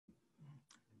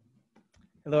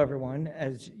Hello, everyone.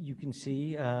 As you can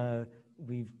see,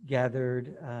 we've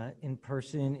gathered in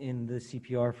person in the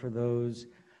CPR for those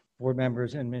board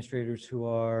members and administrators who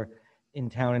are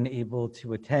in town and able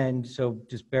to attend. So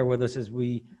just bear with us as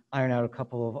we iron out a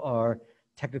couple of our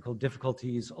technical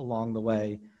difficulties along the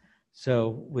way.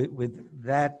 So with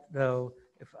that, though,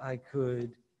 if I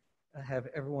could have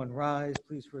everyone rise,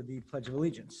 please, for the Pledge of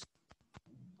Allegiance.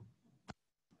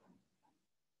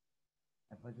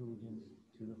 I pledge allegiance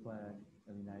to the flag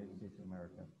of the United States of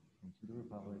America and to the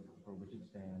republic for which it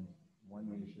stands, one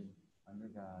nation, under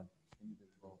God,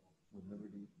 indivisible, with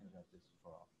liberty and justice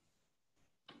for all.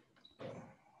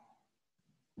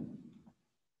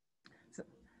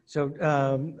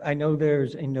 So I know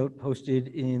there's a note posted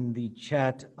in the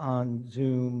chat on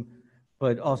Zoom,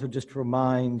 but also just to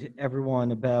remind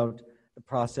everyone about the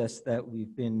process that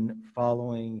we've been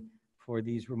following for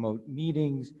these remote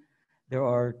meetings. There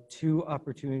are two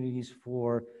opportunities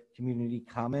for community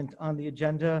comment on the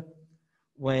agenda.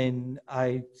 When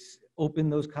I open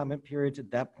those comment periods at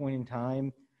that point in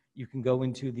time, you can go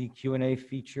into the Q&A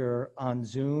feature on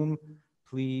Zoom.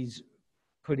 Please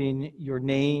put in your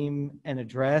name and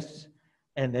address,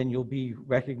 and then you'll be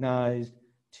recognized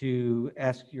to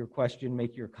ask your question,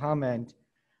 make your comment.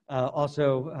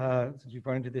 Also, since we've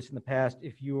run into this in the past,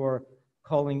 if you're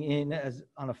calling in as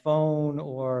on a phone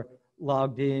or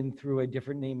logged in through a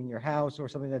different name in your house or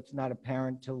something that's not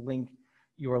apparent, to link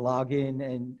your login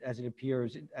and as it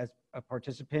appears as a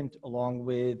participant along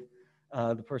with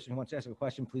the person who wants to ask a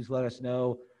question, please let us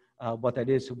know what that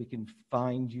is so we can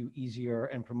find you easier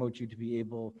and promote you to be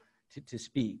able to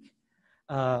speak.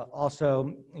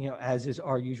 Also, as is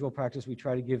our usual practice, we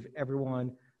try to give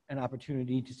everyone an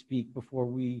opportunity to speak before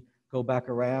we go back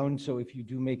around. So if you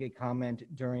do make a comment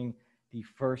during the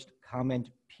first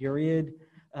comment period,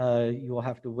 you will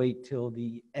have to wait till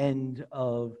the end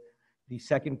of the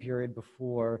second period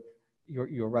before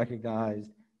you're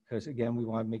recognized, because again, we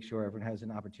want to make sure everyone has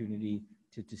an opportunity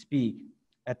to speak.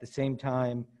 At the same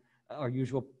time, our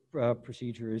usual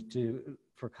procedure is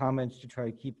for comments to try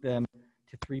to keep them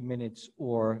to 3 minutes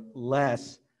or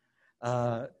less.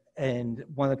 And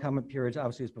one of the comment periods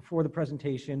obviously is before the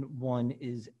presentation, one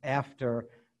is after.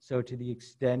 So to the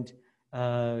extent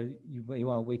you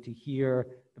want to wait to hear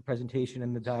the presentation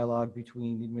and the dialogue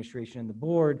between the administration and the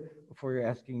board before you're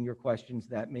asking your questions,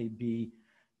 that may be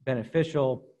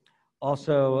beneficial.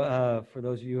 Also, for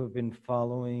those of you who have been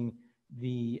following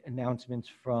the announcements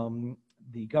from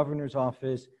the governor's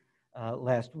office,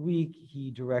 last week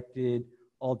he directed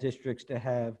all districts to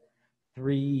have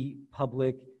 3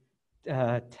 public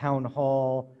town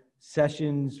hall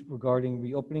sessions regarding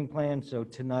reopening plans. So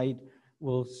tonight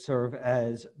will serve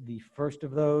as the first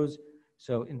of those.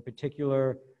 So in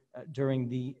particular, during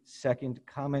the second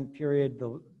comment period,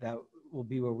 that will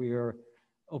be where we are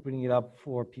opening it up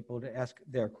for people to ask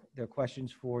their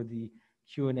questions for the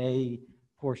Q&A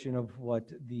portion of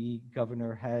what the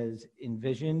governor has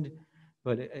envisioned.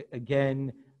 But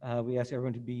again, we ask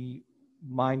everyone to be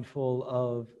mindful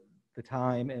of the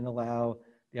time and allow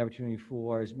the opportunity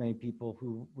for as many people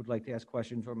who would like to ask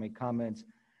questions or make comments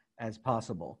as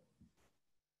possible.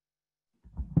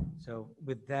 So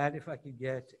with that, if I could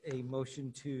get a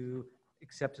motion to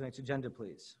accept tonight's agenda,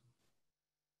 please.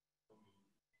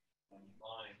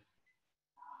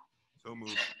 So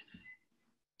moved.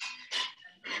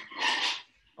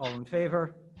 All in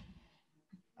favor?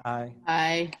 Aye.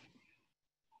 Aye.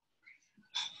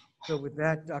 So with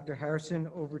that, Dr. Harrison,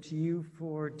 over to you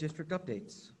for district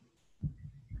updates.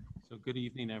 So good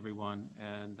evening, everyone.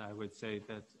 And I would say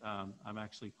that I'm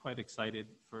actually quite excited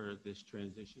for this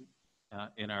transition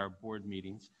in our board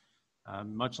meetings.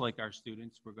 Much like our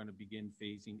students, we're going to begin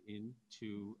phasing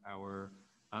into our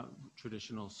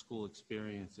traditional school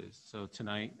experiences. So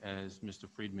tonight, as Mr.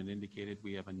 Friedman indicated,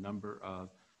 we have a number of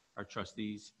our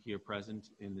trustees here present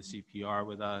in the CPR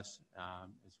with us,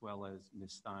 as well as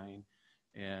Ms. Stein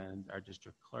and our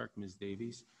district clerk, Ms.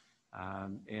 Davies.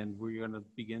 And we're going to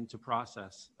begin to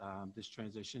process this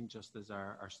transition just as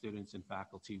our students and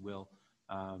faculty will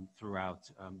throughout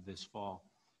this fall.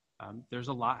 There's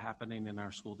a lot happening in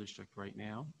our school district right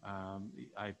now.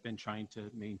 I've been trying to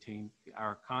maintain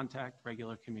our contact,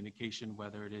 regular communication,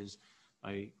 whether it is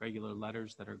my regular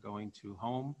letters that are going to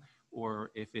home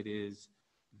or if it is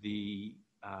the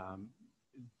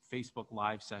Facebook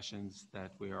Live sessions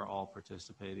that we are all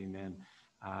participating in.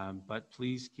 But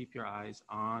please keep your eyes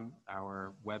on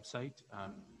our website.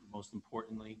 Most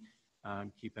importantly,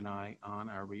 keep an eye on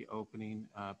our reopening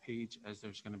page, as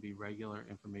there's going to be regular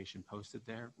information posted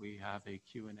there. We have a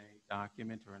Q&A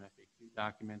document or an FAQ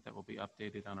document that will be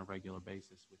updated on a regular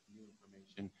basis with new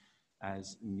information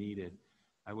as needed.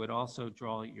 I would also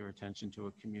draw your attention to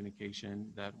a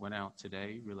communication that went out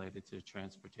today related to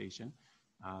transportation.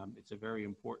 It's a very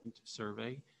important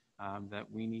survey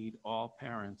that we need all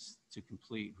parents to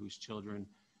complete whose children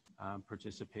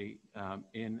participate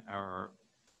in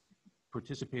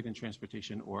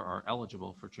transportation or are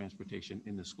eligible for transportation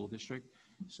in the school district.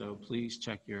 So please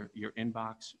check your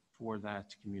inbox for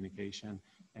that communication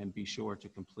and be sure to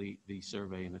complete the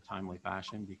survey in a timely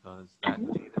fashion, because that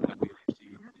data that we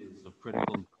receive is of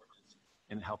critical importance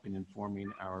in helping informing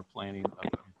our planning of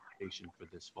transportation for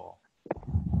this fall.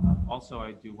 Also,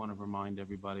 I do want to remind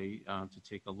everybody to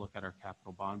take a look at our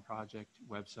capital bond project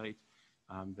website.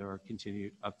 There are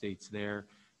continued updates there.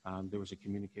 There was a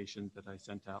communication that I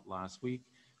sent out last week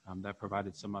that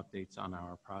provided some updates on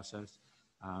our process.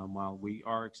 While we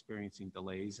are experiencing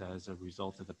delays as a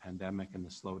result of the pandemic and the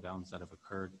slowdowns that have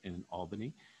occurred in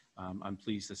Albany, I'm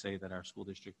pleased to say that our school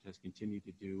district has continued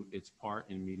to do its part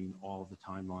in meeting all of the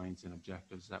timelines and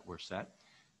objectives that were set.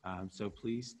 So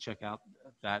please check out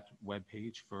that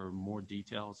webpage for more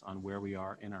details on where we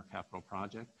are in our capital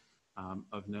project.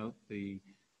 Of note, the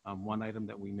one item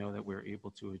that we know that we're able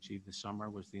to achieve this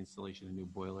summer was the installation of new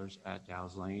boilers at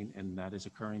Dow's Lane, and that is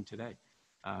occurring today.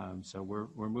 So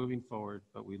we're moving forward,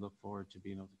 but we look forward to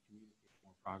being able to communicate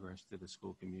more progress to the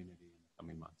school community in the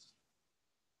coming months.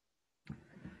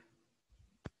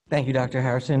 Thank you, Dr.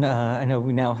 Harrison. I know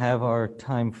we now have our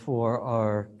time for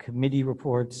our committee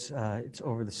reports. It's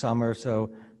over the summer,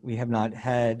 so we have not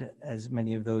had as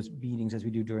many of those meetings as we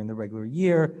do during the regular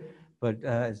year. But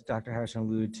as Dr. Harrison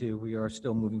alluded to, we are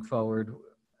still moving forward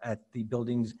at the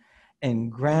Buildings and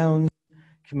Grounds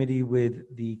Committee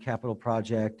with the capital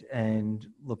project and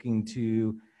looking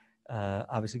to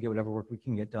obviously get whatever work we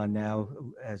can get done now,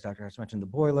 as Dr. Harrison mentioned, the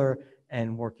boiler,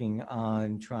 and working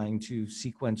on trying to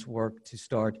sequence work to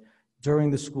start during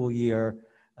the school year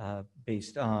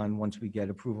based on once we get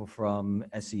approval from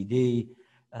SED.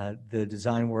 The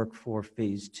design work for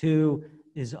phase 2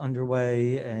 is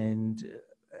underway, and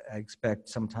I expect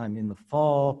sometime in the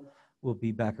fall we'll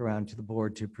be back around to the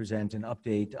board to present an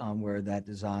update on where that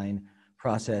design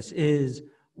process is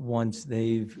once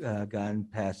they've gone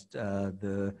past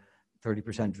the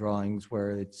 30% drawings, where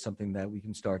it's something that we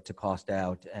can start to cost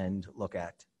out and look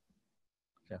at.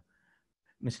 So,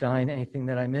 Ms. Stein, anything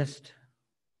that I missed?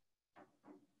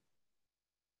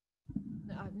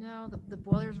 No, the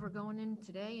boilers were going in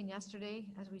today and yesterday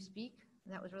as we speak.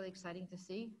 And that was really exciting to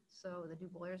see. So the new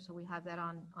boilers, so we have that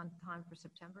on time for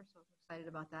September. So I'm excited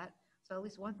about that. So at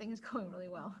least one thing is going really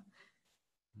well.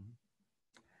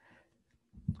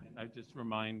 I just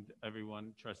remind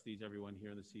everyone, trustees, everyone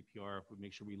here in the CPR, if we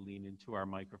make sure we lean into our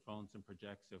microphones and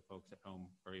project so folks at home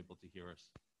are able to hear us.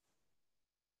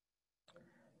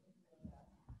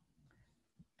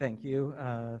 Thank you.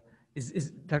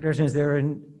 Dr. Harrison, is there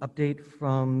an update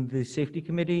from the safety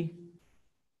committee?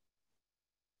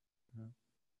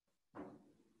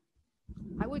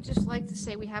 I would just like to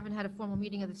say we haven't had a formal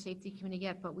meeting of the safety committee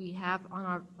yet, but we have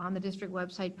on the district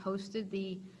website posted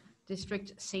the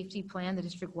district safety plan, the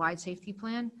district-wide safety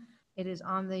plan. It is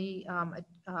on the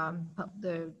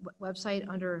website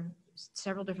under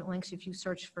several different links. If you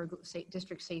search for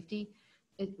district safety,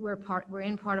 we're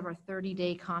in part of our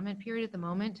 30-day comment period at the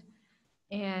moment,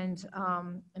 and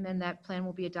then that plan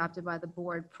will be adopted by the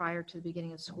board prior to the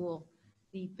beginning of school.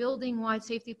 The building-wide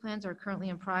safety plans are currently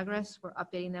in progress. We're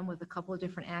updating them with a couple of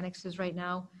different annexes right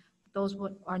now. Those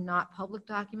are not public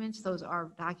documents. Those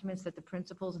are documents that the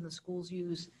principals and the schools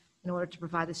use in order to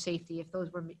provide the safety. If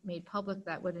those were made public,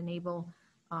 that would enable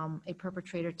a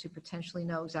perpetrator to potentially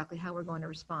know exactly how we're going to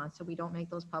respond. So we don't make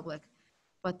those public.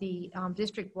 But the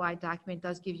district-wide document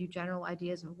does give you general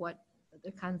ideas of what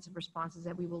the kinds of responses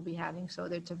that we will be having. So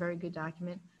it's a very good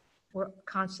document. We're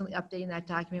constantly updating that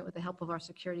document with the help of our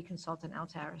security consultant,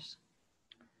 Altaris.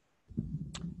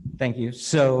 Thank you.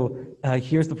 So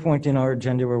here's the point in our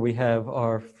agenda where we have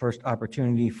our first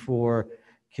opportunity for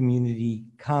community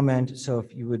comment. So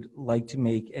if you would like to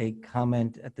make a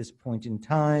comment at this point in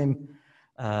time,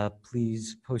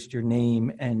 please post your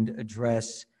name and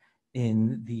address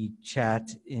in the chat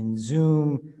in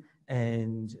Zoom,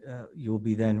 and you'll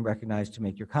be then recognized to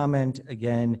make your comment.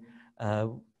 Again,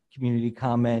 community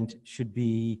comment should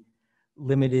be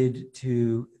limited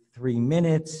to 3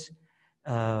 minutes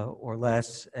or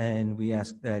less, and we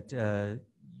ask that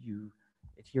you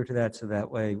adhere to that so that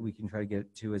way we can try to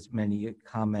get to as many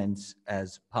comments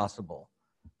as possible.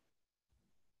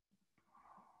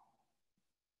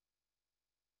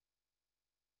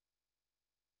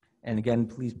 And again,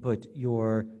 please put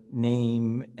your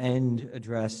name and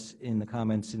address in the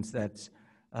comments, since that's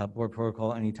board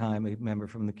protocol. Anytime a member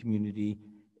from the community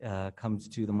comes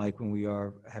to the mic when we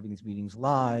are having these meetings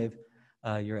live,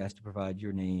 you're asked to provide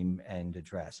your name and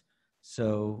address.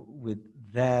 So with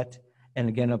that, and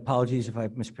again, apologies if I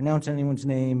mispronounce anyone's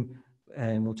name,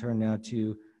 and we'll turn now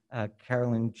to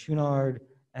Carolyn Chunard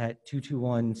at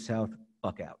 221 South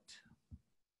Buckout.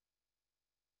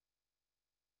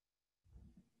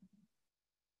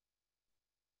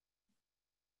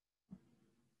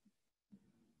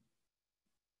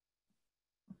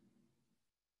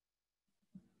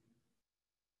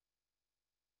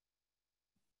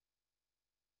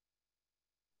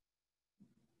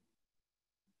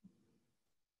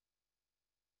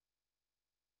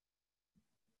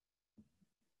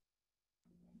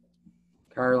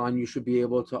 Caroline, you should be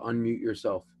able to unmute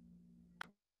yourself.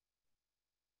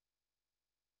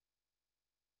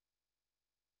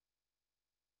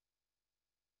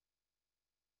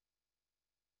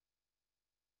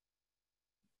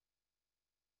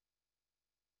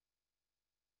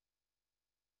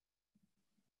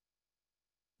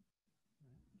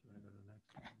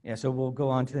 Yeah, so we'll go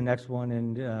on to the next one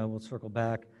and we'll circle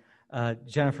back.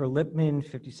 Jennifer Lipman,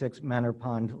 56 Manor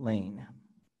Pond Lane.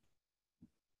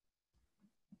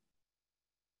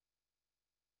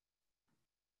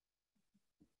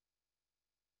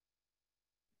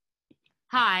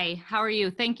 Hi, how are you?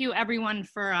 Thank you everyone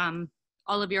for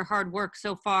all of your hard work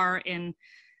so far in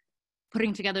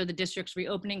putting together the district's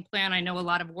reopening plan. I know a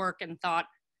lot of work and thought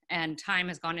and time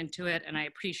has gone into it, and I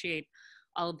appreciate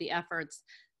all of the efforts.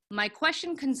 My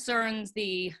question concerns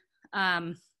the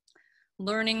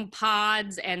learning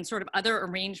pods and sort of other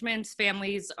arrangements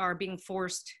families are being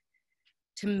forced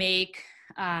to make.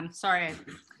 Sorry, I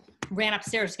ran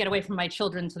upstairs to get away from my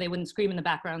children so they wouldn't scream in the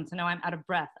background, so now I'm out of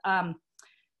breath.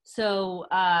 So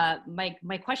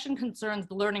my question concerns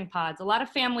the learning pods. A lot of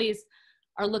families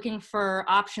are looking for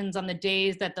options on the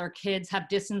days that their kids have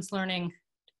distance learning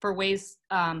for ways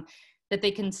that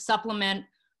they can supplement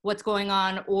what's going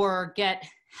on or get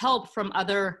help from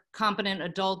other competent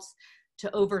adults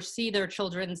to oversee their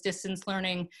children's distance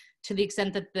learning to the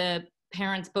extent that the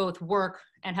parents both work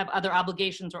and have other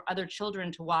obligations or other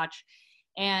children to watch.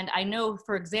 And I know,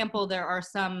 for example, there are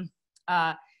some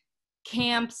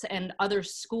camps and other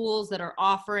schools that are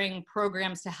offering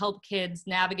programs to help kids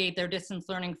navigate their distance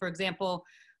learning. For example,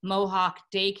 Mohawk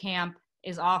Day Camp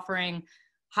is offering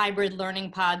hybrid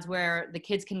learning pods where the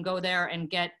kids can go there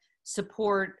and get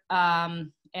support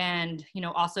and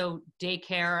also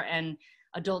daycare and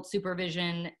adult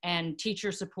supervision and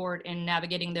teacher support in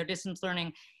navigating their distance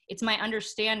learning. It's my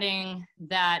understanding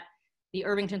that the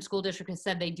Irvington School District has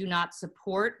said they do not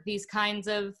support these kinds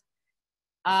of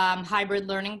hybrid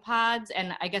learning pods.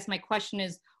 And I guess my question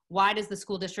is, why does the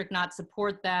school district not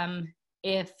support them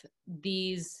if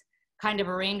these kind of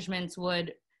arrangements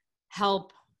would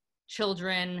help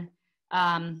children,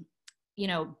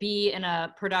 be in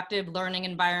a productive learning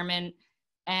environment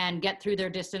and get through their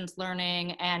distance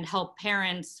learning and help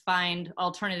parents find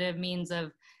alternative means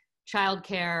of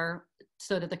childcare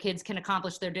so that the kids can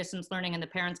accomplish their distance learning and the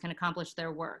parents can accomplish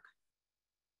their work?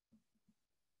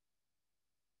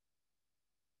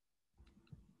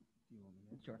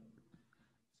 Sure.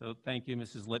 So thank you,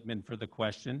 Mrs. Littman, for the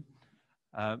question.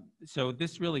 So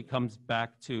this really comes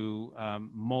back to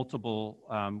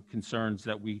multiple concerns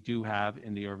that we do have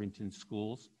in the Irvington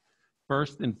schools.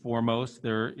 First and foremost,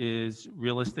 there is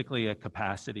realistically a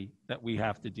capacity that we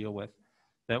have to deal with,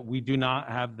 that we do not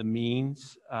have the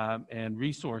means and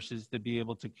resources to be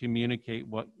able to communicate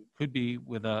what could be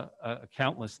with a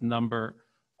countless number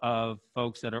of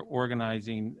folks that are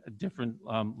organizing different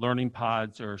learning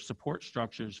pods or support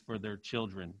structures for their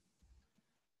children.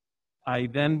 I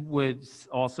then would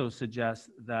also suggest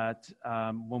that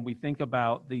when we think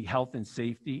about the health and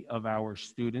safety of our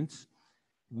students,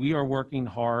 we are working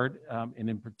hard, and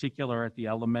in particular at the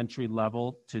elementary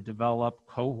level, to develop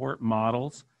cohort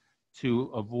models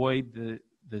to avoid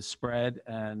the spread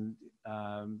and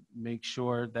make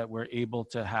sure that we're able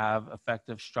to have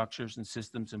effective structures and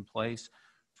systems in place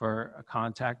for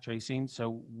contact tracing.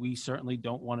 So we certainly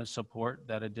don't want to support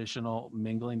that additional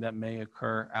mingling that may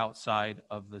occur outside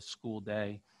of the school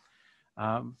day.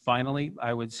 Finally,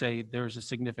 I would say there's a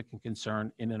significant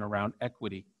concern in and around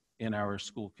equity in our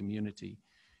school community.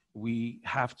 We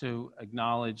have to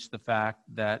acknowledge the fact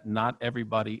that not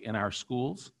everybody in our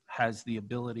schools has the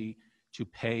ability to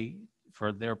pay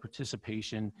for their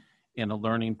participation in a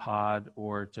learning pod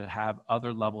or to have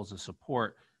other levels of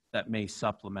support that may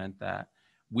supplement that.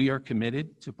 We are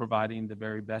committed to providing the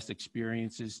very best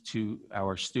experiences to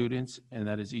our students, and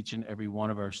that is each and every one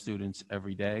of our students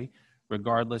every day,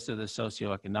 regardless of the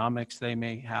socioeconomics they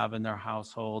may have in their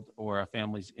household or a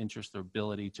family's interest or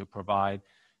ability to provide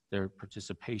their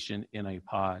participation in a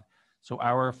pod. So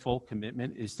our full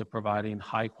commitment is to providing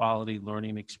high quality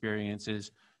learning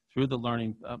experiences through the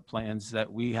learning plans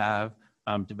that we have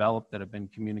developed that have been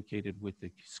communicated with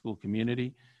the school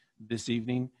community. This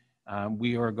evening,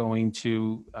 we are going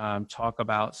to talk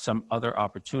about some other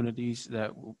opportunities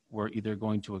that we're either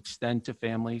going to extend to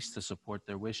families to support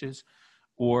their wishes,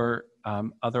 or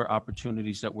other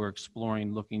opportunities that we're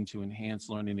exploring looking to enhance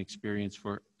learning experiences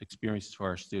for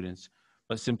our students.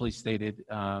 But simply stated,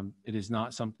 it is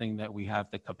not something that we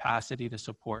have the capacity to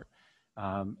support,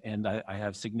 and I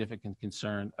have significant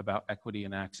concern about equity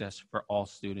and access for all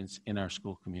students in our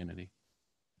school community.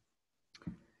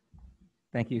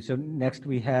 Thank you. So next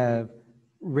we have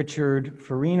Richard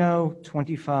Farino,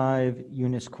 25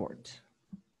 Eunice Court.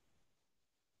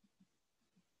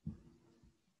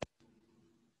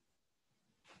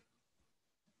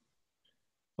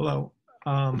 Hello.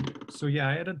 So yeah,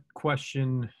 I had a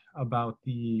question about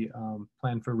the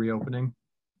plan for reopening.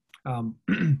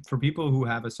 For people who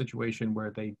have a situation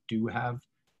where they do have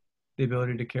the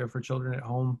ability to care for children at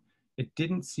home, it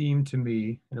didn't seem to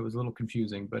me, and it was a little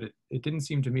confusing, but it didn't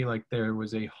seem to me like there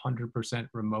was a 100%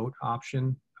 remote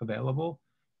option available.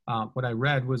 What I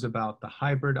read was about the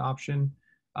hybrid option.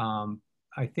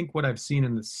 I think what I've seen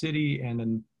in the city and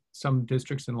in some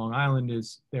districts in Long Island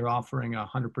is they're offering a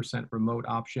 100% remote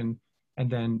option, and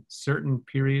then certain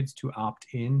periods to opt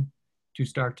in to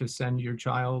start to send your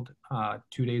child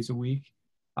 2 days a week.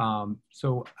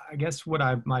 So I guess what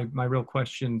my real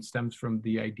question stems from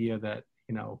the idea that,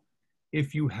 you know,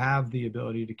 if you have the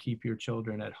ability to keep your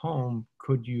children at home,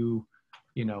 could you,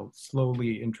 you know,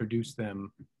 slowly introduce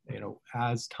them, you know,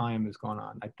 as time has gone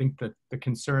on? I think that the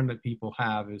concern that people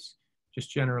have is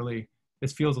just generally,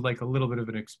 this feels like a little bit of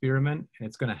an experiment, and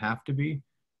it's going to have to be.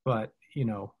 But, you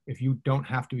know, if you don't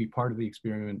have to be part of the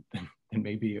experiment, then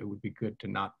maybe it would be good to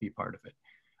not be part of it.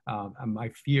 And my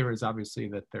fear is obviously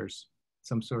that there's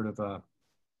some sort of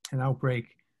an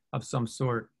outbreak of some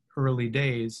sort early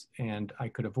days, and I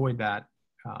could avoid that.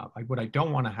 What I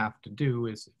don't want to have to do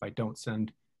is, if I don't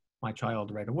send my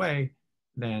child right away,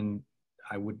 then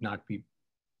I would not be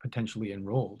potentially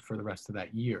enrolled for the rest of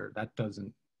that year.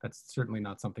 That's certainly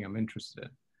not something I'm interested in.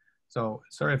 So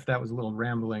sorry if that was a little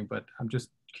rambling, but I'm just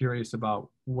curious about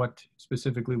what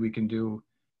specifically we can do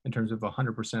in terms of a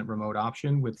 100% remote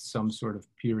option with some sort of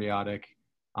periodic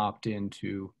opt-in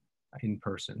to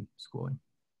in-person schooling.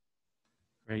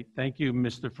 Great. Thank you,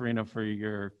 Mr. Farino, for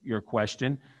your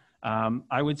question.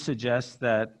 I would suggest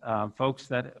that folks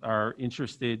that are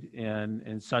interested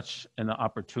in such an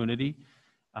opportunity,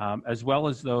 as well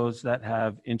as those that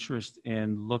have interest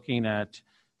in looking at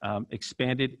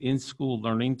expanded in-school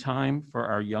learning time for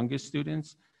our youngest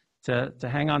students, to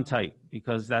hang on tight,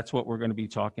 because that's what we're going to be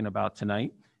talking about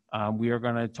tonight. We are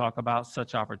going to talk about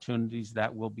such opportunities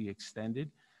that will be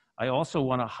extended. I also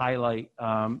want to highlight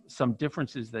some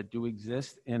differences that do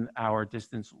exist in our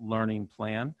distance learning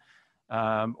plan,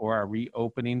 or our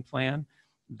reopening plan.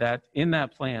 That in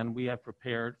that plan, we have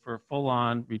prepared for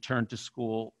full-on return to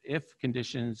school if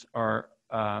conditions are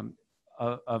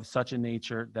of such a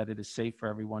nature that it is safe for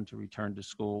everyone to return to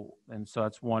school. And so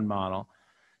that's one model.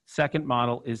 Second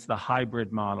model is the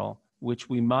hybrid model, which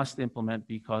we must implement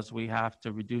because we have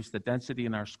to reduce the density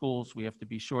in our schools. We have to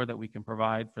be sure that we can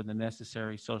provide for the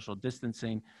necessary social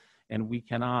distancing, and we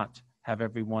cannot have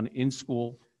everyone in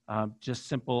school, just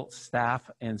simple staff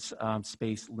and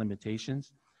space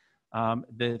limitations.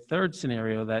 The third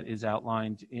scenario that is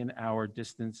outlined in our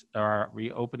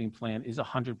reopening plan is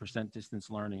 100%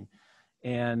 distance learning.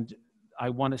 And I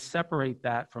want to separate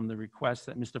that from the request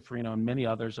that Mr. Farino and many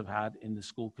others have had in the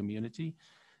school community.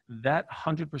 That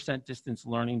 100% distance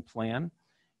learning plan,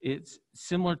 it's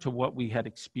similar to what we had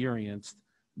experienced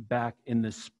back in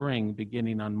the spring,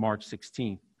 beginning on March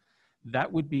 16th.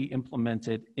 That would be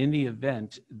implemented in the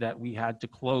event that we had to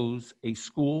close a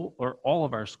school or all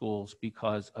of our schools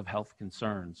because of health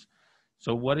concerns.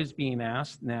 So what is being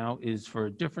asked now is for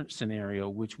a different scenario,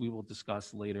 which we will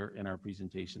discuss later in our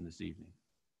presentation this evening.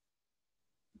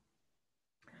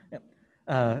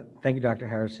 Thank you, Dr.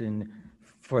 Harrison,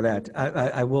 for that.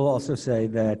 I will also say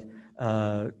that,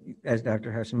 as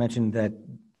Dr. Harrison mentioned, that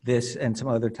this and some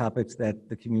other topics that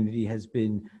the community has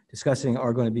been discussing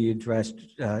are going to be addressed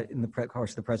in the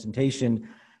course of the presentation.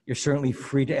 You're certainly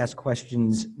free to ask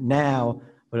questions now,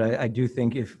 but I do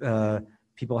think if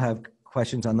people have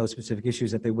questions on those specific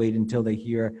issues, that they wait until they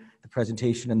hear the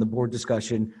presentation and the board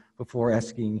discussion before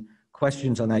asking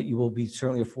questions on that. You will be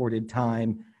certainly afforded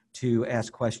time to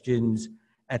ask questions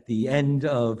at the end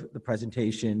of the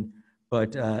presentation.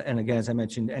 But, and again, as I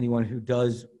mentioned, anyone who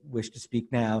does wish to speak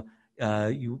now,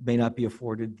 you may not be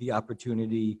afforded the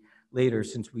opportunity later,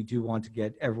 since we do want to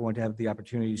get everyone to have the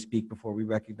opportunity to speak before we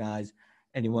recognize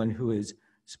anyone who has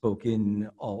spoken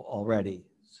already.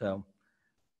 So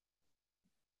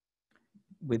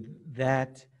with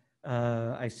that,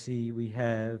 I see we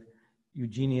have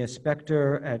Eugenia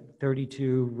Spector at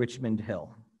 32 Richmond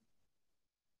Hill.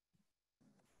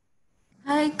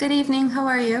 Hi, good evening. How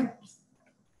are you?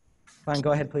 Fine,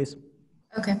 go ahead, please.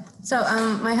 Okay, so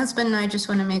my husband and I just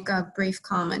want to make a brief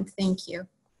comment. Thank you.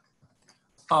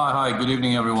 Hi, good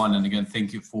evening, everyone. And again,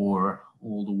 thank you for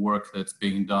all the work that's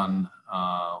being done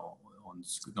on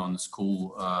the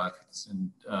school.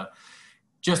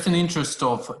 Just in interest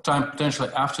of time, potentially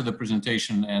after the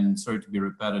presentation, and sorry to be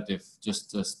repetitive, just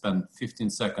to spend 15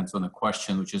 seconds on a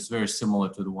question, which is very similar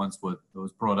to the ones that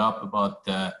was brought up about,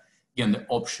 again, the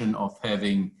option of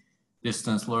having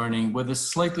distance learning with a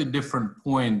slightly different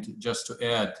point, just to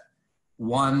add.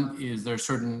 One is there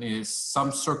certainly is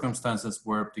some circumstances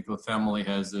where a particular family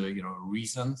has a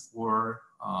reason for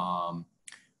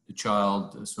the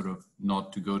child sort of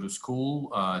not to go to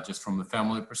school, just from a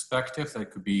family perspective.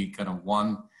 That could be kind of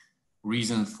one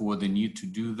reason for the need to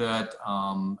do that.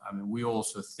 I mean, we're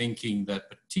also thinking that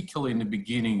particularly in the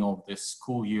beginning of this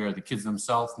school year, the kids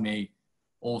themselves may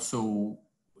also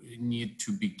need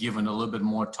to be given a little bit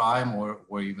more time,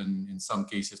 or even in some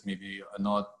cases maybe are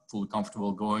not fully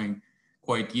comfortable going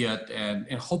quite yet.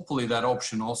 And hopefully that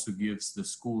option also gives the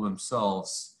school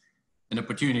themselves an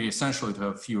opportunity essentially to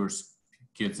have fewer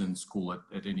kids in school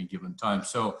at any given time.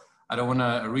 So I don't want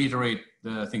to reiterate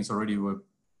the things already were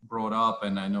brought up,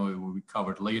 and I know it will be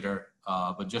covered later,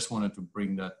 but just wanted to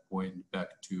bring that point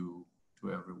back to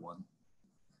everyone.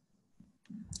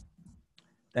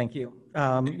 Thank you.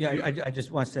 I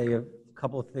just want to say a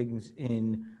couple of things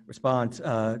in response.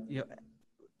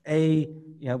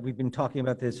 We've been talking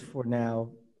about this for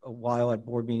now a while at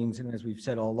board meetings, and as we've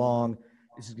said all along,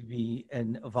 this is going to be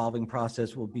an evolving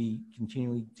process. We'll be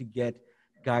continuing to get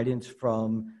guidance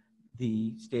from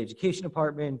the state education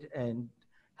department and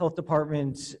health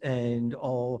departments and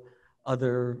all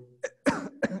other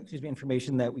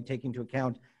information that we take into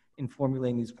account in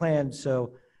formulating these plans.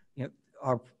 So,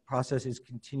 our process is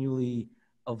continually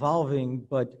evolving,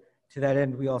 but to that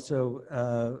end, we also,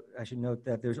 I should note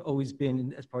that there's always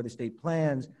been, as part of the state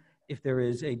plans, if there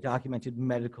is a documented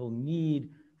medical need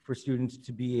for students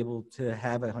to be able to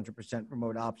have a 100%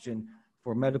 remote option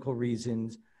for medical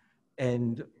reasons.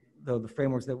 And though the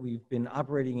frameworks that we've been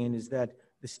operating in is that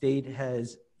the state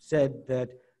has said that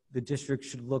the district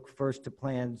should look first to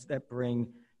plans that bring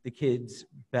the kids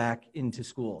back into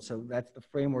school. So that's the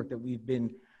framework that we've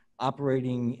been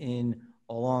operating in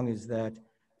all along, is that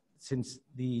since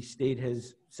the state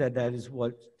has said that is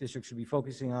what districts should be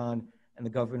focusing on, and the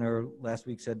governor last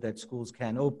week said that schools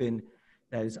can open,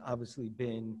 that has obviously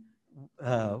been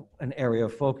an area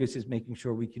of focus, is making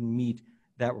sure we can meet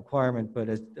that requirement. But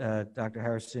as Dr.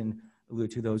 Harrison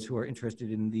alluded to, those who are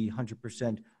interested in the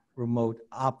 100% remote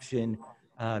option,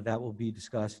 that will be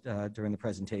discussed during the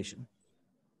presentation.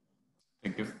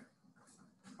 Thank you.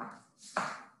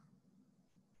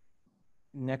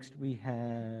 Next, we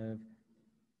have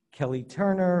Kelly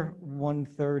Turner,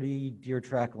 130 Deer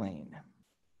Track Lane.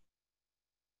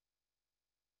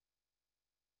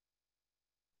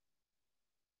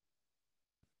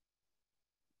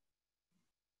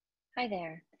 Hi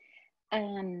there.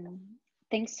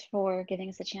 Thanks for giving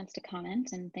us a chance to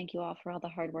comment, and thank you all for all the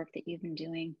hard work that you've been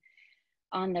doing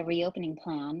on the reopening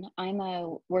plan. I'm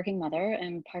a working mother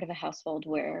and part of a household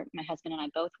where my husband and I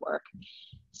both work.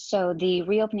 So the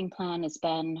reopening plan has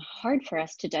been hard for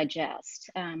us to digest.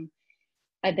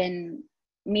 I've been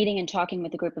meeting and talking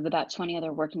with a group of about 20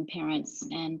 other working parents,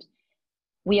 and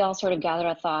we all sort of gathered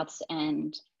our thoughts,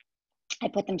 and I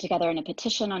put them together in a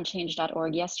petition on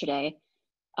change.org yesterday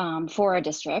for our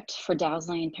district, for Dow's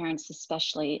Lane parents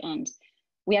especially. And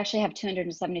we actually have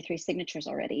 273 signatures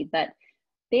already. But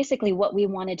basically what we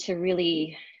wanted to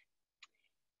really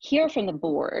hear from the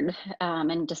board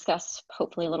and discuss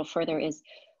hopefully a little further is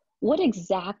what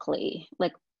exactly,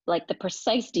 like the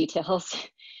precise details,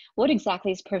 what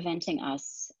exactly is preventing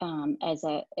us as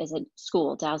a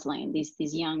school, Dow's Lane, these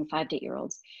young 5 to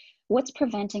 8-year-olds, what's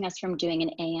preventing us from doing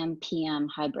an AM/PM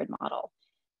hybrid model,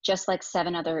 just like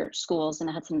 7 other schools in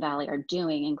the Hudson Valley are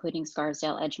doing, including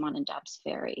Scarsdale, Edgemont, and Dobbs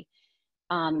Ferry.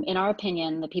 In our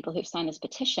opinion, the people who've signed this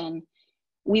petition,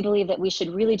 we believe that we should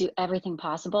really do everything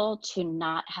possible to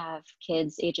not have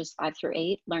kids ages 5 through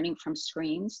 8 learning from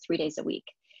screens 3 days a week.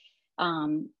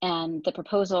 And the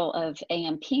proposal of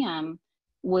AM/PM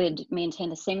would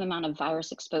maintain the same amount of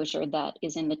virus exposure that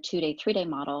is in the 2-day, 3-day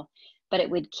model, but it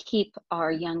would keep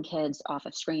our young kids off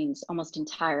of screens almost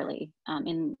entirely.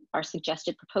 In our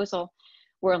suggested proposal,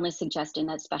 we're only suggesting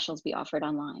that specials be offered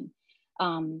online.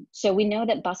 So we know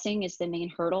that busing is the main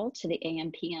hurdle to the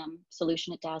AM/PM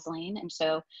solution at Daz Lane. And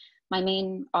so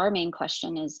our main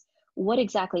question is, what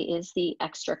exactly is the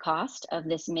extra cost of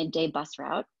this midday bus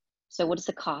route? So what is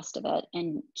the cost of it?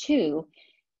 And two,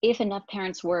 if enough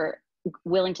parents were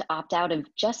willing to opt out of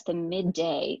just the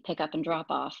midday pickup and drop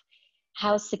off,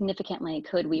 how significantly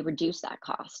could we reduce that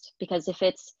cost? Because if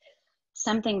it's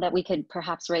something that we could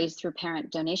perhaps raise through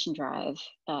parent donation drive,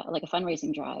 like a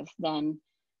fundraising drive, then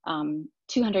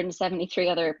 273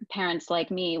 other parents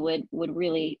like me would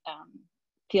really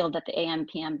feel that the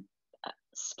AM/PM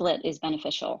split is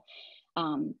beneficial.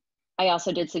 I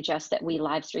also did suggest that we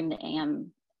live stream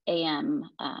the AM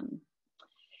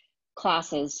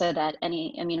classes so that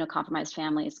any immunocompromised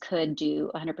families could do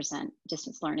 100%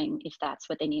 distance learning if that's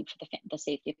what they need for the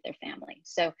safety of their family.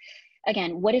 So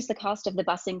again, what is the cost of the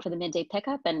busing for the midday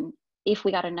pickup? And if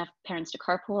we got enough parents to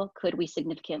carpool, could we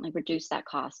significantly reduce that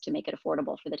cost to make it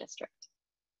affordable for the district?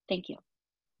 Thank you.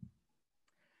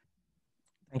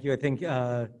 Thank you. I think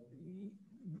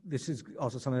this is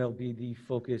also something that will be the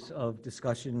focus of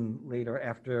discussion later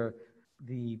after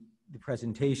the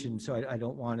presentation. So I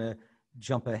don't want to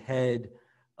jump ahead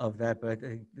of that, but I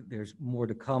think there's more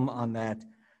to come on that.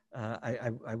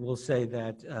 I will say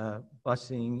that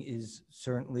busing is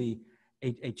certainly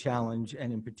a challenge,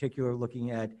 and in particular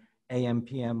looking at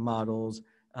AM/PM models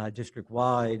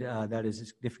district-wide, that is a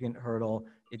significant hurdle.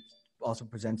 It also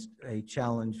presents a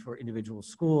challenge for individual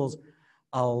schools.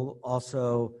 I'll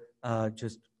also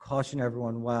just caution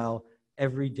everyone, while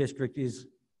every district is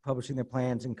publishing their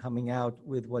plans and coming out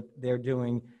with what they're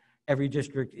doing, every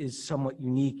district is somewhat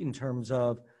unique in terms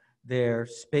of their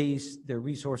space, their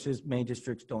resources. Many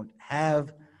districts don't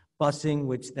have busing,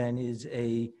 which then is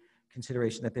a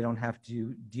consideration that they don't have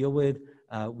to deal with.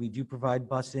 We do provide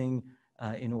busing.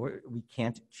 We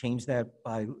can't change that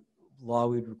by law.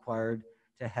 We'd required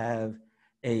to have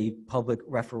a public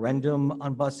referendum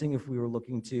on busing if we were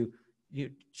looking to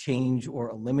change or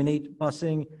eliminate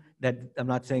busing. That I'm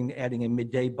not saying adding a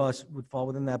midday bus would fall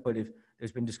within that, but if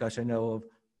there's been discussion, I know, of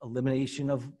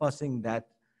elimination of busing, that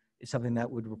is something that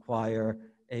would require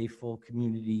a full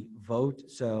community vote.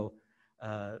 So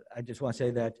I just want to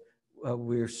say that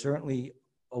we're certainly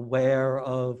aware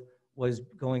of what is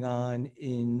going on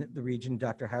in the region.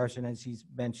 Dr. Harrison, as he's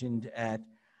mentioned at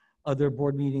other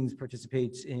board meetings,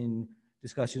 participates in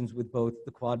discussions with both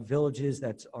the Quad Villages,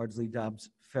 that's Ardsley, Dobbs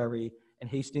Ferry, and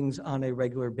Hastings on a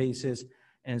regular basis,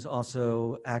 and is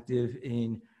also active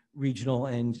in regional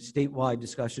and statewide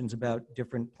discussions about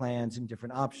different plans and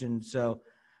different options. So,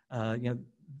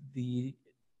 the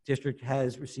district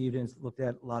has received and looked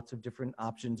at lots of different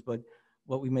options, but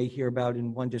what we may hear about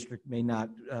in one district may not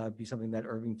be something that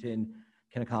Irvington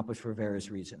can accomplish for various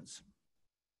reasons.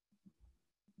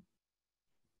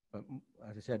 But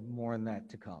as I said, more on that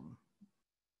to come.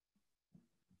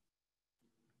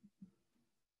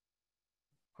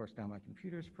 Of course, now my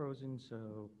computer's frozen,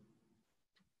 so.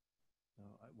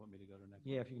 I want me to go to next.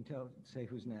 Yeah, if you can say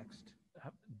who's next.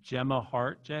 Gemma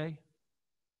Hart, Jay.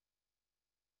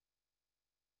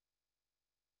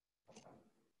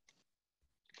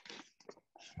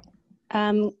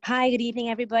 Hi, good evening,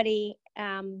 everybody.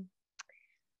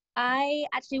 I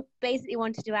actually basically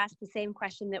wanted to ask the same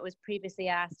question that was previously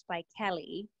asked by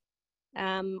Kelly.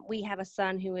 We have a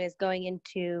son who is going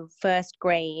into first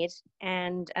grade,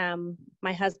 and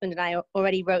my husband and I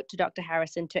already wrote to Dr.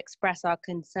 Harrison to express our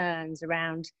concerns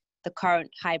around the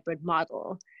current hybrid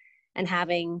model and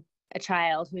having a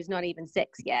child who's not even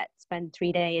 6 yet spend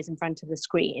 3 days in front of the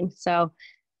screen. So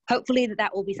hopefully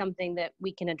that will be something that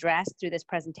we can address through this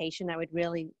presentation. I would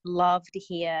really love to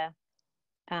hear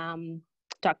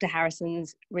Dr.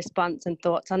 Harrison's response and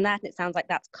thoughts on that. It sounds like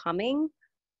that's coming.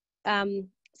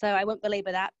 So I won't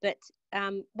belabor that, but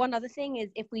one other thing is,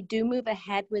 if we do move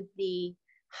ahead with the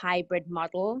hybrid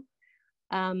model,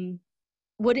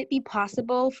 would it be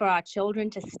possible for our children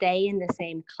to stay in the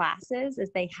same classes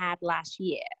as they had last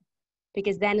year?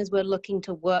 Because then, as we're looking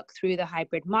to work through the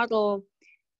hybrid model,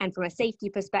 and from a safety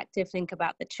perspective, think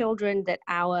about the children that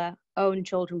our own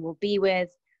children will be with,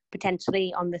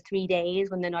 potentially on the 3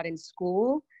 days when they're not in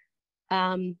school.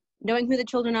 Knowing who the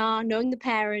children are, knowing the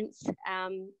parents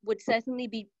would certainly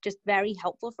be just very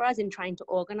helpful for us in trying to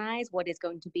organize what is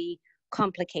going to be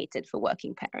complicated for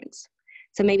working parents.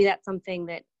 So maybe that's something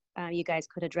that you guys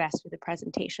could address through the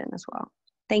presentation as well.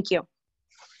 Thank you.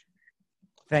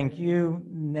 Thank you.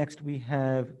 Next we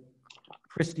have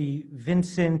Christy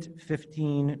Vincent,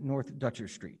 15 North Dutcher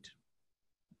Street.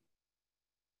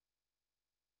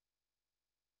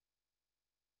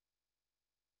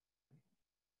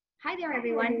 Hi there,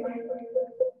 everyone.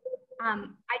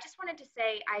 I just wanted to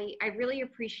say I really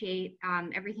appreciate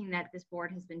everything that this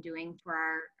board has been doing for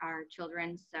our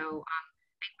children. So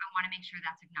I want to make sure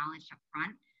that's acknowledged up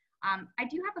front. I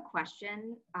do have a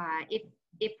question.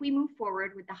 If we move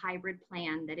forward with the hybrid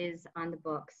plan that is on the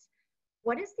books,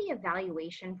 what is the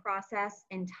evaluation process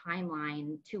and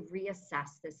timeline to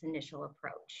reassess this initial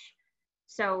approach?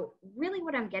 So really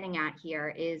what I'm getting at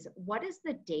here is, what is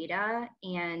the data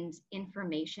and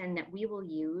information that we will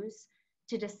use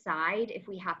to decide if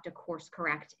we have to course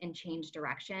correct and change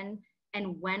direction?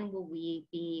 And when will we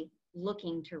be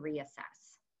looking to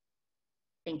reassess?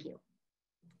 Thank you.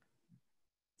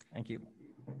 Thank you.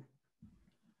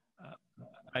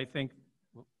 I think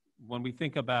when we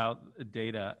think about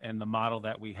data and the model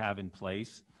that we have in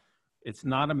place, it's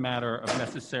not a matter of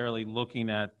necessarily looking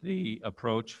at the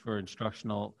approach for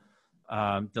instructional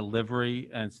delivery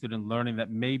and student learning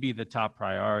that may be the top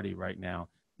priority right now.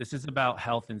 This is about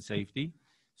health and safety.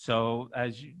 So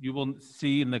as you will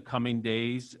see in the coming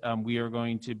days, we are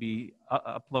going to be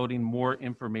uploading more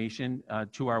information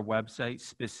to our website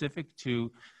specific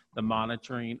to the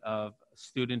monitoring of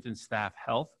student and staff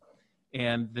health,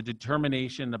 and the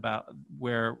determination about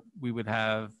where we would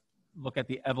look at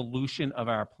the evolution of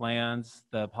our plans,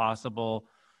 the possible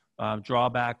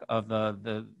drawback of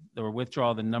or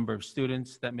withdrawal of the number of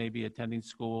students that may be attending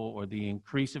school, or the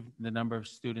increase of the number of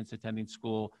students attending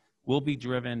school, will be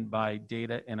driven by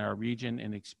data in our region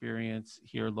and experience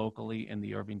here locally in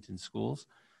the Irvington schools.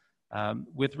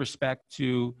 With respect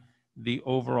to the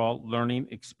overall learning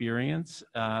experience,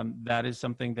 that is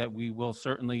something that we will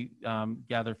certainly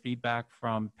gather feedback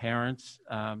from parents,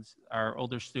 our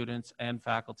older students, and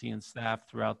faculty and staff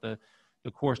throughout the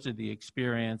course of the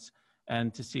experience,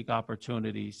 and to seek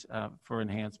opportunities for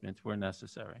enhancement where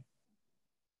necessary.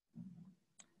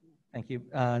 Thank you.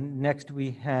 Next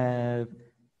we have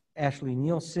Ashley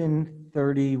Nielsen,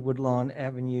 30 Woodlawn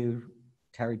Avenue,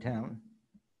 Tarrytown.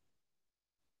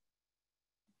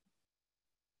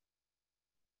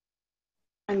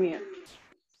 Unmute.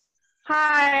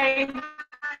 Hi.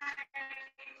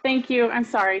 Thank you. I'm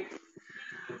sorry.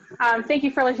 Thank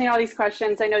you for listening to all these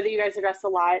questions. I know that you guys addressed a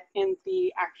lot in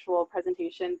the actual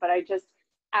presentation, but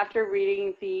after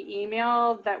reading the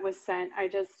email that was sent, I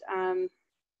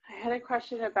had a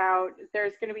question about,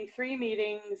 there's going to be 3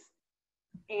 meetings,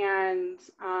 and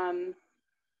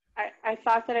I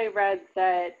thought that I read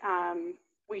that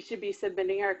we should be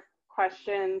submitting our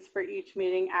questions for each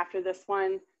meeting after this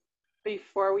one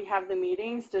before we have the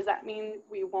meetings. Does that mean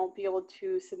we won't be able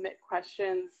to submit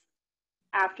questions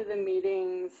after the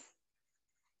meetings,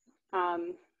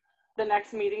 the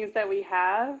next meetings that we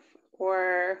have,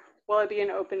 or will it be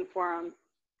an open forum?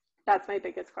 That's my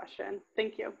biggest question.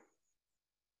 Thank you.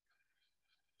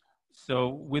 So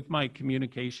with my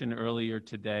communication earlier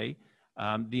today,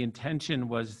 the intention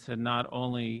was to not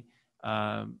only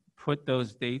put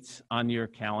those dates on your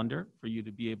calendar for you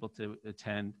to be able to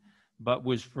attend, but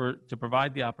was to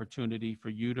provide the opportunity for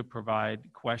you to provide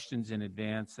questions in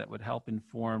advance that would help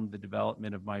inform the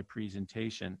development of my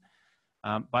presentation.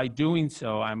 By doing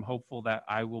so, I'm hopeful that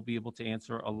I will be able to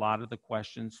answer a lot of the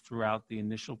questions throughout the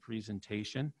initial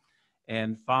presentation.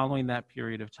 And following that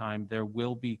period of time, there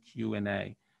will be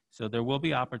Q&A. So there will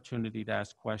be opportunity to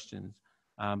ask questions.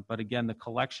 But again, the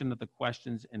collection of the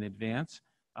questions in advance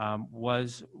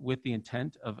was with the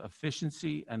intent of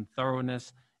efficiency and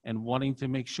thoroughness, and wanting to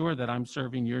make sure that I'm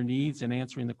serving your needs and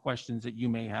answering the questions that you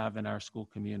may have in our school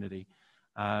community.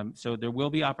 So there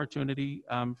will be opportunity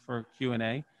for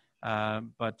Q&A,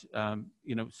 but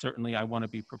certainly I want to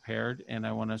be prepared, and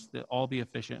I want us to all be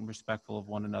efficient and respectful of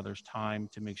one another's time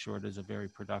to make sure it is a very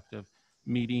productive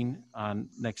meeting on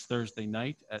next Thursday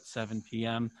night at 7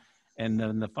 p.m. and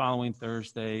then the following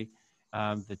Thursday,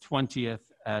 the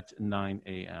 20th at 9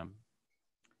 a.m.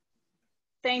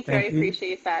 Thank you. I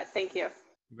appreciate that. Thank you.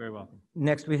 You're very welcome.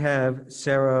 Next we have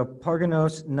Sarah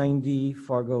Parganos, 90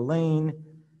 Fargo Lane.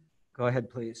 Go ahead,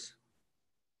 please.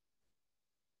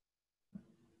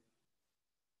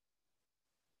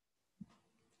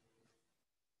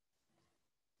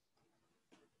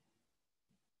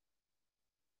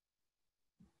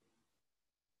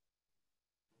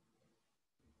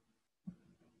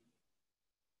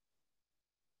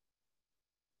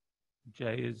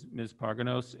 Jay, is Ms.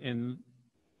 Parganos in?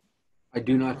 I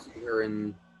do not see her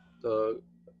in the.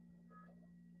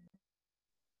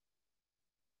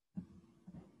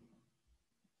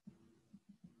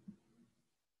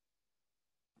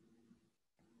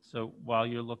 So while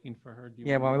you're looking for her, do you?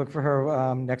 Yeah, while we look for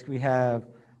her, next we have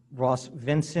Ross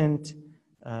Vincent.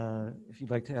 If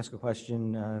you'd like to ask a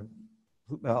question,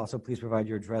 also please provide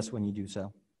your address when you do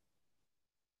so.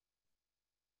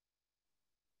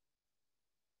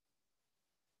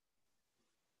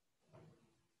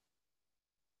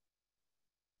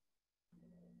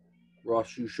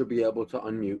 Ross, you should be able to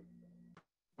unmute.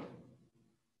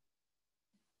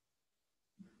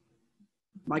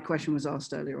 My question was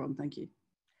asked earlier on. Thank you.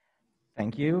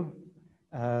 Thank you.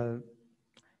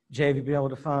 Jay, have you been able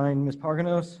to find Ms.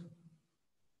 Parganos?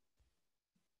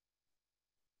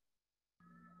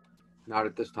 Not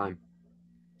at this time.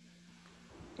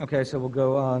 Okay, so we'll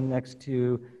go on next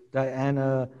to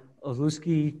Diana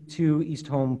Ozlowski, 2 East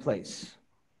Home Place.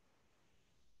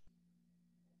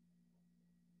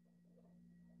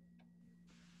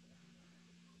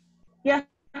 Yeah,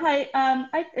 hi.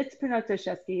 It's pronounced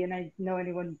Oshesky, and I know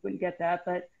anyone wouldn't get that,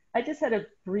 but I just had a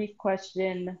brief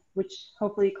question, which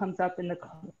hopefully comes up in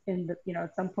the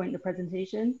at some point in the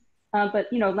presentation. But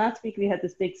last week we had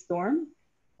this big storm,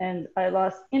 and I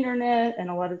lost internet, and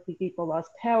a lot of people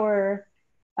lost power.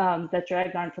 That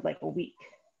dragged on for like a week,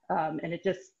 and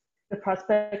the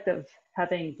prospect of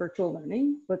having virtual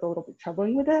learning was a little bit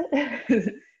troubling with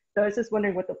it. So I was just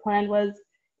wondering what the plan was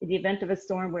in the event of a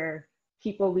storm where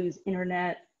people lose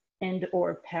internet and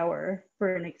or power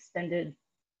for an extended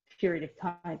period of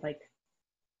time, like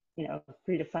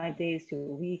 3 to 5 days to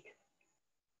a week.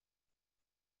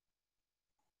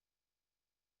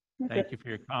 Thank you for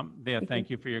your thank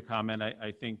you for your comment.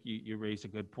 I think you raise a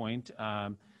good point.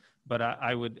 But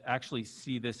I would actually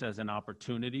see this as an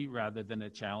opportunity rather than a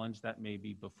challenge that may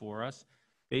be before us.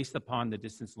 Based upon the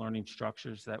distance learning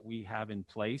structures that we have in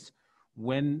place,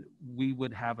 when we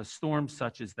would have a storm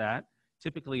such as that,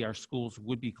 typically our schools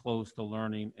would be closed to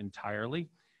learning entirely.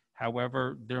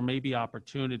 However, there may be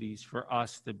opportunities for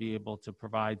us to be able to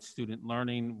provide student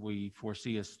learning. We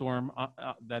foresee a storm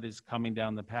that is coming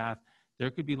down the path. There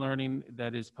could be learning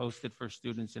that is posted for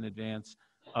students in advance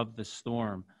of the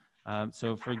storm.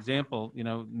 So for example,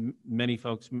 many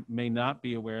folks may not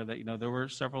be aware that, there were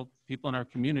several people in our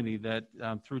community that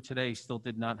through today still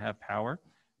did not have power.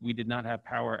 We did not have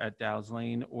power at Dow's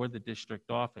Lane or the district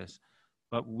office,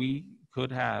 but we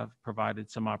could have provided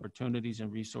some opportunities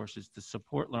and resources to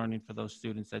support learning for those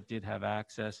students that did have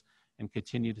access and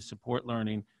continue to support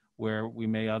learning where we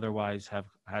may otherwise have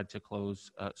had to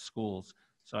close schools.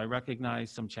 So I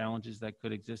recognize some challenges that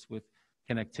could exist with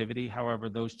connectivity. However,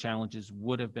 those challenges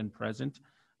would have been present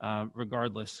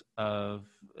regardless of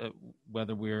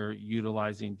whether we're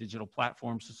utilizing digital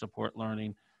platforms to support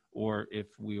learning or if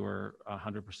we were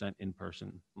 100%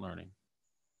 in-person learning.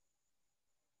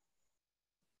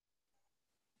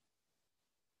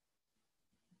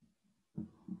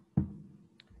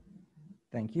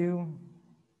 Thank you.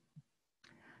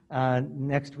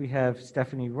 Next, we have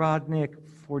Stephanie Rodnick,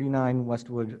 49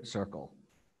 Westwood Circle.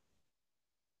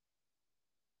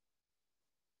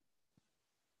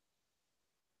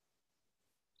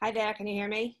 Hi there, can you hear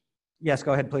me? Yes,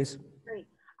 go ahead, please. Great.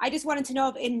 I just wanted to know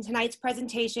if in tonight's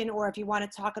presentation, or if you want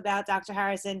to talk about, Dr.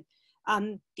 Harrison,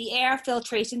 the air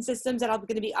filtration systems that are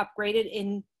going to be upgraded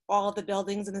in all of the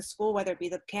buildings in the school, whether it be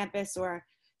the campus or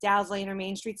Dow's Lane or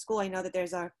Main Street School. I know that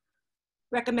there's a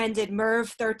recommended MERV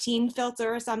 13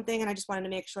 filter or something, and I just wanted to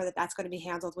make sure that that's going to be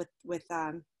handled with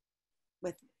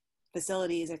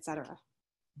facilities, et cetera.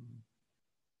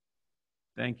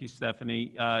 Thank you,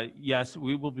 Stephanie. Yes,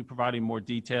 we will be providing more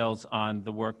details on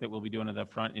the work that we'll be doing at the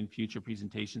front in future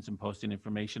presentations and posting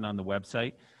information on the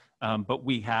website. But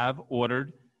we have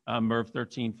ordered MERV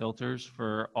 13 filters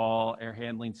for all air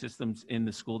handling systems in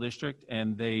the school district,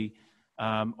 and they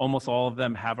almost all of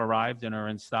them have arrived and are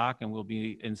in stock, and we'll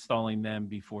be installing them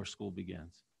before school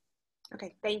begins.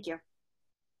 Okay, thank you.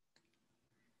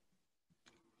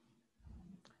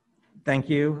 Thank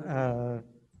you.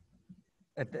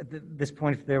 At this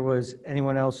point, if there was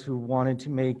anyone else who wanted to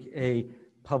make a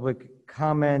public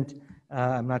comment,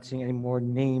 I'm not seeing any more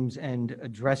names and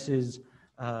addresses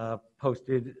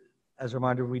posted. As a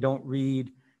reminder, we don't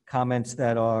read comments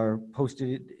that are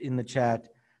posted in the chat.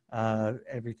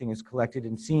 Everything is collected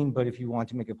and seen, but if you want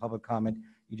to make a public comment,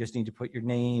 you just need to put your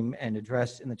name and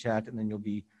address in the chat, and then you'll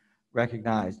be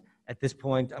recognized. At this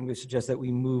point, I'm going to suggest that we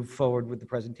move forward with the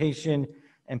presentation,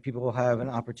 and people will have an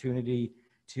opportunity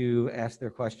to ask their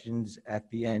questions at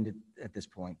the end at this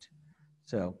point.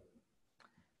 So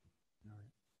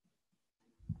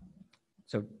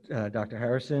Dr.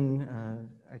 Harrison,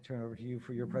 I turn over to you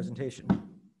for your presentation.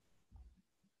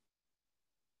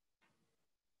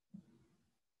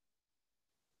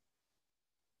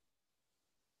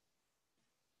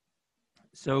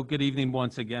 So good evening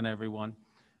once again, everyone.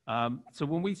 So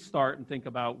when we start and think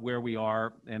about where we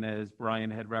are, and as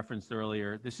Brian had referenced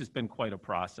earlier, this has been quite a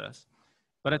process.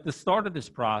 But at the start of this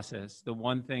process, the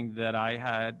one thing that I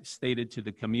had stated to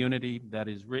the community that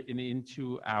is written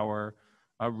into our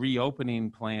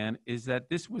reopening plan is that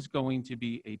this was going to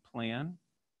be a plan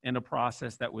and a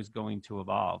process that was going to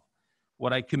evolve.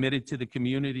 What I committed to the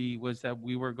community was that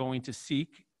we were going to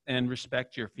seek and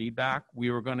respect your feedback.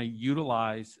 We were going to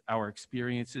utilize our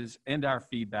experiences and our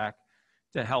feedback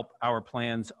to help our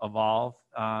plans evolve.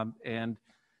 And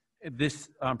this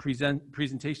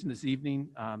presentation this evening,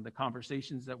 the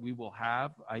conversations that we will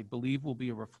have, I believe will be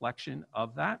a reflection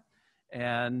of that.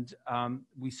 And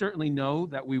we certainly know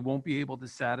that we won't be able to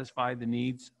satisfy the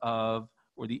needs of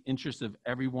or the interests of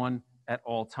everyone at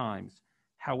all times.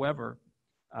 However,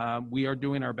 we are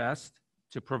doing our best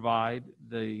to provide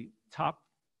the top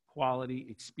quality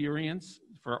experience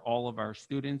for all of our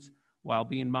students while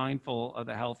being mindful of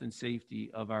the health and safety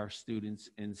of our students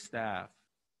and staff.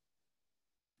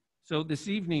 So this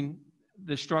evening,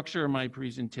 the structure of my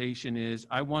presentation is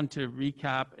I want to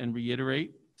recap and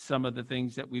reiterate some of the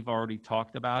things that we've already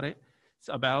talked about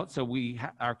so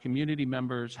our community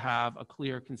members have a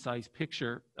clear, concise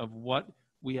picture of what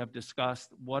we have discussed,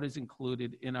 what is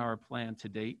included in our plan to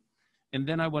date. And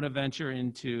then I want to venture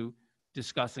into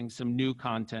discussing some new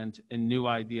content and new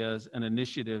ideas and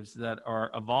initiatives that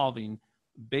are evolving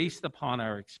based upon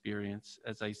our experience,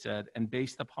 as I said, and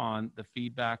based upon the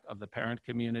feedback of the parent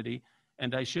community,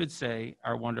 and I should say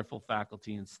our wonderful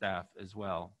faculty and staff as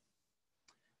well.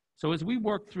 So as we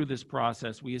worked through this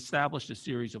process, we established a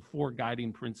series of 4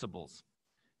 guiding principles.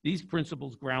 These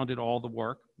principles grounded all the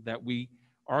work that we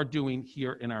are doing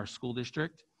here in our school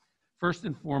district. First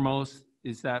and foremost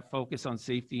is that focus on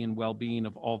safety and well-being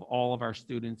of all of our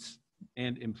students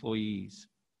and employees.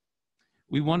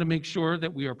 We want to make sure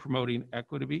that we are promoting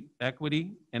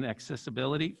equity and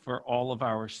accessibility for all of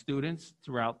our students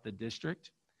throughout the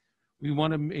district. We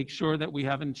want to make sure that we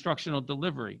have instructional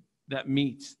delivery that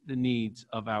meets the needs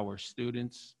of our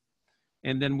students.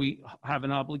 And then we have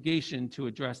an obligation to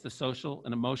address the social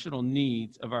and emotional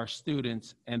needs of our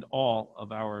students and all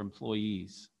of our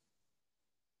employees.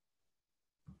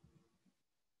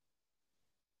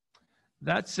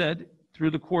 That said,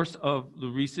 through the course of the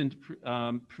recent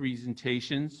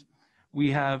presentations,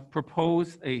 we have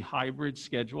proposed a hybrid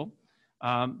schedule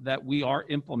that we are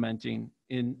implementing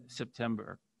in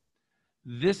September.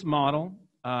 This model,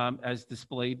 as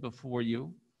displayed before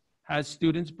you, has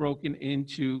students broken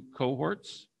into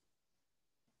cohorts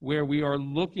where we are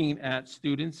looking at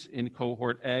students in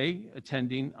cohort A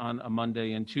attending on a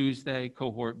Monday and Tuesday,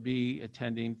 cohort B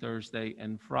attending Thursday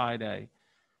and Friday.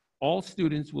 All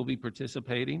students will be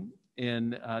participating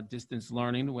in distance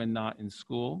learning when not in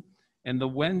school. And the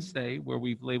Wednesday, where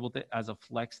we've labeled it as a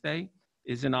flex day,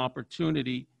 is an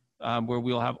opportunity where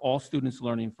we'll have all students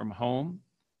learning from home.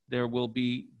 There will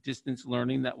be distance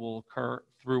learning that will occur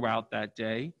throughout that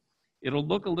day. It'll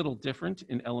look a little different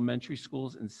in elementary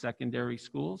schools and secondary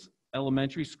schools.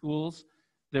 Elementary schools,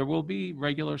 there will be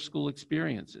regular school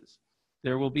experiences.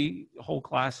 There will be whole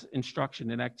class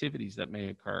instruction and activities that may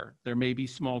occur. There may be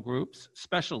small groups.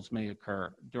 Specials may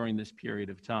occur during this period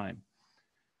of time.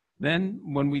 Then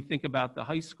when we think about the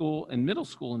high school and middle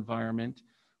school environment,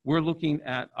 we're looking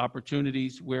at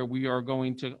opportunities where we are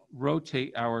going to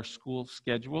rotate our school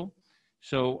schedule.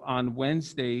 So on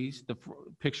Wednesdays,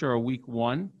 picture a week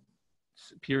 1,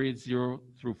 periods 0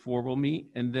 through 4 will meet.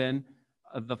 And then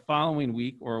the following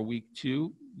week or a week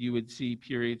 2, you would see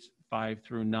periods 5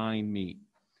 through 9 meet.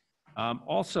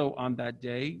 Also on that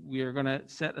day, we are going to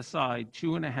set aside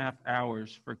 2.5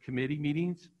 hours for committee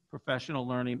meetings, professional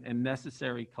learning, and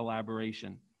necessary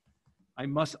collaboration. I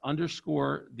must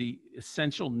underscore the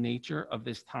essential nature of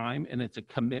this time, and it's a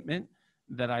commitment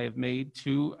that I have made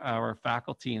to our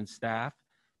faculty and staff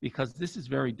because this is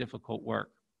very difficult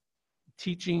work.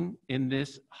 Teaching in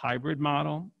this hybrid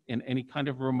model, in any kind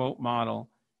of remote model,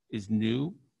 is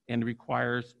new and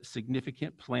requires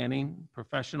significant planning,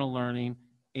 professional learning,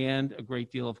 and a great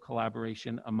deal of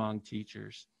collaboration among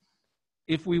teachers.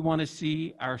 If we want to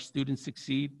see our students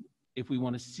succeed, if we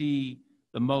want to see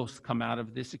the most come out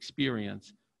of this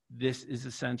experience, this is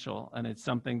essential, and it's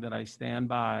something that I stand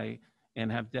by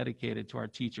and have dedicated to our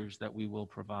teachers that we will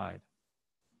provide.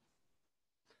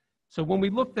 So when we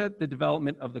looked at the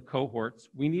development of the cohorts,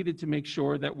 we needed to make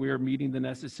sure that we are meeting the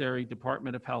necessary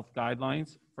Department of Health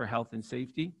guidelines for health and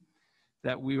safety,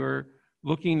 that we were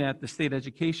looking at the State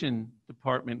Education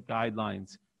Department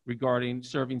guidelines regarding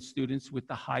serving students with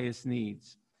the highest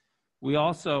needs. We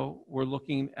also were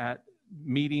looking at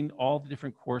meeting all the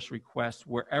different course requests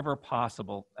wherever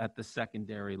possible at the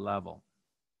secondary level.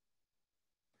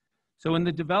 So in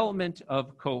the development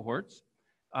of cohorts,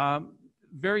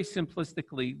 very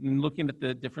simplistically, in looking at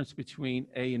the difference between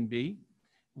A and B,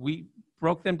 we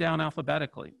broke them down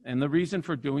alphabetically. And the reason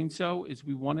for doing so is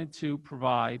we wanted to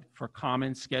provide for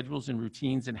common schedules and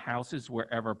routines in houses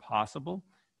wherever possible,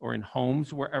 or in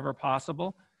homes wherever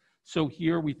possible, So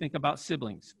here we think about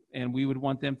siblings, and we would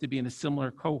want them to be in a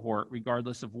similar cohort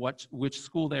regardless of which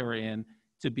school they were in,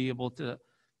 to be able to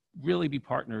really be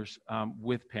partners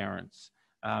with parents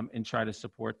and try to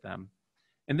support them.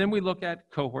 And then we look at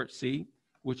cohort C,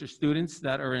 which are students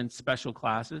that are in special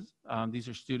classes. These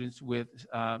are students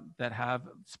that have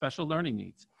special learning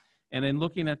needs. And in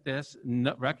looking at this,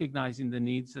 recognizing the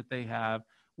needs that they have,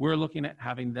 we're looking at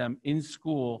having them in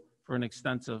school for an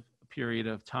extensive period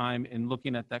of time and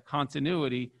looking at that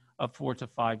continuity of 4 to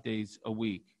 5 days a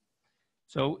week.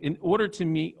 So in order to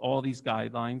meet all these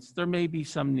guidelines, there may be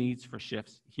some needs for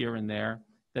shifts here and there,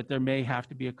 that there may have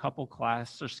to be a couple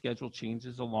class or schedule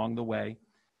changes along the way.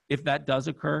 If that does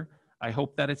occur, I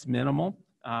hope that it's minimal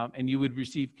and you would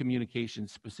receive communication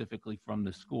specifically from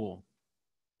the school.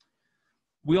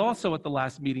 We also at the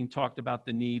last meeting talked about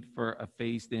the need for a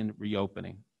phased-in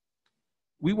reopening.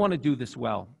 We want to do this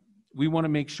well. We want to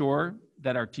make sure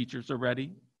that our teachers are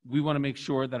ready. We want to make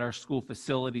sure that our school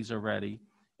facilities are ready.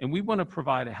 And we want to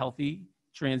provide a healthy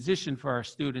transition for our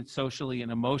students socially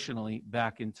and emotionally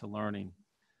back into learning.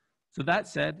 So that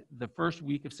said, the first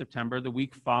week of September, the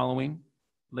week following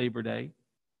Labor Day,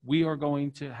 we are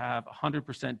going to have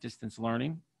 100% distance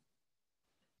learning.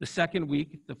 The second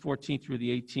week, the 14th through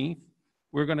the 18th,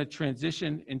 we're going to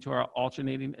transition into our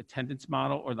alternating attendance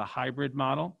model, or the hybrid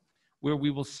model, where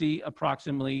we will see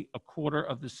approximately a quarter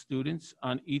of the students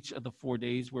on each of the 4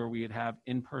 days where we would have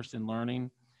in-person learning.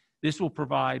 This will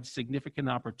provide significant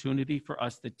opportunity for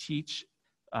us to teach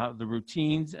the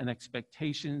routines and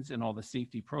expectations and all the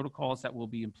safety protocols that will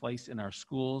be in place in our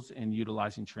schools and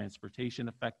utilizing transportation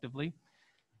effectively.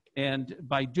 And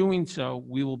by doing so,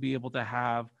 we will be able to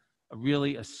have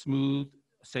a smooth,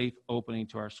 safe opening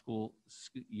to our school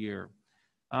year.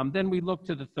 Then we look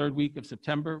to the third week of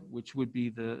September, which would be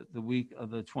the week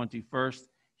of the 21st.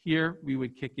 Here, we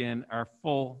would kick in our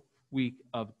full week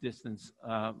of distance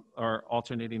or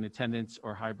alternating attendance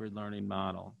or hybrid learning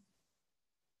model.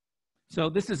 So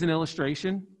this is an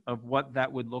illustration of what that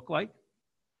would look like.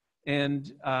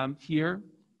 And here,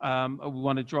 we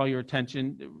want to draw your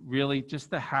attention really just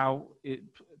to how it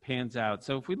pans out.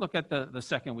 So if we look at the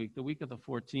second week, the week of the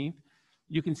 14th,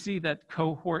 you can see that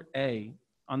cohort A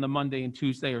on the Monday and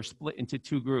Tuesday are split into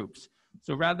two groups.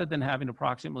 So rather than having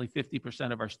approximately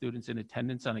 50% of our students in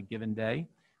attendance on a given day,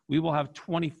 we will have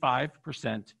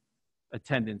 25%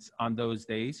 attendance on those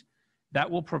days. That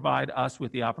will provide us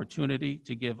with the opportunity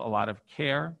to give a lot of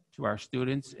care to our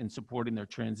students in supporting their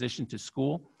transition to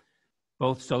school,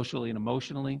 both socially and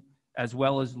emotionally, as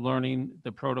well as learning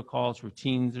the protocols,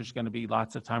 routines. There's going to be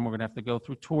lots of time we're going to have to go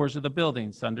through tours of the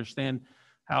buildings to understand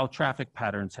how traffic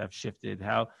patterns have shifted,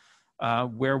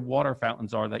 where water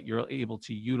fountains are that you're able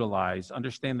to utilize,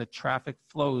 understand the traffic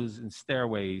flows and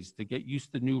stairways, to get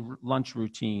used to new lunch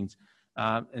routines,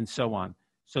 and so on.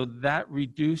 So that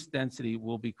reduced density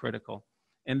will be critical.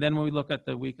 And then when we look at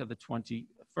the week of the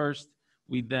 21st,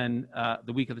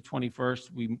 the week of the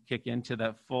 21st, we kick into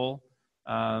that full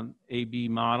AB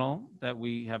model that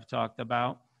we have talked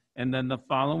about. And then the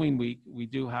following week, we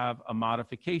do have a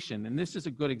modification. And this is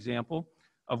a good example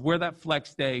of where that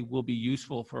flex day will be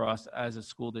useful for us as a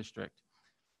school district.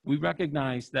 We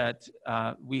recognize that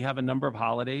we have a number of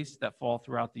holidays that fall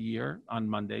throughout the year on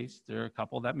Mondays. There are a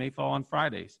couple that may fall on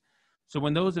Fridays. So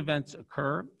when those events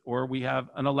occur, or we have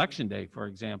an election day, for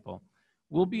example,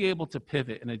 we'll be able to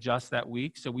pivot and adjust that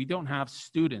week so we don't have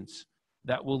students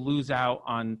that will lose out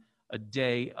on a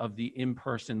day of the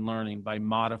in-person learning by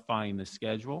modifying the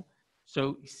schedule.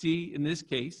 So see, in this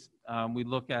case, we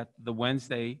look at the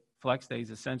Wednesday flex days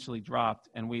essentially dropped,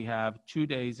 and we have 2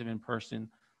 days of in-person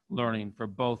learning for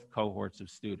both cohorts of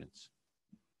students.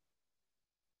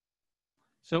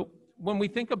 So when we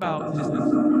think about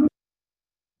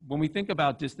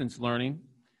distance learning,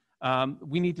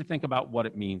 we need to think about what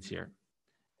it means here.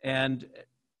 And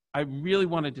I really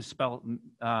want to dispel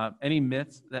any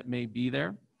myths that may be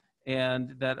there,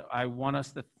 and that I want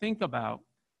us to think about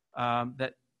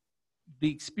that the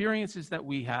experiences that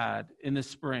we had in the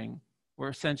spring were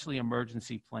essentially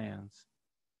emergency plans.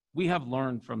 We have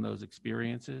learned from those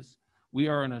experiences. We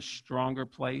are in a stronger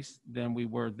place than we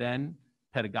were then,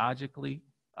 pedagogically,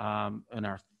 in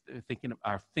our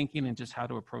thinking and just how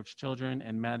to approach children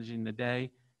and managing the day.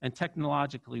 And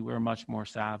technologically, we're much more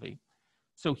savvy.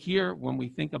 So here, when we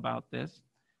think about this,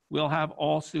 we'll have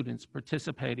all students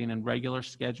participating in regular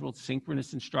scheduled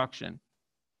synchronous instruction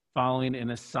following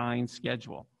an assigned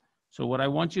schedule. So what I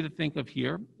want you to think of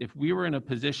here, if we were in a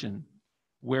position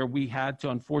where we had to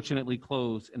unfortunately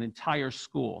close an entire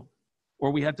school,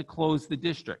 or we had to close the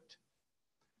district,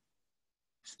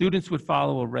 students would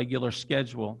follow a regular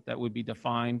schedule that would be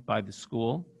defined by the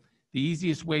school. The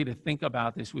easiest way to think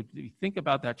about this would be think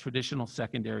about that traditional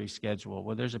secondary schedule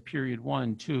where there's a period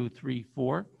 1, 2, 3,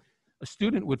 4. A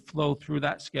student would flow through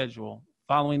that schedule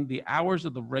following the hours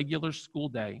of the regular school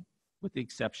day, with the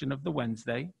exception of the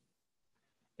Wednesday,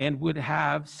 and would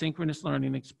have synchronous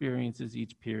learning experiences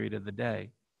each period of the day.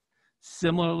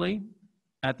 Similarly,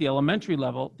 at the elementary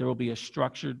level, there will be a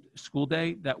structured school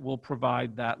day that will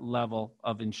provide that level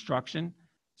of instruction,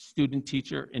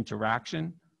 student-teacher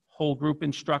interaction, whole group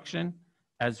instruction,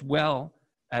 as well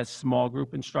as small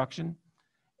group instruction.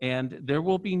 And there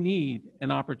will be need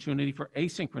and opportunity for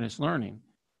asynchronous learning.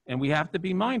 And we have to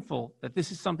be mindful that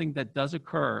this is something that does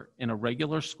occur in a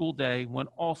regular school day when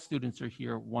all students are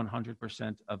here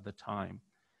 100% of the time.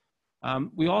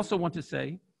 We also want to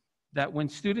say that when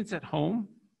students at home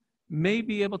may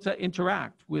be able to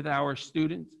interact with our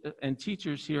students and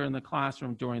teachers here in the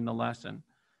classroom during the lesson.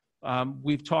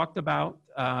 We've talked about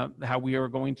how we are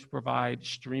going to provide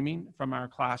streaming from our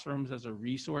classrooms as a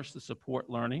resource to support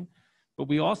learning, but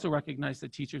we also recognize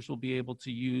that teachers will be able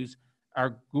to use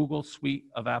our Google suite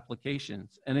of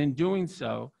applications. And in doing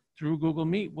so, through Google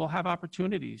Meet, we'll have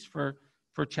opportunities for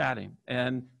chatting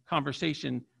and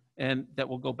conversation, and that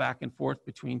will go back and forth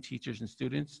between teachers and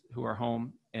students who are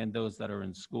home and those that are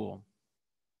in school.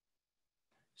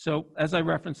 So as I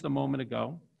referenced a moment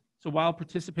ago, so while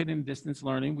participating in distance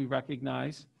learning, we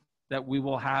recognize that we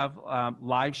will have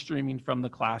live streaming from the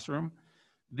classroom.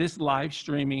 This live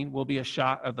streaming will be a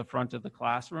shot of the front of the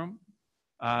classroom.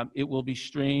 It will be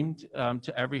streamed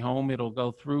to every home. It'll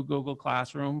go through Google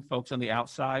Classroom. Folks on the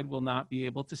outside will not be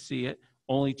able to see it.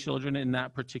 Only children in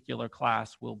that particular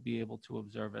class will be able to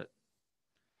observe it.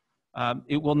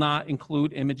 It will not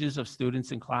include images of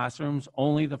students in classrooms,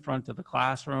 only the front of the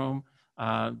classroom,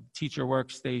 teacher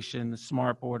workstation, the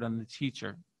smartboard on the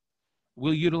teacher.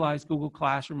 We'll utilize Google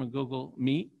Classroom and Google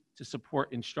Meet to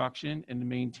support instruction and to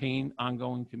maintain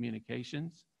ongoing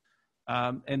communications.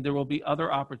 And there will be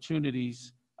other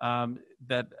opportunities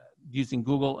that using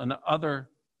Google and other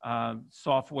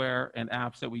software and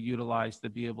apps that we utilize to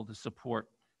be able to support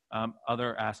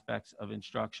other aspects of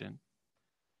instruction.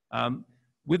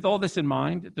 With all this in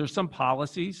mind, there's some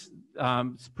policies,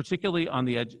 particularly on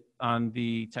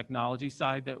the technology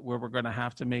side, where we're going to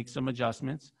have to make some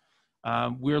adjustments.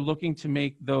 We're looking to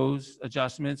make those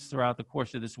adjustments throughout the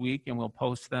course of this week, and we'll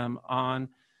post them on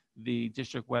the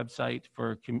district website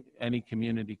for any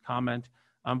community comment.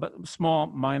 But small,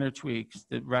 minor tweaks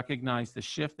that recognize the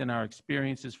shift in our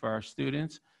experiences for our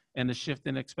students and the shift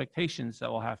in expectations that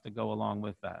will have to go along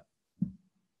with that.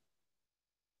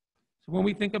 So when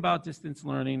we think about distance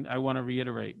learning, I want to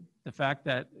reiterate the fact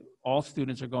that all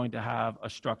students are going to have a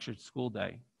structured school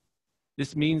day.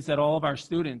 This means that all of our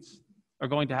students are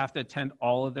going to have to attend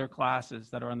all of their classes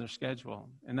that are on their schedule,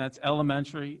 and that's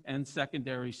elementary and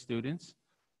secondary students.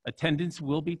 Attendance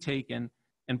will be taken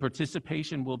and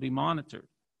participation will be monitored.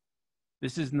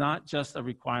 This is not just a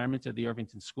requirement of the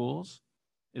Irvington schools.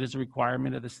 It is a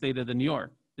requirement of the state of New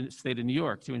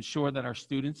York to ensure that our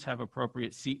students have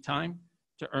appropriate seat time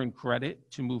to earn credit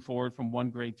to move forward from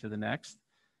one grade to the next.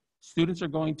 Students are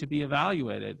going to be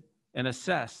evaluated and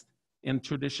assessed in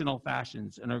traditional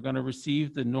fashions and are going to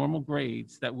receive the normal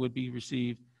grades that would be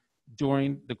received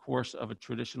during the course of a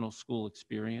traditional school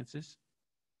experiences.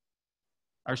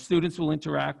 Our students will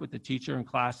interact with the teacher and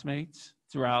classmates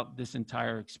throughout this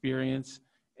entire experience,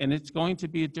 and it's going to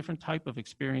be a different type of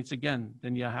experience again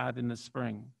than you had in the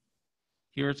spring.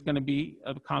 Here it's going to be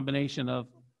a combination of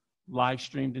live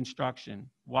streamed instruction,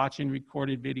 watching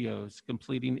recorded videos,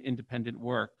 completing independent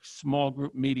work, small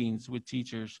group meetings with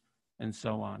teachers, and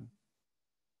so on.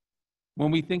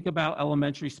 When we think about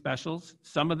elementary specials,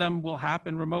 some of them will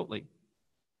happen remotely.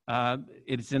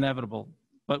 It's inevitable,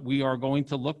 but we are going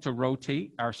to look to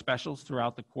rotate our specials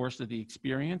throughout the course of the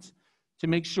experience to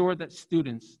make sure that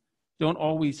students don't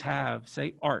always have,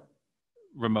 say, art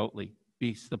remotely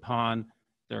based upon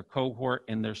their cohort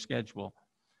and their schedule.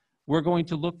 We're going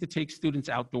to look to take students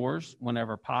outdoors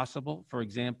whenever possible. For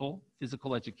example,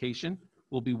 physical education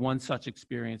will be one such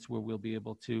experience where we'll be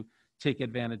able to take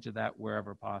advantage of that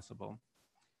wherever possible.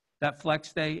 That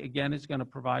flex day, again, is going to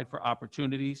provide for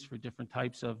opportunities for different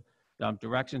types of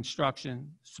direct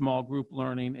instruction, small group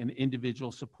learning, and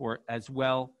individual support, as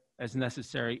well as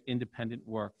necessary independent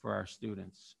work for our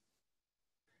students.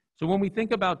 So when we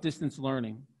think about distance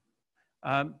learning,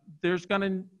 there's going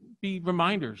to be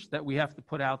reminders that we have to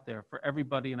put out there for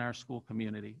everybody in our school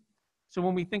community. So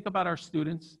when we think about our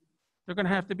students, they're going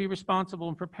to have to be responsible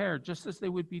and prepared just as they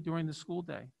would be during the school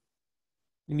day.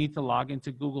 You need to log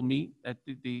into Google Meet at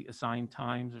the assigned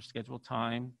times or scheduled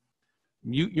time.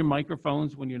 Mute your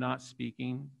microphones when you're not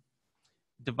speaking.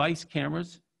 Device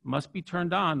cameras must be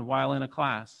turned on while in a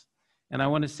class. And I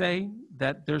want to say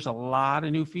that there's a lot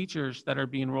of new features that are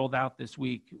being rolled out this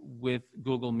week with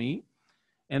Google Meet.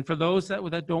 And for those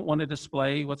that don't want to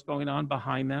display what's going on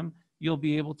behind them, you'll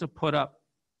be able to put up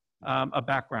a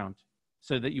background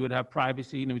so that you would have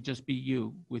privacy and it would just be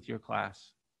you with your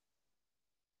class.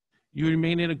 You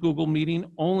remain in a Google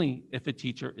meeting only if a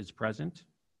teacher is present.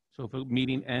 So if a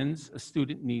meeting ends, a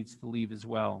student needs to leave as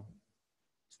well.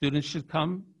 Students should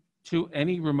come to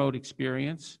any remote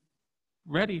experience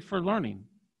ready for learning,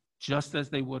 just as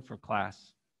they would for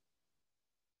class.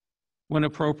 When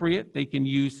appropriate, they can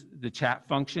use the chat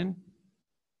function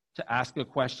to ask a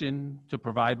question, to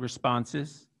provide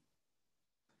responses.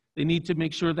 They need to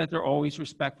make sure that they're always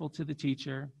respectful to the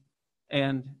teacher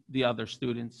and the other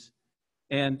students.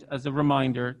 And as a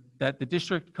reminder, that the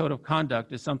district code of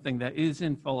conduct is something that is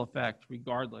in full effect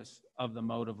regardless of the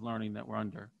mode of learning that we're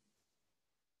under.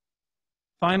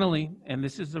 Finally, and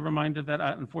this is a reminder that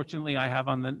unfortunately I have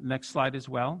on the next slide as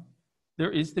well,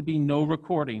 there is to be no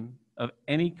recording of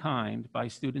any kind by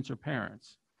students or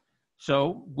parents.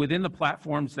 So within the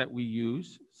platforms that we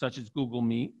use, such as Google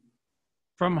Meet,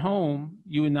 from home,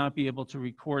 you would not be able to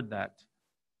record that.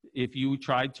 If you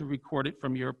tried to record it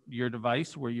from your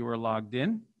device where you were logged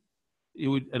in,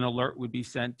 an alert would be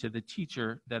sent to the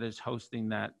teacher that is hosting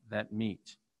that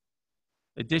meet.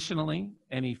 Additionally,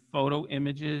 any photo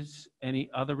images, any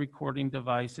other recording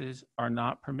devices are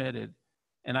not permitted.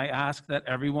 And I ask that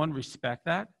everyone respect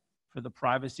that for the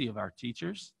privacy of our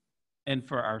teachers and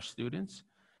for our students,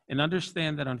 and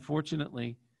understand that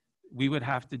unfortunately, we would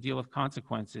have to deal with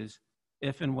consequences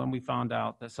if and when we found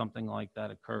out that something like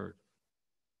that occurred.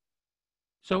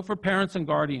 So for parents and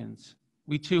guardians,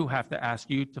 we too have to ask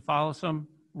you to follow some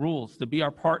rules, to be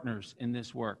our partners in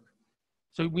this work.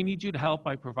 So we need you to help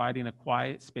by providing a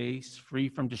quiet space, free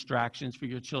from distractions for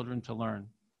your children to learn.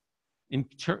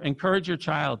 Encourage your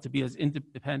child to be as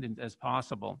independent as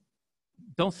possible.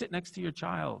 Don't sit next to your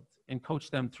child and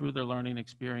coach them through their learning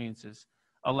experiences.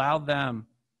 Allow them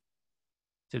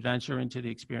to venture into the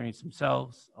experience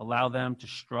themselves. Allow them to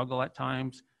struggle at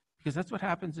times, because that's what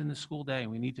happens in the school day.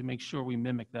 We need to make sure we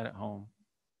mimic that at home.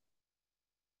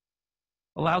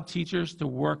 Allow teachers to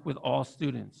work with all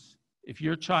students. If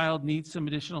your child needs some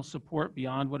additional support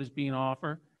beyond what is being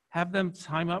offered, have them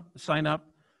sign up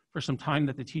for some time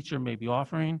that the teacher may be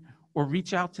offering, or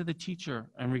reach out to the teacher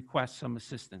and request some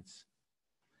assistance.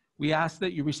 We ask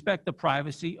that you respect the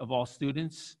privacy of all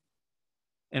students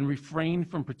and refrain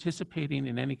from participating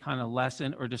in any kind of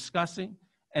lesson or discussing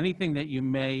anything that you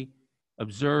may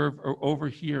observe or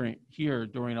overhear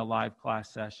during a live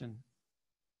class session.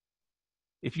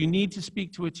 If you need to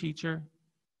speak to a teacher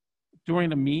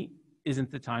during a meet,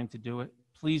 isn't the time to do it.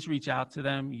 Please reach out to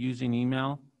them using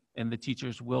email, and the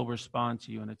teachers will respond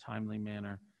to you in a timely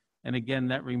manner. And again,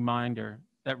 that reminder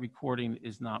that recording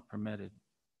is not permitted.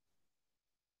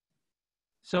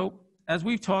 So as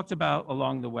we've talked about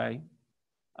along the way,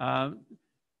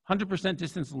 100%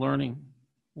 distance learning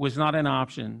was not an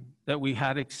option that we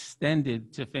had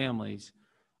extended to families,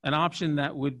 an option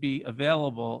that would be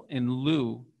available in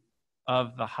lieu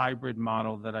of the hybrid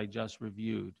model that I just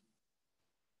reviewed.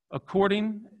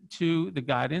 According to the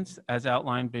guidance as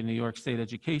outlined by New York State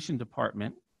Education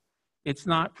Department, it's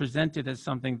not presented as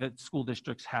something that school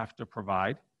districts have to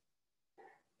provide.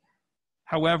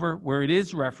 However, where it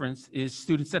is referenced is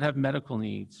students that have medical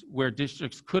needs, where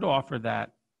districts could offer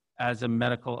that as a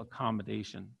medical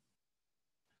accommodation.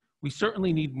 We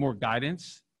certainly need more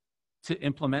guidance to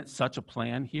implement such a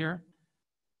plan here.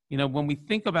 You know, when we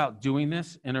think about doing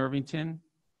this in Irvington,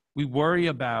 we worry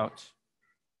about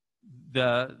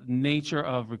the nature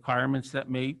of requirements that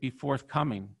may be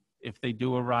forthcoming, if they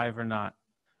do arrive or not.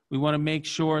 We want to make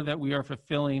sure that we are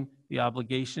fulfilling the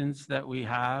obligations that we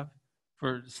have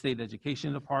for the State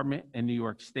Education Department and New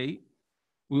York State.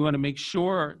 We want to make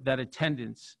sure that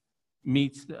attendance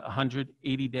meets the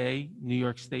 180-day New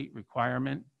York State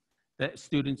requirement, that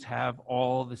students have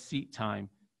all the seat time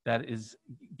that is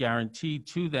guaranteed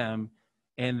to them,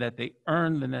 and that they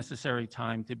earn the necessary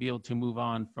time to be able to move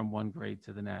on from one grade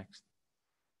to the next.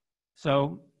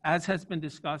 So, as has been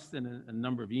discussed in a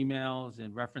number of emails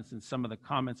and referenced in some of the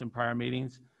comments in prior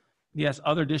meetings, yes,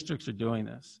 other districts are doing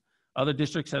this. Other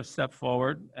districts have stepped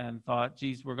forward and thought,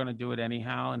 geez, we're going to do it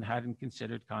anyhow, and hadn't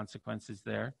considered consequences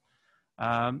there.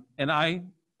 And I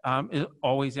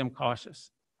always am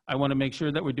cautious. I want to make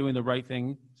sure that we're doing the right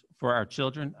thing for our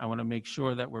children. I want to make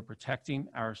sure that we're protecting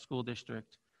our school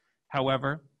district.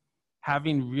 However,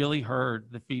 having really heard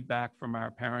the feedback from our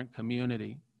parent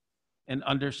community and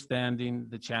understanding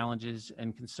the challenges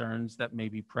and concerns that may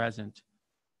be present,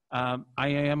 I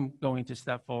am going to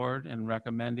step forward and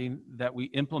recommending that we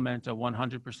implement a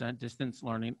 100% distance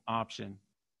learning option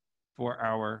for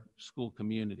our school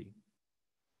community.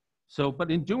 So, but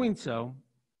in doing so,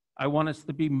 I want us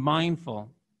to be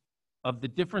mindful of the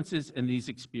differences in these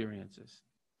experiences.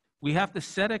 We have to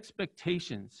set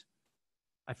expectations.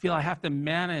 I feel I have to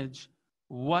manage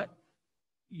what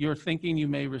you're thinking you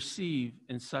may receive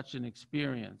in such an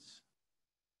experience.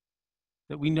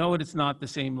 That we know it's not the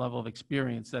same level of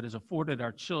experience that is afforded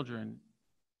our children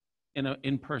in an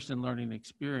in-person learning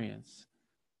experience.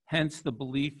 Hence the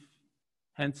belief,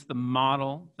 hence the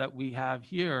model that we have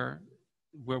here,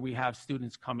 where we have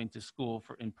students coming to school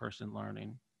for in-person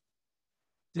learning.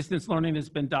 Distance learning has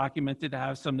been documented to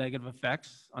have some negative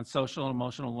effects on social and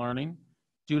emotional learning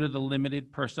due to the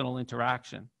limited personal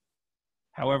interaction.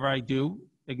 However, I do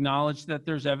acknowledge that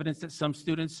there's evidence that some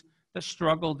students that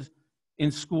struggled in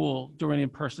school during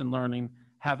in-person learning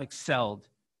have excelled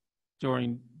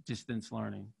during distance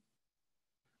learning.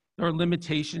 There are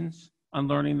limitations on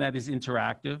learning that is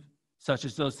interactive, such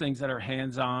as those things that are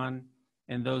hands-on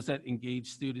and those that engage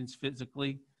students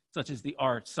physically, such as the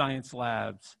arts, science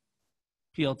labs,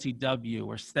 PLTW,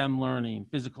 or STEM learning,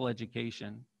 physical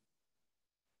education.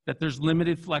 That there's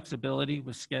limited flexibility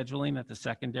with scheduling at the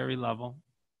secondary level.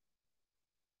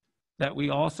 That we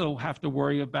also have to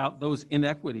worry about those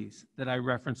inequities that I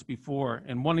referenced before,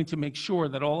 and wanting to make sure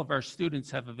that all of our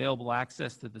students have available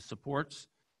access to the supports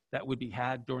that would be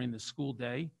had during the school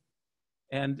day,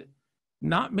 and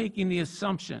not making the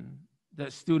assumption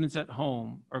that students at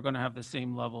home are going to have the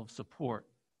same level of support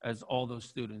as all those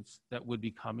students that would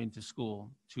be coming to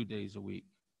school 2 days a week.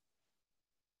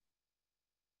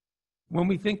 When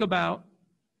we think about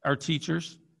our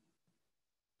teachers,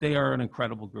 they are an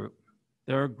incredible group.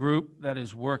 They're a group that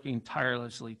is working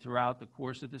tirelessly throughout the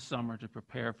course of the summer to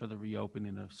prepare for the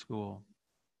reopening of school.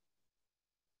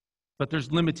 But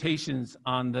there's limitations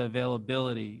on the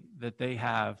availability that they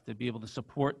have to be able to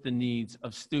support the needs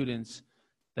of students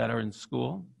that are in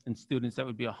school and students that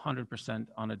would be 100%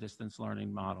 on a distance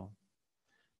learning model.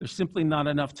 There's simply not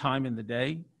enough time in the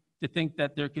day to think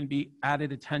that there can be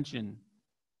added attention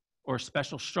or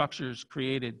special structures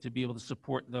created to be able to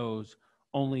support those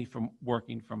only from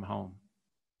working from home.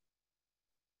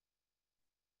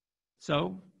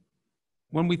 So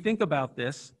when we think about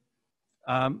this,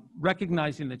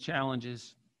 recognizing the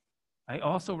challenges, I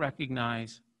also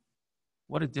recognize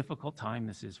what a difficult time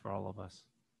this is for all of us.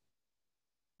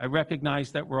 I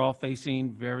recognize that we're all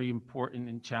facing very important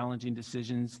and challenging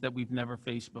decisions that we've never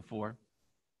faced before.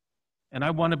 And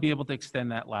I want to be able to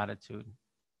extend that latitude.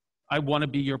 I want to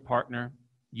be your partner.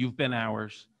 You've been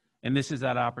ours. And this is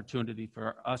that opportunity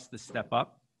for us to step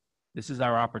up. This is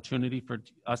our opportunity for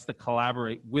us to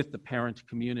collaborate with the parent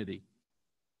community.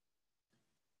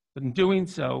 But in doing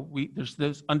so, there's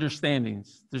those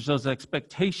understandings, there's those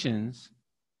expectations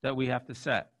that we have to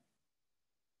set.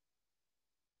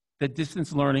 That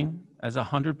distance learning as a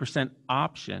 100%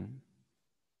 option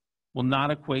will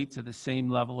not equate to the same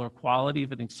level or quality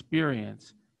of an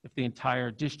experience if the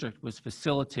entire district was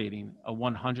facilitating a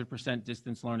 100%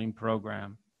 distance learning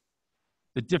program.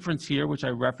 The difference here, which I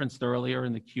referenced earlier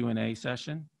in the Q&A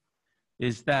session,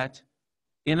 is that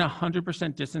in a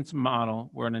 100% distance model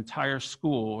where an entire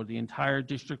school or the entire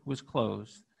district was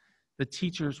closed, the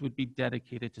teachers would be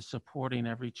dedicated to supporting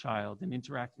every child and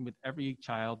interacting with every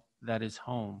child that is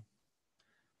home.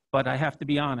 But I have to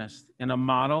be honest, in a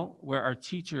model where our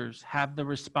teachers have the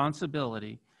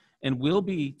responsibility and will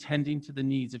be tending to the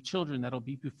needs of children that'll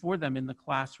be before them in the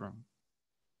classroom,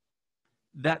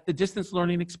 that the distance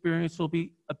learning experience will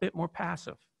be a bit more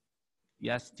passive.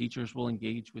 Yes, teachers will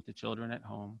engage with the children at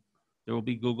home. There will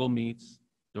be Google Meets,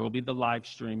 there will be the live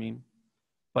streaming,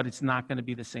 but it's not going to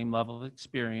be the same level of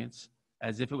experience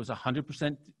as if it was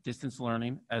 100% distance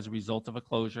learning as a result of a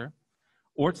closure,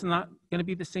 or it's not going to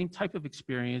be the same type of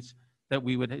experience that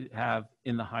we would have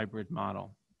in the hybrid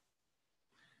model.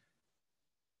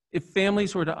 If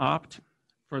families were to opt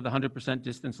for the 100%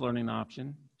 distance learning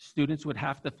option, students would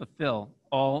have to fulfill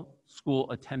all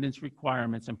school attendance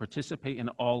requirements and participate in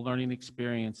all learning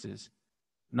experiences,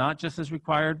 not just as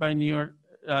required by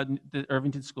the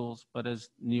Irvington schools, but as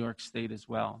New York State as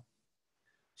well.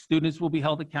 Students will be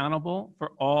held accountable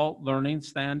for all learning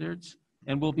standards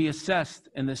and will be assessed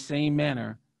in the same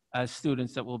manner as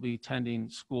students that will be attending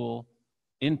school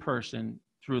in person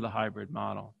through the hybrid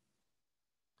model.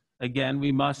 Again,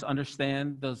 we must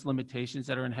understand those limitations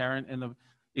that are inherent in the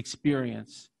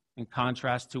experience in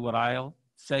contrast to what I'll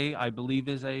say I believe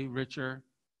is a richer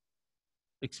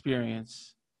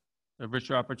experience, a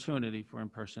richer opportunity for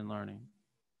in-person learning.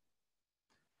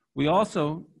 We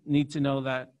also need to know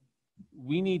that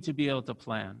we need to be able to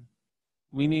plan.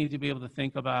 We need to be able to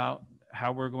think about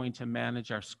how we're going to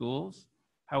manage our schools,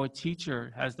 how a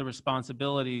teacher has the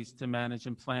responsibilities to manage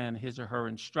and plan his or her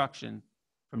instruction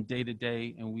from day to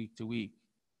day and week to week.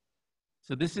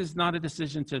 So this is not a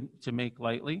decision to make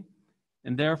lightly,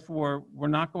 and therefore we're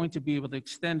not going to be able to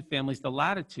extend families the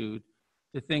latitude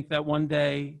to think that one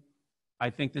day, I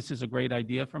think this is a great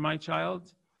idea for my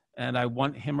child, and I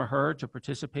want him or her to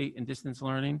participate in distance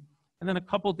learning, and then a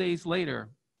couple days later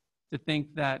to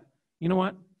think that, you know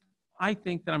what, I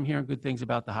think that I'm hearing good things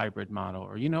about the hybrid model,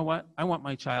 or you know what, I want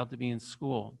my child to be in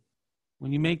school.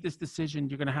 When you make this decision,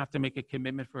 you're going to have to make a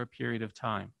commitment for a period of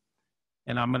time.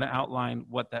 And I'm going to outline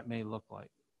what that may look like.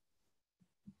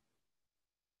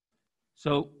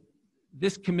 So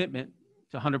this commitment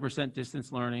to 100%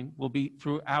 distance learning will be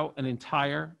throughout an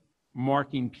entire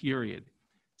marking period.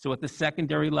 So at the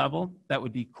secondary level, that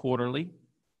would be quarterly.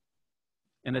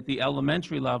 And at the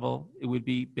elementary level, it would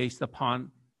be based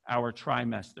upon our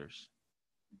trimesters.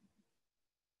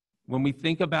 When we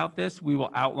think about this, we will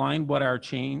outline what our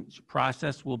change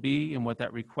process will be and what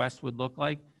that request would look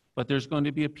like. But there's going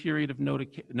to be a period of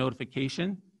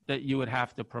notification that you would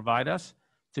have to provide us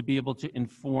to be able to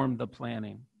inform the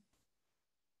planning.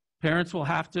 Parents will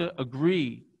have to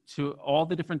agree to all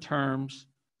the different terms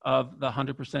of the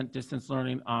 100% distance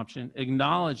learning option,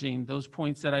 acknowledging those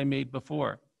points that I made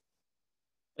before,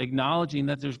 acknowledging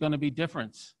that there's going to be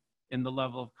difference in the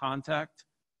level of contact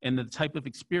and the type of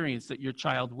experience that your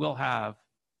child will have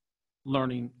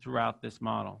learning throughout this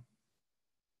model.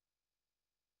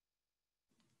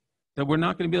 That we're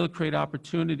not going to be able to create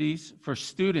opportunities for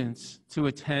students to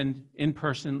attend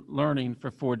in-person learning for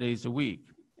 4 days a week.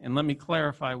 And let me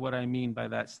clarify what I mean by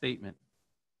that statement.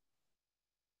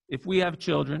 If we have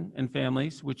children and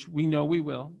families, which we know we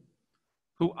will,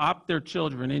 who opt their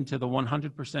children into the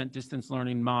 100% distance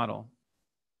learning model,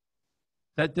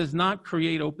 that does not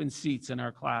create open seats in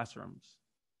our classrooms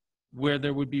where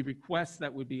there would be requests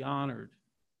that would be honored,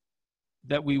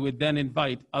 that we would then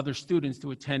invite other students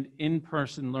to attend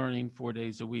in-person learning 4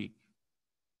 days a week.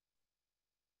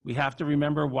 We have to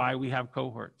remember why we have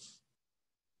cohorts.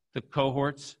 The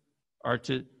cohorts are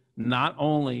to not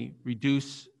only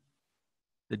reduce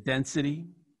the density,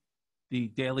 the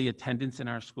daily attendance in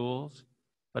our schools,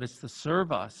 but it's to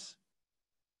serve us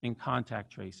in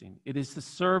contact tracing. It is to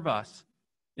serve us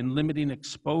in limiting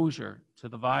exposure to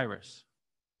the virus.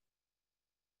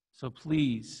 So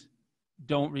please,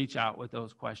 don't reach out with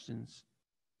those questions.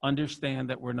 Understand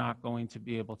that we're not going to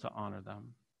be able to honor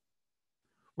them.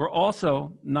 We're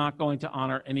also not going to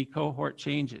honor any cohort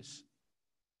changes.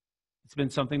 It's been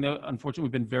something that, unfortunately,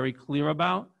 we've been very clear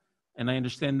about, and I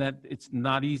understand that it's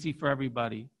not easy for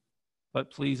everybody,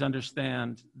 but please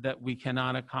understand that we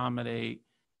cannot accommodate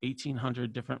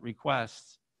 1,800 different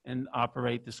requests and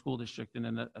operate the school district in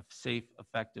a safe,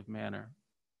 effective manner.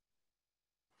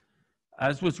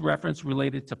 As was referenced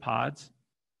related to pods,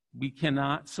 we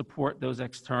cannot support those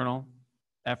external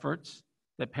efforts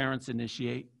that parents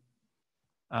initiate.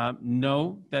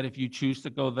 Know that if you choose to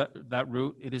go that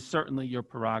route, it is certainly your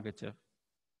prerogative.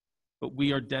 But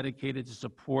we are dedicated to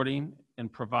supporting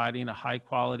and providing a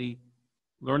high-quality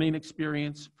learning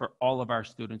experience for all of our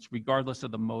students, regardless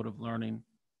of the mode of learning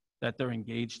that they're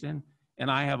engaged in. And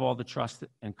I have all the trust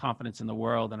and confidence in the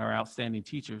world and our outstanding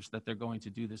teachers that they're going to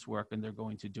do this work and they're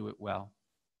going to do it well.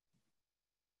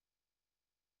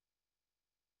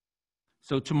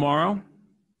 So tomorrow,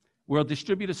 we'll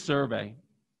distribute a survey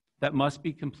that must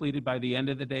be completed by the end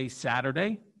of the day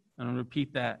Saturday. And I'll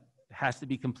repeat that, it has to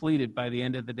be completed by the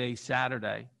end of the day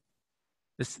Saturday.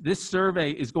 This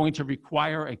survey is going to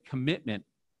require a commitment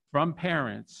from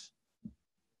parents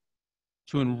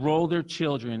to enroll their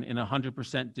children in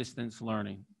 100% distance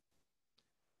learning.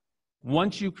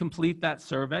 Once you complete that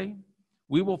survey,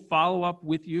 we will follow up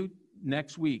with you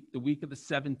next week, the week of the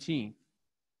 17th.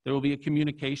 There will be a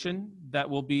communication that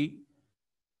will be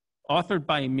authored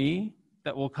by me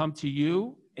that will come to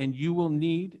you, and you will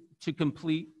need to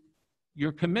complete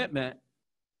your commitment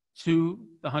to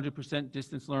the 100%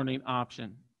 distance learning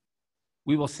option.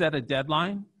 We will set a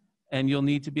deadline, and you'll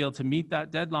need to be able to meet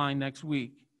that deadline next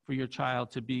week for your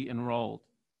child to be enrolled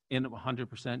in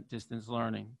 100% distance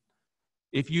learning.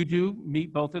 If you do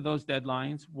meet both of those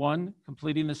deadlines, one,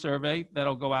 completing the survey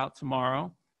that'll go out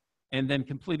tomorrow, and then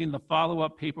completing the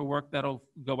follow-up paperwork that'll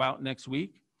go out next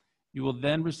week, you will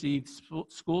then receive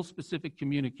school-specific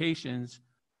communications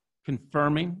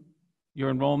confirming your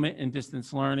enrollment in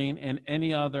distance learning and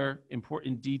any other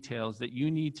important details that you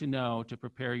need to know to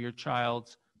prepare your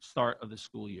child's start of the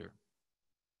school year.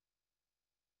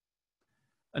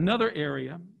 Another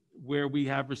area where we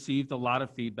have received a lot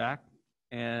of feedback,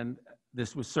 and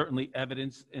This was certainly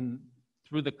evidenced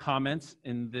through the comments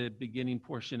in the beginning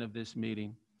portion of this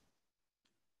meeting.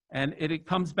 And it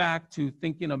comes back to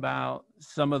thinking about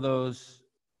some of those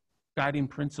guiding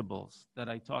principles that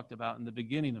I talked about in the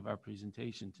beginning of our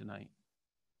presentation tonight.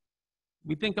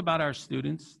 We think about our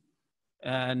students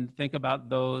and think about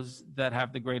those that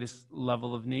have the greatest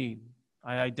level of need.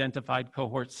 I identified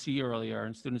cohort C earlier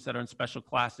and students that are in special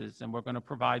classes, and we're going to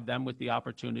provide them with the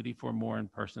opportunity for more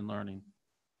in-person learning.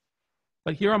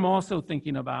 But here I'm also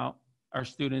thinking about our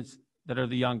students that are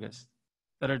the youngest,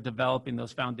 that are developing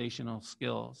those foundational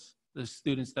skills, the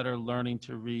students that are learning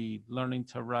to read, learning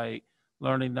to write,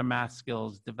 learning their math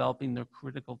skills, developing their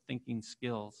critical thinking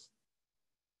skills.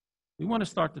 We want to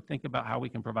start to think about how we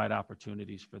can provide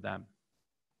opportunities for them.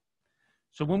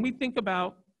 So when we think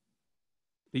about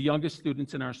the youngest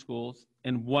students in our schools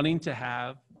and wanting to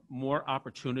have more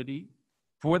opportunity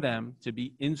for them to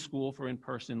be in school for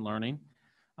in-person learning,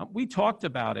 we talked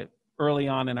about it early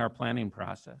on in our planning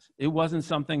process. It wasn't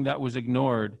something that was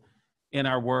ignored in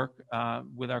our work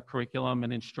with our curriculum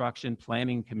and instruction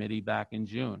planning committee back in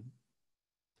June.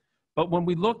 But when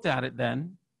we looked at it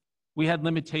then, we had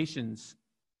limitations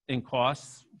in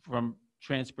costs from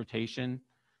transportation,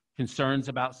 concerns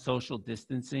about social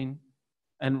distancing,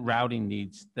 and routing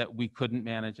needs that we couldn't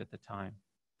manage at the time.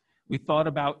 We thought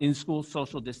about in-school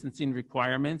social distancing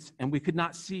requirements, and we could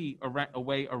not see a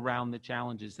way around the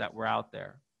challenges that were out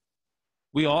there.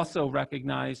 We also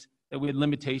recognized that we had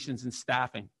limitations in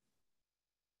staffing.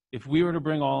 If we were to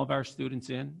bring all of our students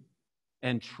in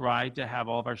and try to have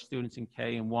all of our students in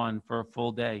K and 1 for a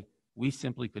full day, we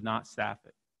simply could not staff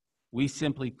it. We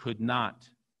simply could not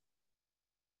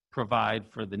provide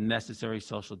for the necessary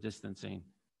social distancing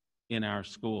in our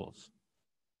schools.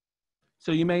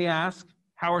 So you may ask,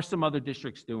 how are some other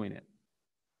districts doing it?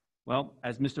 Well,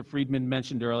 as Mr. Friedman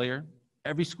mentioned earlier,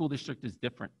 every school district is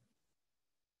different.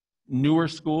 Newer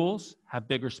schools have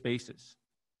bigger spaces.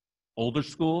 Older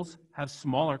schools have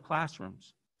smaller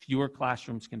classrooms. Fewer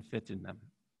classrooms can fit in them.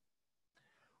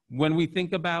 When we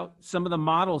think about some of the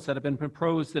models that have been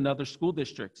proposed in other school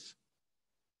districts,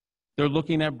 they're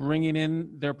looking at bringing in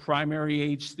their primary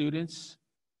age students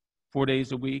 4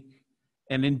 days a week.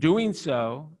 And in doing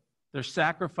so, they're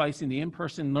sacrificing the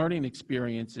in-person learning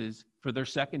experiences for their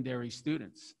secondary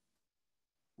students.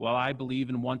 While I believe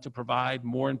and want to provide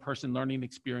more in-person learning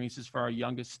experiences for our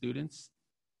youngest students,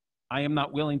 I am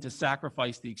not willing to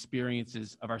sacrifice the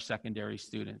experiences of our secondary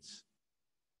students.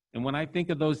 And when I think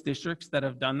of those districts that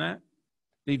have done that,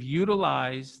 they've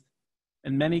utilized,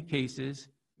 in many cases,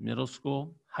 middle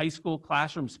school, high school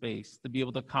classroom space to be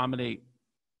able to accommodate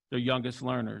their youngest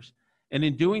learners. And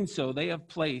in doing so, they have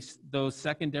placed those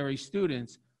secondary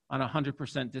students on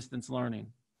 100% distance learning.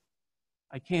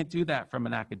 I can't do that from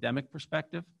an academic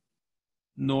perspective,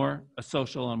 nor a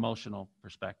social and emotional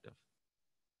perspective.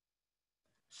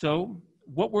 So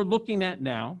what we're looking at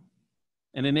now,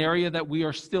 in an area that we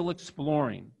are still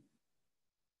exploring,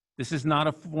 this is not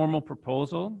a formal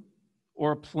proposal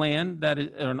or a plan that is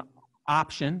or an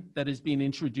option that is being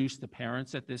introduced to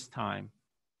parents at this time.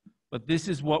 But this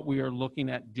is what we are looking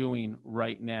at doing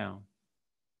right now.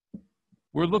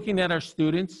 We're looking at our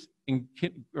students in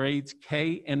grades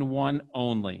K and 1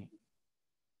 only.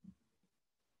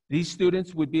 These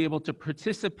students would be able to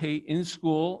participate in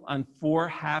school on 4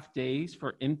 half days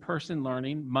for in-person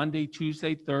learning, Monday,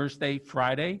 Tuesday, Thursday,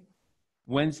 Friday.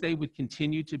 Wednesday would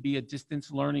continue to be a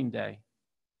distance learning day.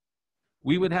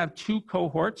 We would have 2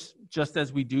 cohorts, just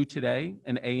as we do today,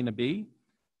 an A and a B.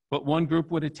 But one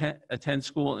group would attend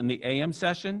school in the AM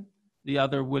session, the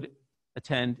other would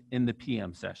attend in the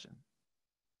PM session.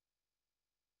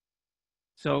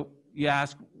 So you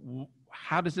ask,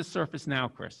 how does this surface now,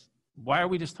 Chris? Why are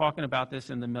we just talking about this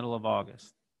in the middle of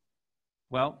August?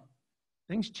 Well,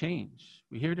 things change.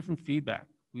 We hear different feedback.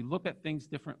 We look at things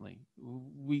differently.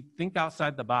 We think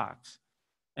outside the box,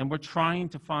 and we're trying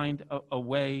to find a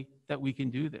way that we can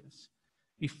do this.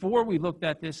 Before we looked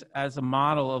at this as a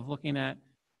model of looking at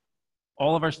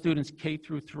all of our students K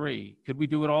through 3. Could we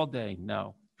do it all day?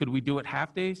 No. Could we do it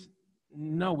half days?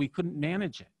 No, we couldn't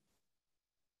manage it.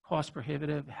 Cost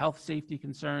prohibitive, health safety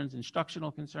concerns,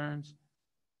 instructional concerns.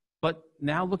 But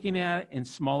now looking at it in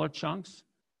smaller chunks,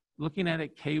 looking at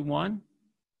it K1,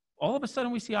 all of a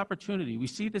sudden we see opportunity. We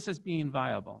see this as being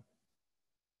viable.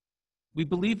 We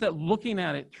believe that looking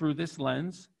at it through this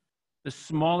lens, the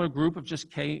smaller group of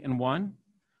just K and 1,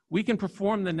 we can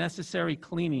perform the necessary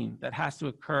cleaning that has to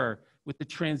occur with the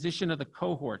transition of the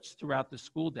cohorts throughout the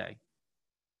school day.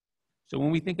 So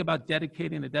when we think about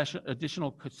dedicating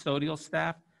additional custodial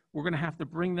staff, we're going to have to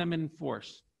bring them in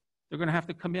force. They're going to have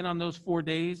to come in on those 4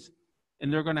 days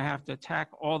and they're going to have to attack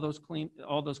all those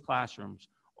classrooms,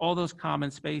 all those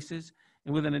common spaces,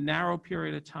 and within a narrow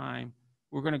period of time,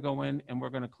 we're going to go in and we're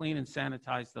going to clean and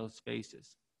sanitize those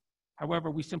spaces.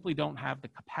 However, we simply don't have the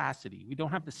capacity. We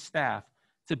don't have the staff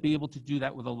to be able to do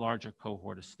that with a larger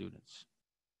cohort of students.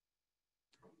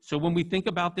 So when we think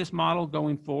about this model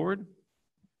going forward,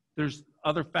 there's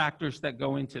other factors that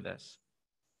go into this.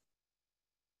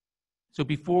 So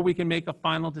before we can make a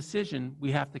final decision,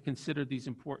 we have to consider these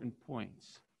important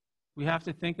points. We have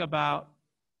to think about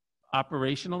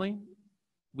operationally.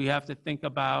 We have to think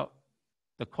about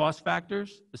the cost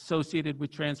factors associated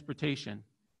with transportation.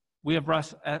 We have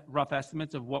rough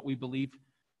estimates of what we believe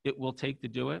it will take to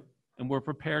do it, and we're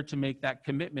prepared to make that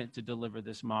commitment to deliver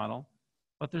this model,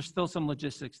 but there's still some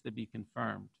logistics to be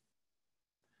confirmed.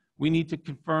 We need to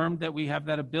confirm that we have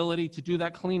that ability to do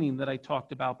that cleaning that I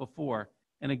talked about before.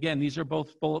 And again, these are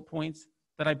both bullet points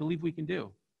that I believe we can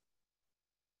do.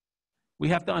 We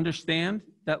have to understand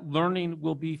that learning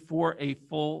will be for a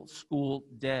full school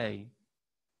day.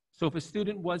 So if a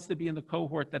student was to be in the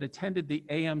cohort that attended the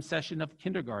AM session of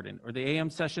kindergarten or the AM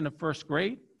session of first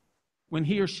grade, when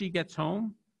he or she gets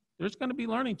home, there's going to be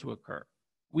learning to occur.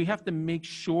 We have to make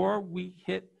sure we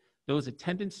hit those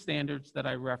attendance standards that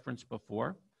I referenced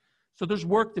before. So there's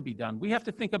work to be done. We have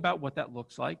to think about what that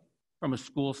looks like from a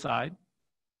school side.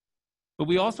 But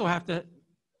we also have to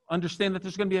understand that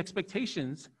there's going to be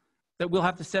expectations that we'll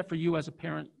have to set for you as a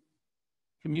parent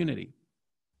community.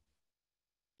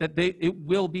 That it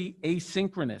will be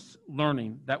asynchronous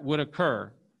learning that would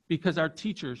occur because our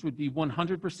teachers would be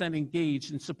 100%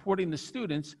 engaged in supporting the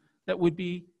students that would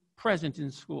be present in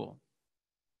school.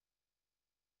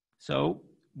 So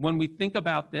when we think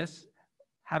about this,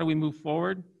 how do we move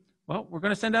forward? Well, we're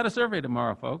going to send out a survey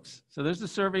tomorrow, folks. So there's a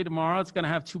survey tomorrow. It's going to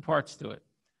have two parts to it.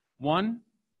 One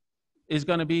is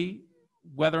going to be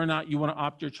whether or not you want to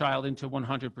opt your child into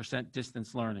 100%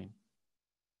 distance learning.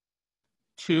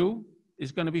 Two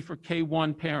is going to be for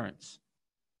K-1 parents.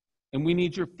 And we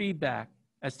need your feedback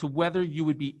as to whether you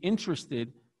would be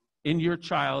interested in your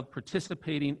child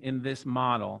participating in this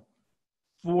model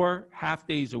 4 half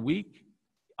days a week,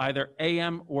 either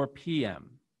AM or PM.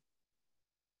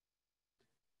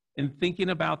 In thinking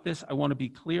about this, I want to be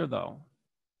clear, though,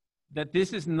 that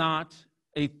this is not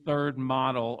a third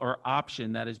model or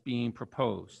option that is being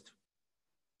proposed.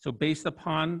 So based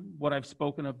upon what I've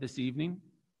spoken of this evening,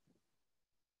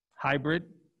 hybrid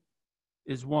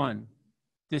is 1,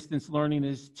 distance learning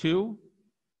is 2.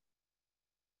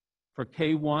 For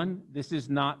K-1, this is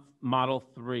not model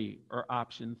 3 or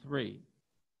option 3.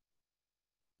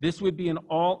 This would be an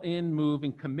all-in move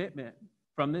and commitment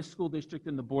from this school district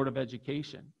and the Board of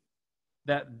Education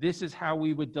that this is how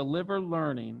we would deliver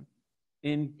learning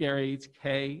in grades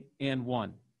K and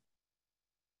 1.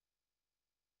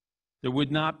 There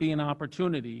would not be an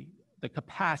opportunity, the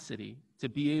capacity to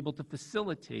be able to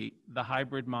facilitate the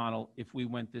hybrid model if we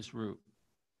went this route.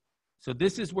 So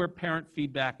this is where parent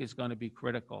feedback is going to be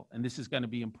critical, and this is going to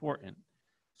be important.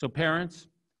 So parents,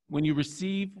 when you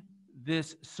receive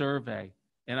this survey,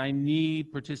 and I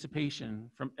need participation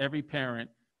from every parent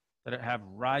that have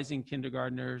rising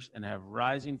kindergartners and have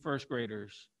rising first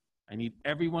graders, I need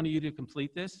every one of you to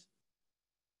complete this.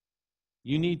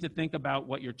 You need to think about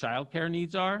what your childcare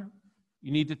needs are.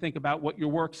 You need to think about what your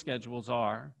work schedules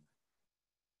are,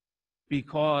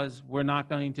 because we're not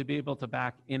going to be able to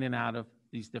back in and out of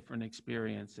these different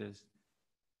experiences.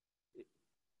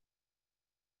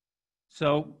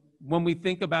 So when we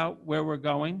think about where we're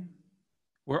going,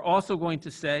 we're also going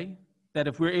to say that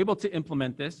if we're able to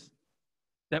implement this,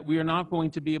 that we are not going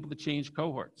to be able to change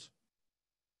cohorts.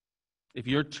 If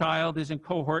your child is in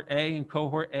cohort A and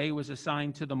cohort A was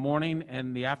assigned to the morning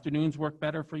and the afternoons work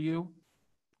better for you,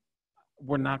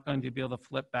 we're not going to be able to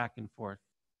flip back and forth.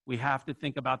 We have to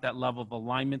think about that level of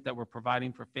alignment that we're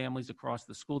providing for families across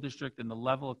the school district and the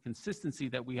level of consistency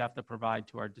that we have to provide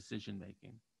to our decision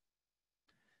making.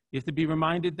 You have to be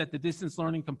reminded that the distance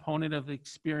learning component of the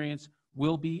experience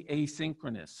will be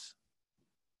asynchronous.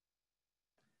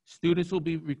 Students will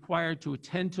be required to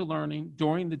attend to learning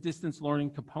during the distance learning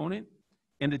component,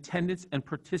 and attendance and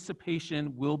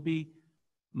participation will be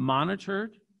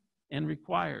monitored and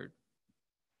required.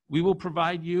 We will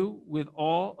provide you with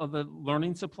all of the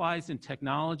learning supplies and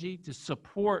technology to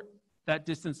support that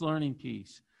distance learning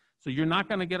piece. So you're not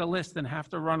going to get a list and have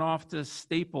to run off to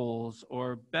Staples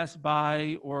or Best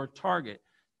Buy or Target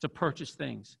to purchase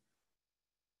things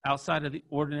outside of the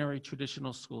ordinary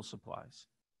traditional school supplies.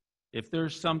 If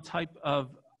there's some type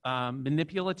of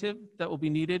manipulative that will be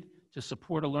needed to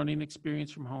support a learning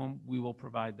experience from home, we will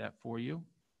provide that for you.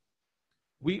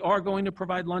 We are going to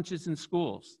provide lunches in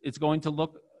schools. It's going to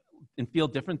look and feel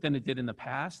different than it did in the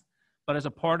past. But as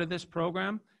a part of this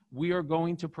program, we are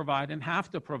going to provide and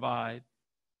have to provide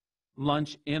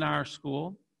lunch in our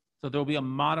school. So there'll be a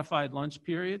modified lunch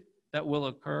period that will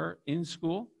occur in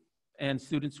school, and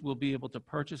students will be able to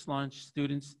purchase lunch.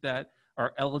 Students that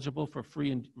are eligible for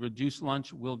free and reduced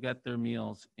lunch will get their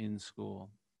meals in school.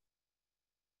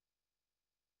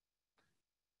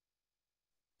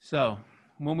 So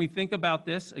when we think about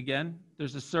this, again,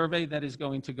 there's a survey that is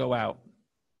going to go out.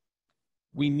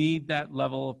 We need that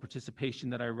level of participation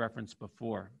that I referenced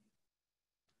before.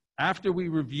 After we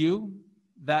review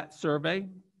that survey,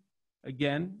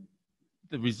 again,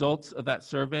 the results of that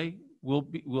survey,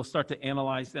 we'll start to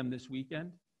analyze them this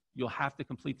weekend. You'll have to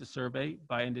complete the survey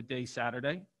by end of day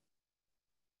Saturday.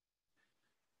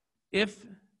 If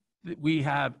we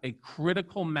have a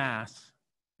critical mass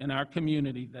in our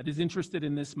community that is interested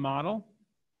in this model,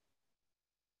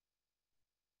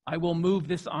 I will move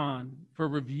this on for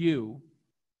review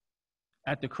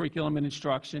at the Curriculum and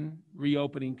Instruction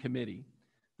Reopening Committee.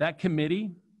 That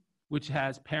committee, which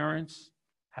has parents,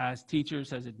 has teachers,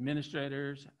 has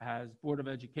administrators, has Board of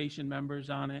Education members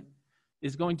on it,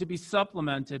 is going to be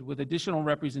supplemented with additional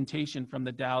representation from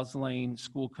the Dow's Lane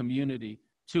school community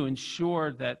to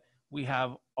ensure that we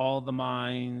have all the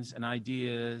minds and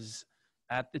ideas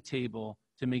at the table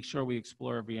to make sure we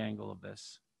explore every angle of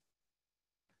this.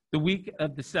 The week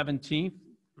of the 17th,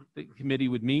 the committee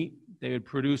would meet. They would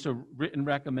produce a written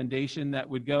recommendation that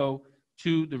would go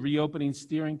to the Reopening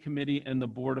Steering Committee and the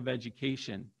Board of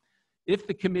Education. If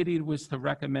the committee was to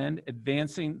recommend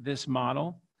advancing this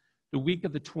model, the week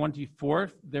of the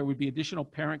 24th, there would be additional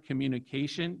parent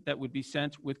communication that would be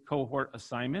sent with cohort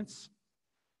assignments.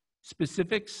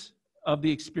 Specifics of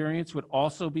the experience would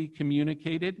also be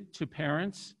communicated to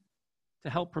parents to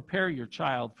help prepare your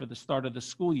child for the start of the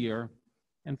school year,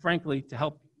 and frankly, to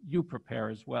help you prepare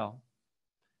as well.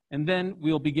 And then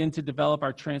we'll begin to develop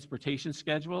our transportation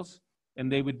schedules,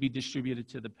 and they would be distributed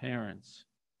to the parents.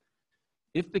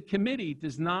 If the committee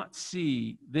does not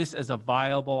see this as a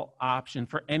viable option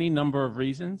for any number of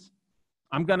reasons,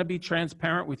 I'm going to be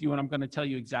transparent with you, and I'm going to tell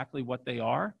you exactly what they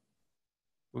are.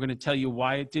 We're going to tell you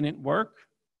why it didn't work.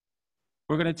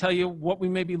 We're going to tell you what we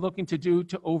may be looking to do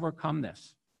to overcome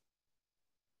this.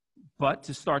 But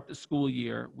to start the school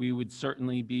year, we would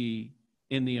certainly be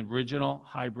in the original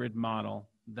hybrid model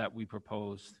that we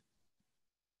proposed.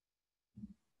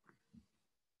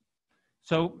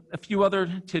 So a few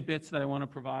other tidbits that I want to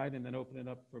provide and then open it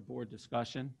up for board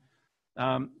discussion.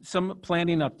 Some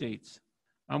planning updates.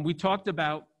 We talked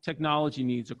about technology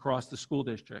needs across the school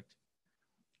district.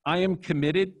 I am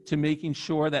committed to making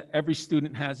sure that every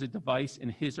student has a device in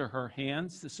his or her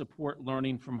hands to support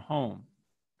learning from home.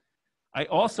 I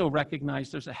also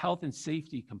recognize there's a health and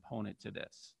safety component to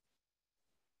this.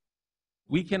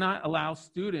 We cannot allow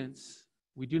students,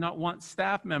 we do not want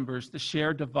staff members to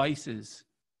share devices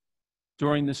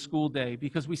during the school day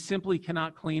because we simply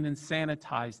cannot clean and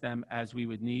sanitize them as we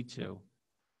would need to.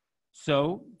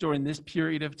 So during this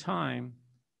period of time,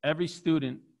 every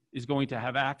student is going to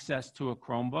have access to a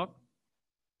Chromebook.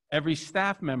 Every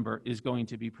staff member is going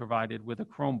to be provided with a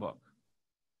Chromebook.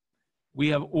 We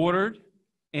have ordered,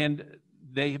 and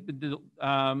they have been,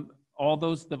 all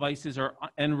those devices are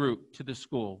en route to the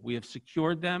school. We have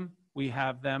secured them. We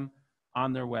have them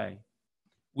on their way.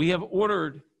 We have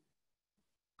ordered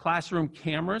classroom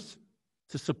cameras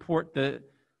to support the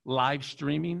live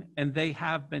streaming, and they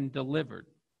have been delivered.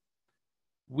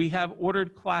 We have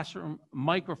ordered classroom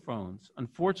microphones.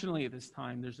 Unfortunately, at this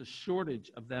time, there's a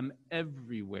shortage of them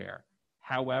everywhere.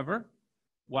 However,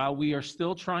 while we are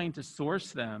still trying to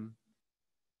source them,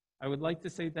 I would like to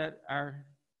say that our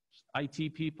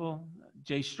IT people,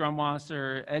 Jay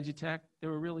Strumwasser, Edutech, they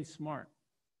were really smart.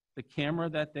 The camera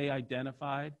that they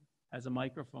identified has a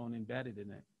microphone embedded in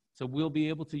it. So we'll be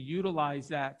able to utilize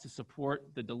that to support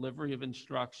the delivery of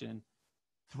instruction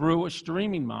through a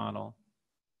streaming model.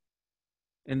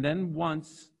 And then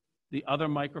once the other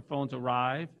microphones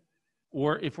arrive,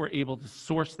 or if we're able to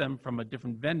source them from a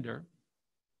different vendor,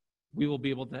 we will be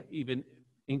able to even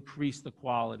increase the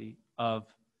quality of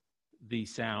the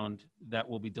sound that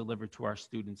will be delivered to our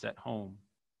students at home.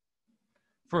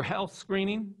 For health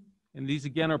screening, and these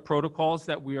again are protocols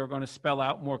that we are going to spell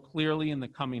out more clearly in the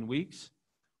coming weeks,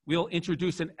 we'll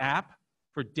introduce an app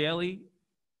for daily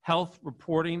health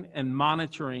reporting and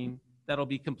monitoring that'll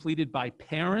be completed by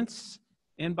parents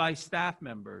and by staff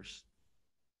members.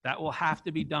 That will have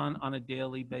to be done on a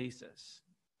daily basis.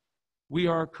 We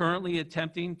are currently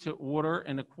attempting to order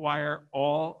and acquire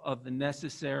all of the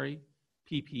necessary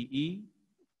PPE,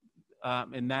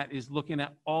 and that is looking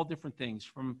at all different things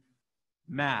from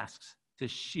masks to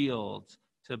shields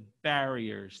to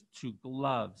barriers, to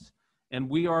gloves. And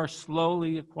we are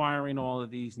slowly acquiring all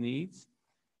of these needs.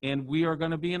 And we are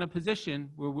going to be in a position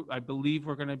where I believe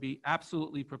we're going to be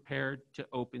absolutely prepared to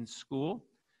open school.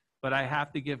 But I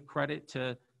have to give credit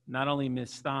to not only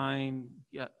Ms. Stein,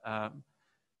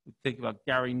 think about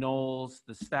Gary Knowles,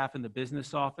 the staff in the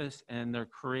business office, and their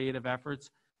creative efforts.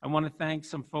 I want to thank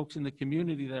some folks in the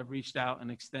community that have reached out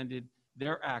and extended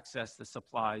their access to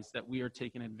supplies that we are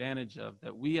taking advantage of,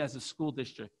 that we as a school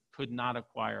district could not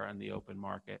acquire on the open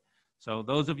market. So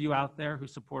those of you out there who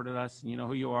supported us, and you know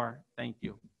who you are, thank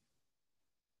you.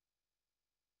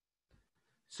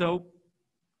 So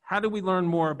how do we learn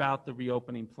more about the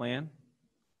reopening plan?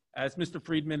 As Mr.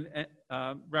 Friedman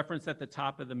referenced at the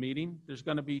top of the meeting, there's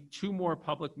going to be 2 more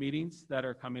public meetings that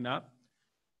are coming up.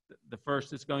 The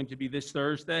first is going to be this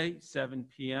Thursday, 7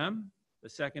 p.m. The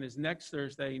second is next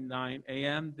Thursday, 9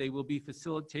 a.m. They will be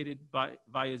facilitated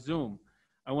via Zoom.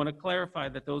 I want to clarify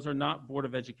that those are not Board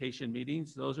of Education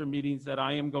meetings. Those are meetings that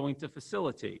I am going to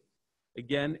facilitate.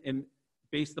 Again,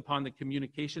 based upon the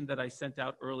communication that I sent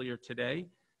out earlier today,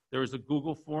 there is a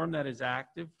Google form that is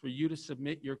active for you to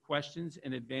submit your questions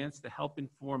in advance to help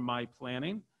inform my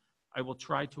planning. I will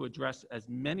try to address as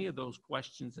many of those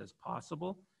questions as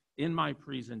possible in my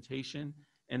presentation,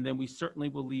 and then we certainly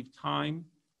will leave time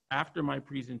after my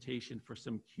presentation for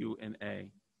some Q&A.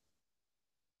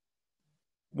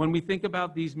 When we think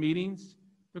about these meetings,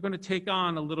 they're going to take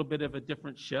on a little bit of a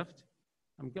different shift.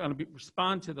 I'm going to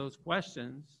respond to those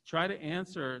questions, try to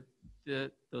answer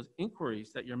those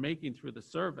inquiries that you're making through the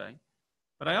survey.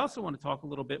 But I also want to talk a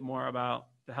little bit more about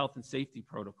the health and safety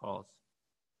protocols.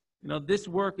 You know, this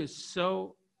work is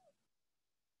so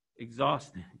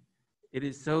exhausting. It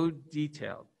is so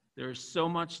detailed. There's so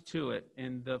much to it.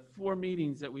 In the 4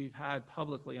 meetings that we've had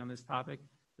publicly on this topic,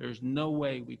 there's no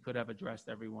way we could have addressed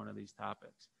every one of these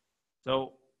topics.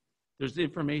 So there's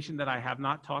information that I have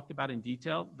not talked about in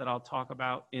detail that I'll talk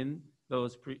about in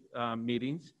those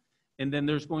meetings. And then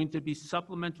there's going to be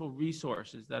supplemental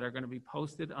resources that are going to be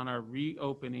posted on our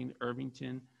reopening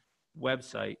Irvington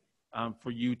website for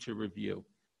you to review.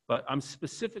 But I'm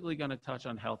specifically going to touch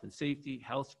on health and safety,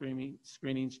 health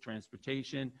screenings,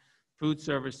 transportation, food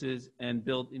services, and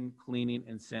building cleaning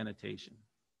and sanitation.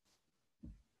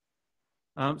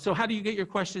 So how do you get your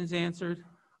questions answered?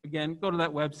 Again, go to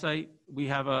that website. We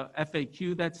have a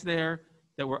FAQ that's there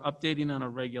that we're updating on a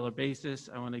regular basis.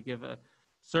 I want to give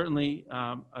certainly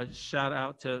a shout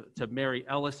out to Mary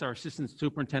Ellis, our Assistant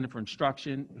Superintendent for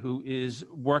Instruction, who is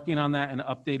working on that and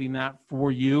updating that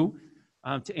for you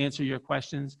to answer your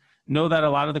questions. Know that a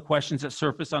lot of the questions that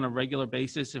surface on a regular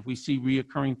basis, if we see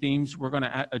reoccurring themes, we're going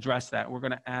to address that. We're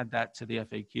going to add that to the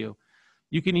FAQ.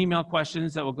 You can email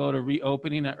questions that will go to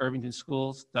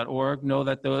reopening@irvingtonschools.org. Know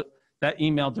that that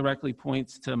email directly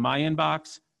points to my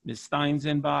inbox, Ms. Stein's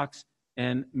inbox,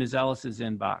 and Ms. Ellis's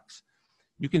inbox.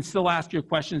 You can still ask your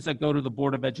questions that go to the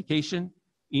Board of Education.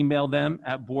 Email them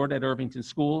at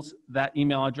board@irvingtonschools. That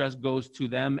email address goes to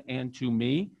them and to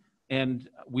me, and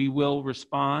we will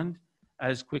respond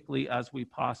as quickly as we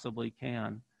possibly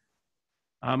can.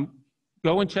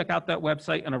 Go and check out that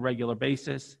website on a regular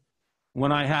basis.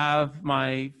 When I have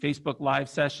my Facebook Live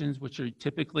sessions, which are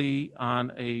typically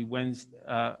on a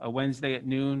Wednesday at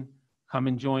noon, come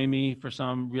and join me for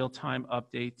some real-time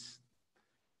updates.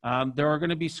 There are going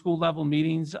to be school-level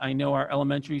meetings. I know our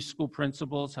elementary school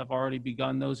principals have already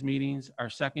begun those meetings. Our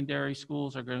secondary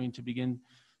schools are going to begin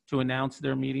to announce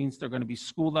their meetings. They're going to be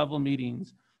school-level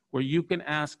meetings where you can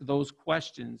ask those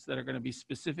questions that are going to be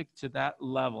specific to that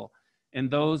level, and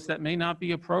those that may not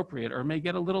be appropriate or may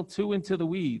get a little too into the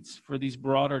weeds for these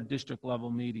broader district-level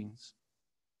meetings.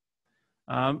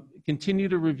 Continue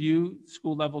to review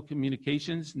school-level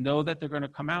communications. Know that they're going to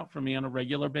come out for me on a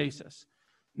regular basis.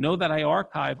 Know that I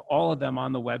archive all of them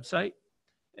on the website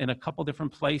in a couple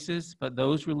different places, but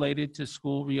those related to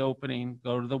school reopening,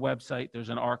 go to the website. There's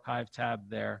an archive tab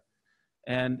there.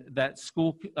 And that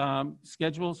school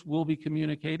schedules will be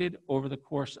communicated over the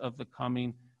course of the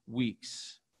coming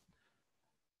weeks.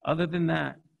 Other than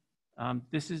that,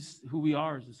 this is who we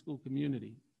are as a school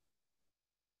community.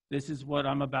 This is what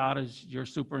I'm about as your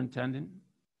superintendent,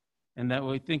 and that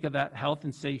we think of that health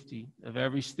and safety of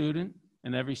every student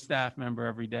and every staff member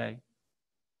every day.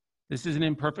 This is an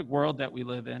imperfect world that we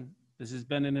live in. This has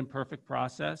been an imperfect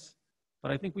process,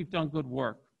 but I think we've done good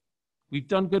work. We've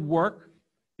done good work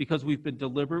because we've been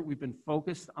deliberate, we've been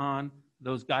focused on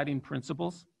those guiding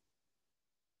principles.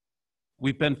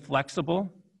 We've been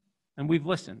flexible, and we've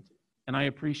listened, and I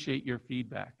appreciate your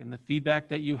feedback. And the feedback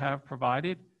that you have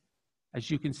provided,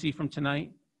 as you can see from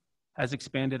tonight, has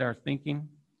expanded our thinking,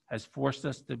 has forced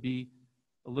us to be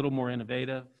a little more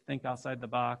innovative, think outside the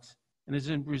box, and is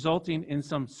resulting in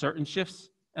some certain shifts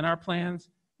in our plans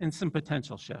and some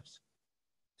potential shifts.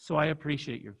 So I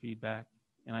appreciate your feedback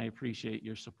and I appreciate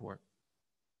your support.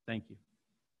 Thank you.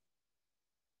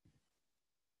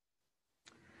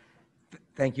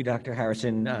 Thank you, Dr.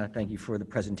 Harrison. Thank you for the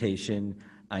presentation.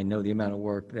 I know the amount of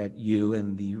work that you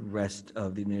and the rest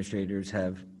of the administrators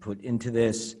have put into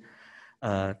this.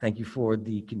 Thank you for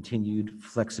the continued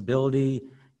flexibility.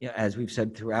 You know, as we've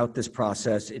said throughout this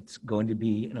process, it's going to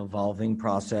be an evolving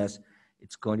process.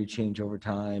 It's going to change over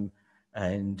time.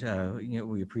 And you know,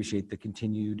 we appreciate the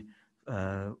continued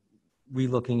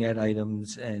relooking at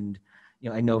items. And you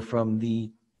know, I know from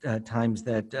the times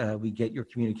that we get your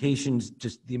communications,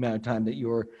 just the amount of time that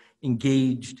you're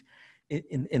engaged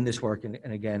in this work. And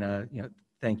again, you know,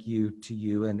 thank you to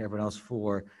you and everyone else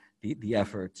for the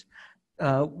efforts.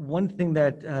 One thing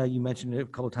that you mentioned a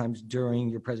couple of times during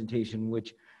your presentation,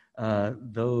 which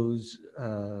those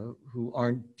who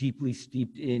aren't deeply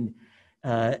steeped in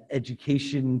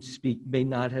education speak may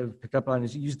not have picked up on,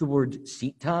 is you use the word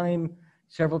seat time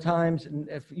several times. And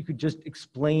if you could just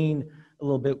explain a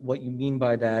little bit what you mean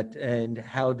by that and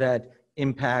how that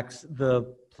impacts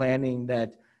the planning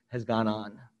that has gone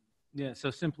on. Yeah,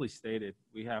 so simply stated,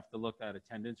 we have to look at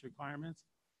attendance requirements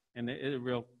in a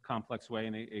real complex way,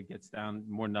 and it gets down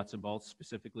more nuts and bolts,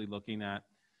 specifically looking at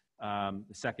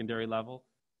the secondary level.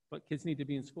 But kids need to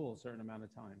be in school a certain amount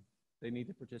of time. They need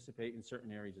to participate in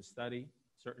certain areas of study,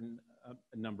 certain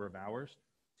number of hours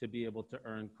to be able to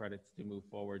earn credits to move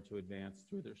forward, to advance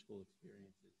through their school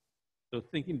experiences. So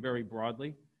thinking very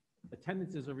broadly,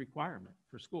 attendance is a requirement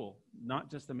for school,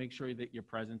 not just to make sure that you're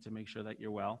present, to make sure that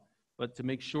you're well, but to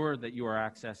make sure that you are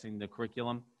accessing the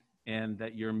curriculum and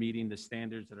that you're meeting the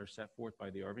standards that are set forth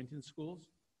by the Irvington schools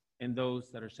and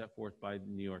those that are set forth by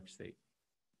New York State.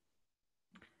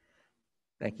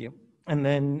 Thank you. And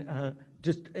then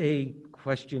just a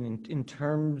question in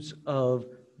terms of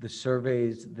the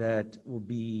surveys that will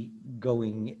be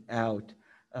going out.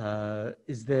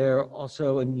 Is there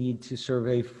also a need to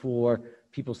survey for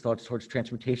people's thoughts towards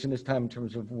transportation this time in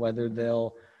terms of whether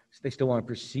they still want to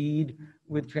proceed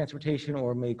with transportation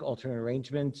or make alternate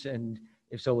arrangements? And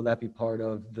if so, will that be part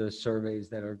of the surveys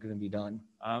that are going to be done?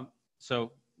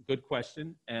 So good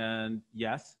question. And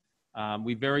yes,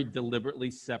 we very deliberately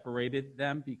separated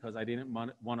them because I didn't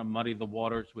want to muddy the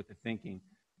waters with the thinking.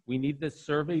 We need the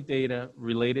survey data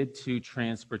related to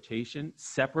transportation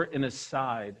separate and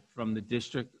aside from the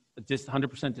district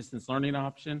 100% distance learning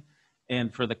option.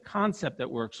 And for the concept that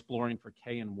we're exploring for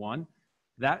K and 1,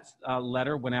 that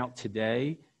letter went out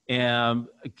today and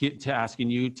to asking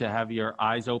you to have your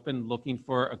eyes open, looking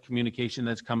for a communication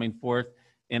that's coming forth.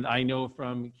 And I know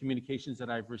from communications that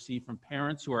I've received from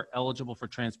parents who are eligible for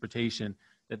transportation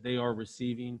that they are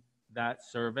receiving that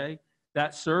survey.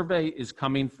 That survey is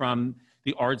coming from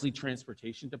the Ardsley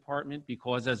Transportation Department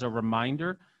because, as a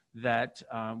reminder, that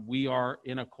we are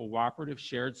in a cooperative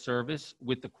shared service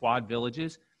with the Quad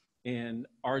Villages, and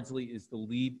Ardsley is the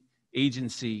lead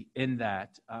agency in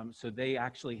that. So they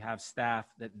actually have staff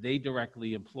that they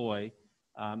directly employ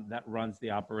that runs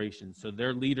the operation. So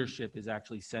their leadership is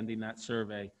actually sending that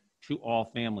survey to all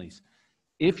families.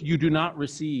 If you do not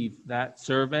receive that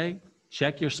survey,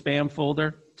 check your spam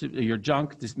folder, your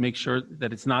junk, to make sure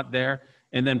that it's not there.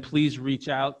 And then please reach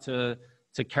out to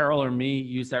Carol or me,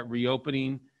 use that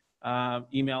reopening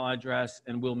email address,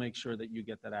 and we'll make sure that you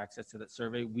get that access to that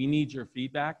survey. We need your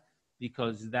feedback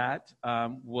because that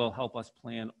will help us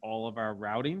plan all of our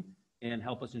routing and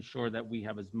help us ensure that we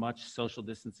have as much social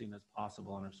distancing as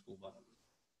possible on our school buses.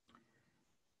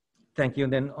 Thank you.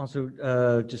 And then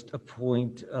also just a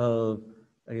point of,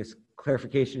 I guess,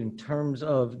 clarification in terms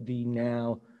of the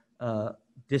now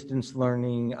distance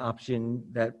learning option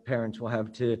that parents will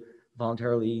have to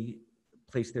voluntarily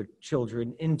place their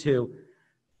children into.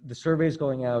 The survey is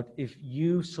going out. If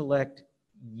you select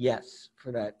yes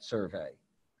for that survey,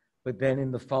 but then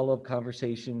in the follow-up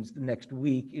conversations the next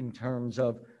week in terms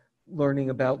of learning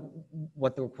about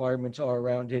what the requirements are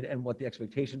around it and what the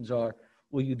expectations are,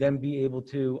 will you then be able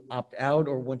to opt out?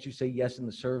 Or once you say yes in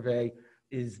the survey,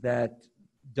 is that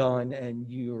done and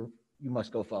you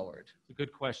must go forward? It's a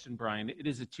good question, Brian. It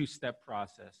is a two-step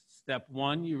process. Step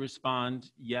one, you respond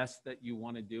yes that you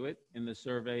want to do it in the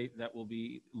survey that will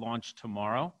be launched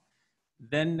tomorrow.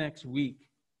 Then next week,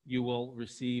 you will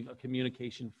receive a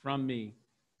communication from me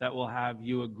that will have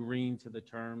you agreeing to the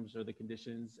terms or the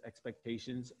conditions,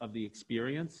 expectations of the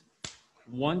experience.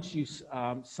 Once you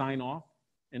sign off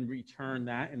and return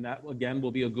that, and that again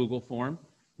will be a Google form.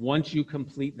 Once you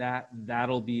complete that,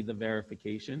 that'll be the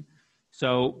verification.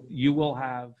 So you will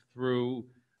have through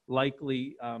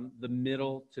likely the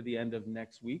middle to the end of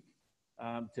next week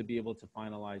to be able to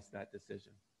finalize that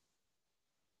decision.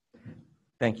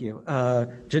 Thank you.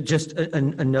 Just a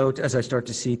note, as I start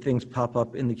to see things pop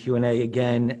up in the Q&A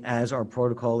again, as our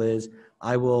protocol is,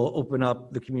 I will open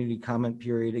up the community comment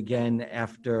period again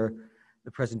after the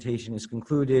presentation is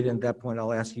concluded. And at that point,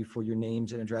 I'll ask you for your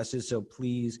names and addresses. So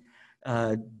please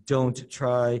don't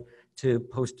try to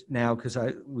post now, because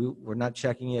we're not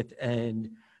checking it. And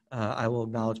I will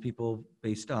acknowledge people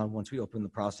based on once we open the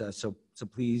process. So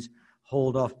please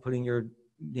hold off putting your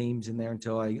names in there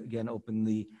until I, again, open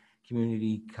the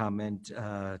community comment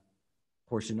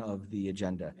portion of the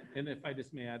agenda. And if I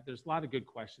just may add, there's a lot of good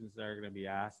questions that are going to be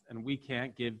asked, and we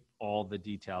can't give all the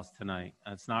details tonight.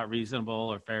 It's not reasonable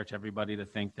or fair to everybody to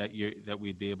think that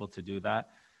we'd be able to do that.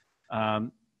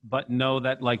 But know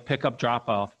that like pickup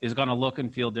drop-off is going to look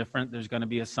and feel different. There's going to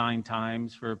be assigned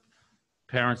times for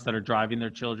parents that are driving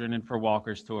their children and for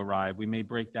walkers to arrive. We may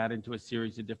break that into a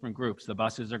series of different groups. The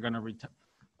buses are going to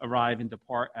arrive and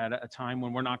depart at a time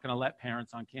when we're not going to let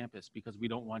parents on campus because we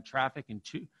don't want traffic, and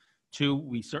two,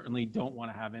 we certainly don't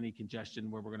want to have any congestion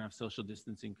where we're going to have social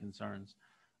distancing concerns.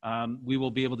 We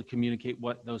will be able to communicate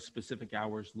what those specific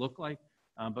hours look like,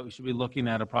 but we should be looking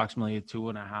at approximately a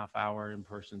 2.5-hour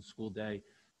in-person school day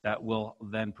that will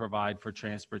then provide for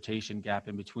transportation gap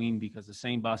in between, because the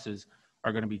same buses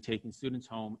are going to be taking students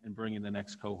home and bringing the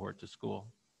next cohort to school.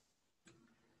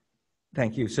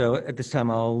 Thank you. So at this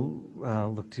time,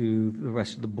 I'll look to the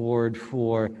rest of the board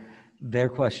for their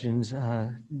questions.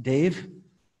 Dave?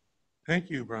 Thank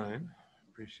you, Brian.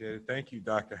 Appreciate it. Thank you,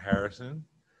 Dr. Harrison.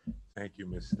 Thank you,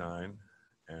 Ms. Stein,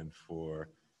 and for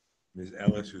Ms.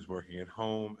 Ellis, who's working at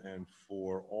home, and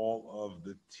for all of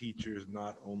the teachers,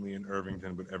 not only in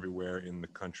Irvington, but everywhere in the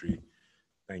country.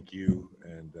 Thank you.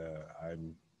 And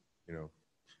I'm,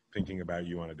 thinking about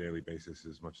you on a daily basis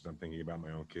as much as I'm thinking about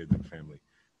my own kids and family.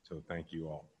 So thank you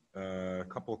all. A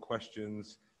couple of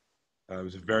questions. It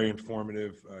was very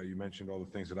informative. You mentioned all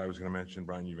the things that I was going to mention.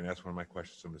 Brian, you even asked one of my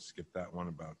questions, so I'm going to skip that one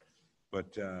about.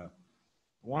 But I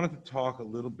wanted to talk a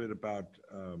little bit about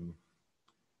a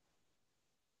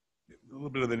little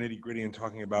bit of the nitty gritty and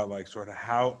talking about like sort of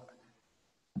how,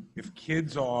 if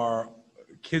kids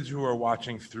who are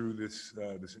watching through this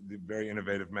the very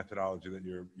innovative methodology that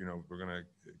we're going to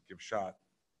give a shot.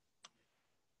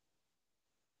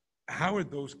 How are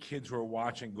those kids who are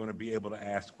watching going to be able to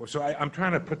ask? So I'm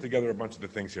trying to put together a bunch of the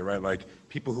things here, right? Like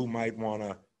people who might want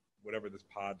to, whatever this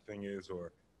pod thing is,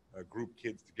 or group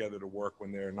kids together to work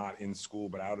when they're not in school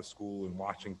but out of school and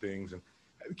watching things. And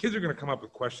kids are going to come up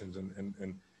with questions.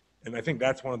 And I think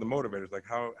that's one of the motivators. Like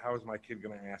how is my kid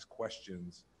going to ask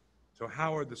questions? So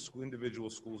how are the individual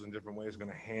schools in different ways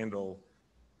going to handle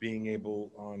being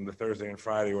able on the Thursday and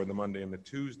Friday or the Monday and the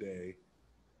Tuesday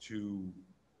to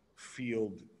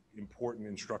field important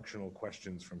instructional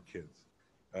questions from kids?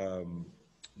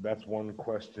 That's one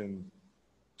question.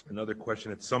 Another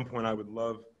question, at some point I would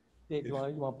love. Dave, you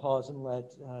want to pause and let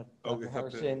Dr.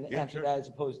 Harrison answer that as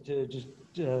opposed to just.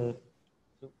 Sure,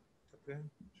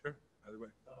 either way.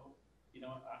 So,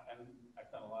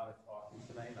 I've done a lot of talking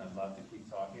tonight, and I'd love to keep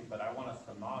talking, but I want us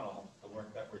to model the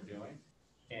work that we're doing.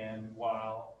 And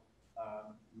while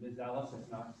Ms. Ellis is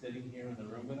not sitting here in the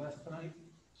room with us tonight,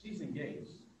 she's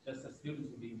engaged, just as students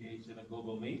would be engaged in a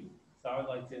Google Meet. So I would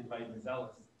like to invite Ms.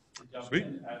 Ellis to jump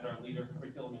in as our leader of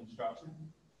curriculum instruction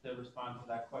to respond to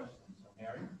that question. So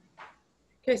Mary?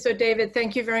 Okay, so David,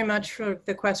 thank you very much for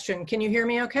the question. Can you hear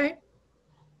me okay?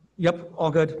 Yep, all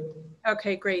good.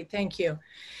 Okay, great, thank you.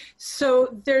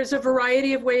 So there's a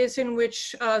variety of ways in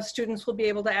which students will be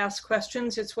able to ask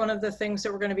questions. It's one of the things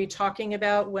that we're going to be talking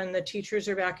about when the teachers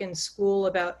are back in school,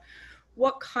 about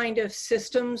what kind of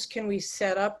systems can we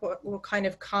set up, what kind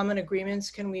of common agreements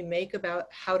can we make about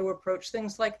how to approach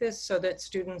things like this so that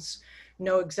students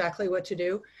know exactly what to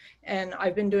do. And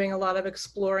I've been doing a lot of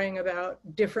exploring about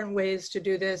different ways to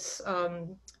do this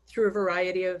through a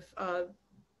variety of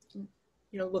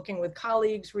looking with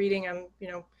colleagues, reading. I'm,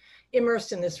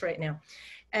 immersed in this right now.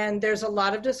 And there's a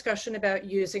lot of discussion about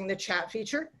using the chat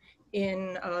feature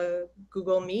in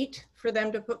Google Meet for them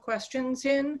to put questions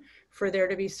in, for there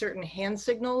to be certain hand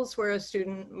signals where a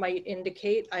student might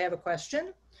indicate, I have a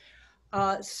question.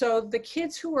 So the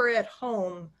kids who are at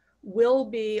home will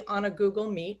be on a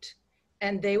Google Meet,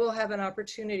 and they will have an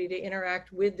opportunity to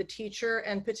interact with the teacher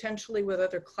and potentially with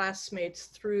other classmates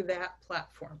through that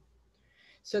platform.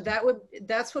 So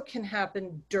that's what can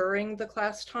happen during the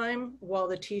class time while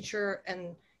the teacher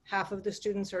and half of the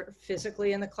students are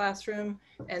physically in the classroom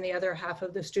and the other half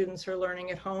of the students are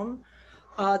learning at home.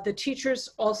 The teachers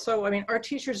also, our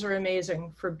teachers are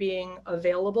amazing for being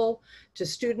available to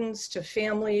students, to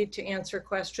family, to answer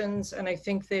questions. And I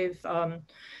think they've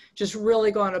just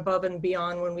really gone above and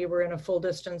beyond when we were in a full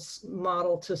distance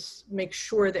model to make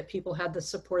sure that people had the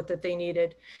support that they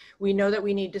needed. We know that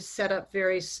we need to set up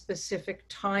very specific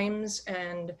times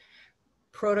and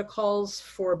protocols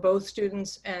for both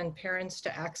students and parents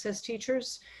to access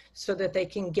teachers so that they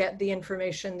can get the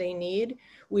information they need.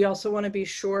 We also want to be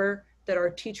sure that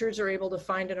our teachers are able to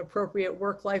find an appropriate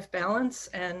work-life balance,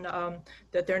 and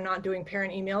that they're not doing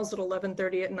parent emails at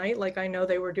 11:30 at night like I know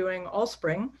they were doing all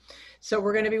spring. So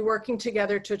we're going to be working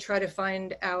together to try to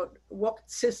find out what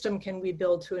system can we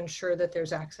build to ensure that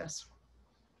there's access.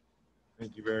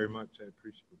 Thank you very much. I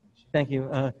appreciate it. Thank you.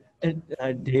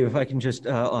 Dave, if I can just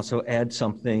also add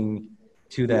something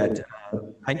to that.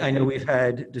 I know we've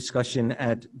had discussion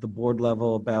at the board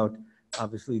level about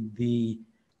obviously the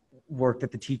work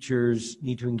that the teachers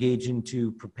need to engage in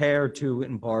to prepare to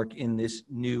embark in this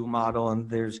new model. And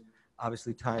there's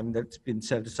obviously time that's been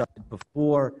set aside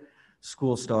before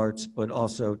school starts, but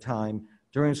also time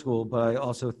during school. But I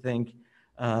also think,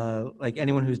 like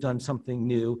anyone who's done something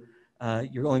new,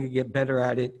 you're only gonna get better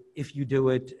at it if you do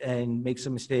it and make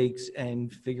some mistakes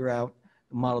and figure out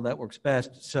the model that works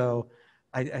best. So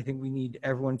I think we need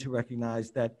everyone to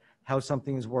recognize that how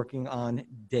something is working on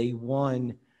day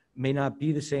one may not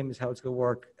be the same as how it's going to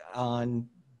work on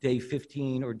day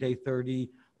 15 or day 30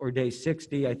 or day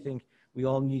 60. I think we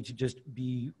all need to just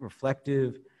be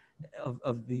reflective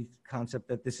of the concept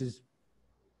that this is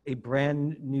a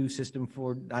brand new system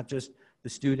for not just the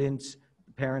students,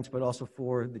 the parents, but also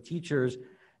for the teachers.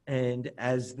 And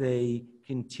as they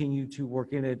continue to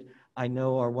work in it, I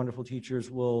know our wonderful teachers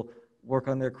will work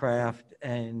on their craft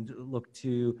and look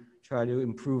to try to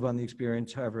improve on the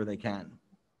experience however they can.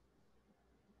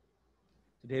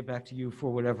 Today, back to you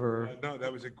for whatever. No,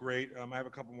 that was a great, I have a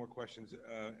couple more questions,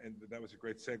 and that was a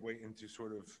great segue into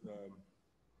sort of,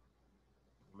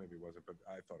 maybe it wasn't, but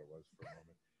I thought it was for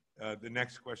a moment. The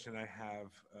next question I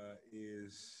have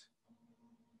is,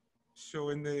 so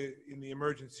in the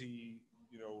emergency,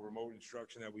 remote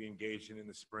instruction that we engaged in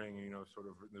the spring, sort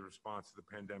of in the response to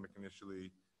the pandemic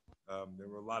initially, there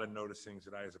were a lot of noticings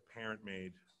that I as a parent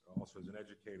made, also as an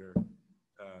educator,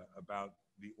 about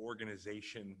the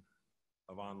organization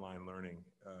of online learning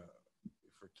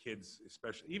for kids,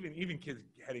 especially even kids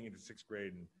heading into 6th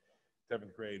grade and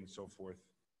 7th grade and so forth.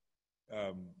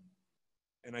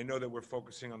 And I know that we're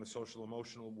focusing on the social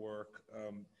emotional work.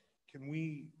 Can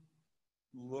we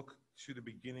look to the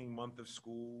beginning month of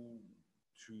school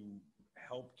to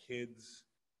help kids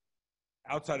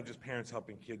outside of just parents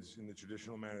helping kids in the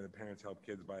traditional manner that parents help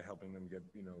kids by helping them get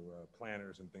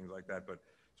planners and things like that, but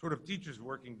sort of teachers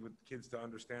working with kids to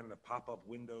understand the pop-up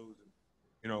windows?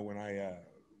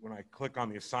 When I click on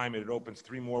the assignment, it opens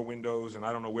 3 more windows, and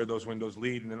I don't know where those windows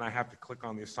lead, and then I have to click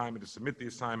on the assignment to submit the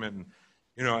assignment.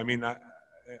 And I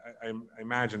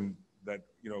imagine that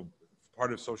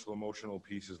part of social emotional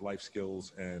piece is life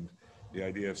skills and the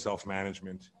idea of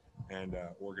self-management and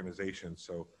organization.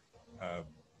 So,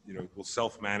 will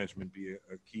self-management be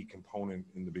a key component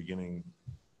in the beginning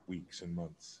weeks and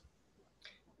months?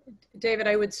 David,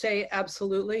 I would say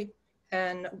absolutely.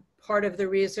 And part of the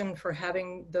reason for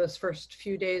having those first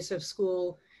few days of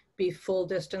school be full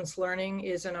distance learning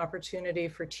is an opportunity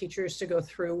for teachers to go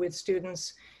through with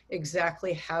students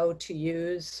exactly how to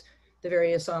use the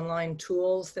various online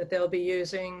tools that they'll be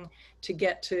using to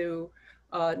get to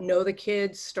know the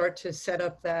kids, start to set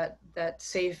up that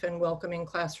safe and welcoming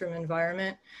classroom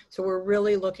environment. So we're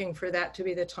really looking for that to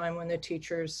be the time when the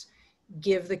teachers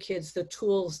give the kids the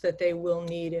tools that they will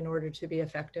need in order to be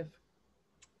effective.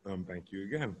 Thank you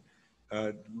again.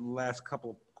 Last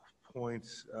couple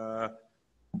points.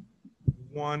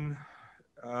 One,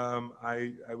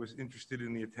 I was interested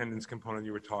in the attendance component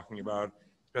you were talking about,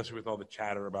 especially with all the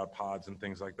chatter about pods and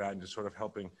things like that, and just sort of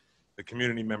helping the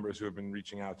community members who have been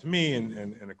reaching out to me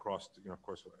and across, of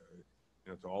course,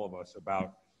 to all of us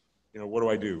about, what do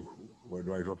I do? Where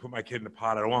do I put my kid in the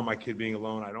pod? I don't want my kid being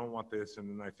alone. I don't want this. And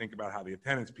then I think about how the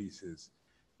attendance piece is.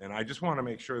 And I just want to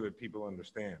make sure that people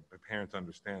understand, that parents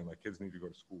understand, like kids need to go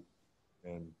to school.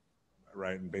 And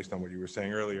right, and based on what you were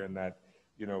saying earlier, and that,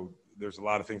 there's a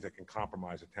lot of things that can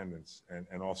compromise attendance.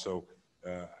 And also,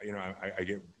 I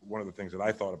get, one of the things that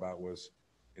I thought about was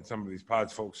in some of these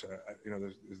pods, folks,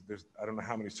 there's I don't know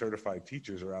how many certified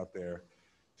teachers are out there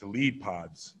to lead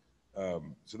pods.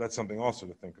 So that's something also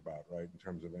to think about, right, in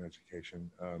terms of an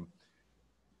education.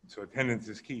 So attendance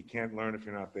is key. Can't learn if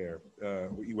you're not there,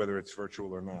 whether it's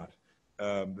virtual or not.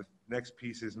 The next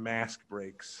piece is mask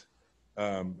breaks.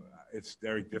 It's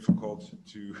very difficult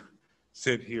to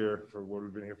sit here for what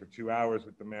we've been here for 2 hours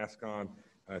with the mask on.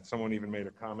 Someone even made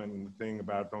a comment in the thing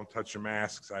about don't touch your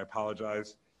masks. I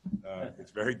apologize.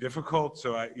 It's very difficult.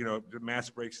 So the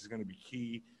mask breaks is going to be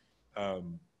key.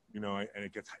 And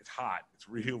it's hot. It's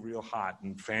real hot,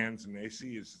 and fans and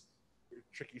AC is a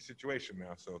tricky situation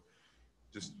now. So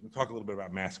just talk a little bit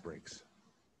about mask breaks.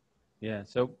 Yeah,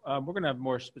 so we're going to have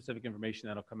more specific information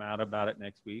that'll come out about it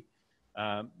next week.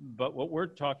 But what we're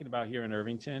talking about here in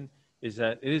Irvington is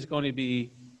that it is going to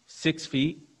be 6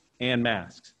 feet and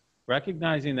masks.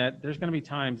 Recognizing that there's going to be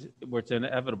times where it's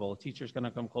inevitable. A teacher's going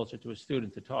to come closer to a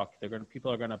student to talk.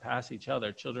 People are going to pass each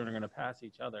other. Children are going to pass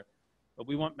each other. But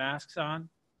we want masks on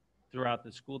throughout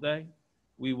the school day.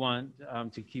 We want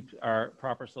to keep our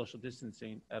proper social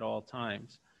distancing at all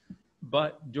times.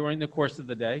 But during the course of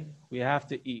the day, we have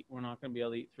to eat. We're not going to be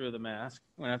able to eat through the mask.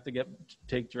 We're going to have to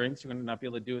take drinks. We're going to not be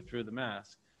able to do it through the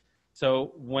mask.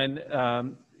 So when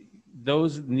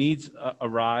those needs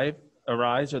arise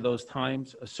or those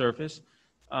times surface,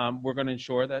 we're going to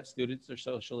ensure that students are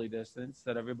socially distanced,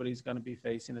 that everybody's going to be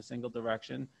facing a single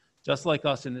direction. Just like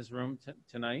us in this room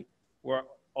tonight, we're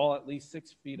all at least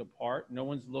 6 feet apart. No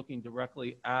one's looking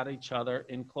directly at each other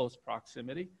in close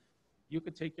proximity. You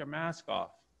could take your mask off.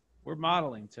 We're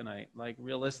modeling tonight. Like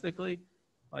realistically,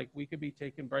 like we could be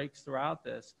taking breaks throughout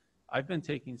this. I've been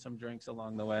taking some drinks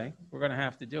along the way. We're going to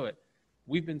have to do it.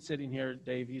 We've been sitting here,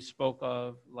 Dave, you spoke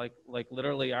of like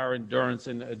literally our endurance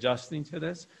in adjusting to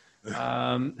this,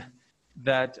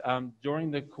 that during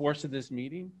the course of this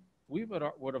meeting, we would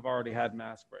have already had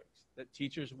mask breaks, that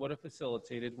teachers would have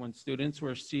facilitated when students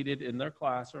were seated in their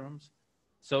classrooms,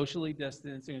 socially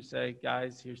distancing, and say,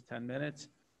 guys, here's 10 minutes.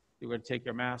 You're going to take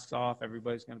your masks off.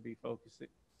 Everybody's going to be focused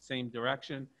same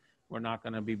direction. We're not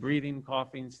going to be breathing,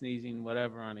 coughing, sneezing,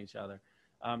 whatever on each other.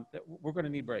 We're going to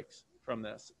need breaks from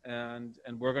this, and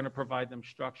we're going to provide them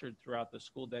structured throughout the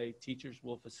school day. Teachers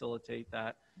will facilitate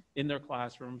that in their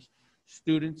classrooms.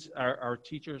 Students, our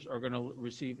teachers are going to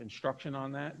receive instruction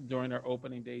on that during our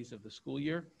opening days of the school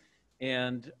year,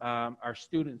 and our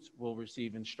students will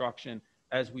receive instruction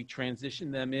as we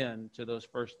transition them in to those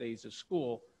first days of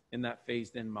school in that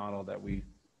phased-in model that we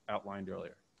outlined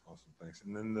earlier. Awesome, thanks.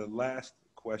 And then the last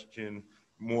question,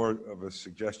 more of a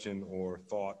suggestion or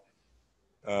thought.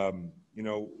 A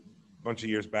bunch of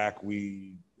years back,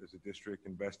 we, as a district,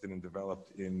 invested and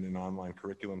developed in an online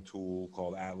curriculum tool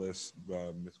called Atlas.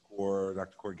 Ms. Kaur,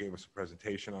 Dr. Kaur gave us a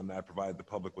presentation on that, provided the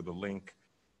public with a link.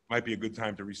 Might be a good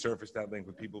time to resurface that link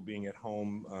with people being at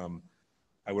home.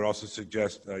 I would also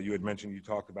suggest, you had mentioned, you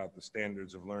talked about the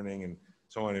standards of learning and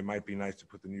so on. It might be nice to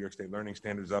put the New York State learning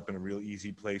standards up in a real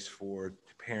easy place for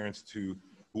parents who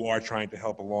are trying to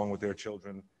help along with their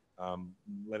children,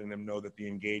 letting them know that the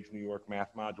Engage New York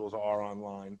math modules are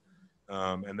online,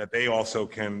 and that they also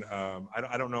can,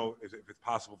 I don't know if it's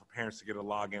possible for parents to get a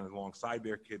login alongside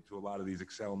their kid to a lot of these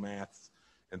Excel maths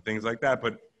and things like that,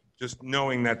 but just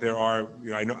knowing that there are,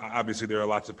 I know obviously there are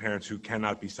lots of parents who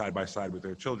cannot be side by side with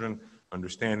their children,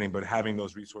 understanding, but having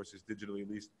those resources digitally, at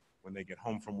least when they get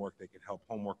home from work, they could help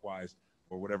homework-wise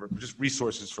or whatever, just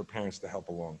resources for parents to help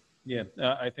along. Yeah,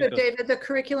 I think. So David, the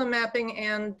curriculum mapping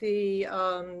and the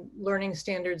learning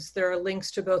standards, there are links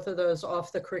to both of those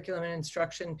off the curriculum and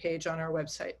instruction page on our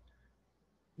website.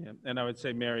 Yeah, and I would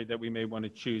say, Mary, that we may want to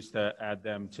choose to add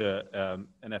them to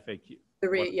an FAQ.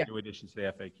 New additions to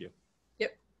the FAQ.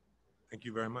 Yep. Thank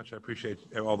you very much. I appreciate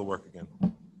all the work again.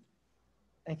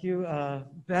 Thank you.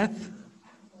 Beth?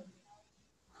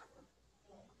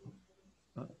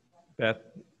 Beth,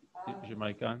 is your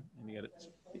mic on? And you got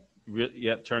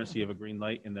it. Turn it so you have a green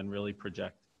light and then really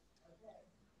project.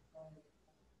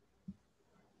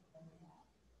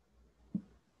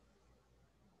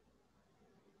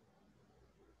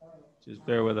 Just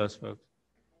bear with us, folks.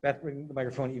 Beth, bring the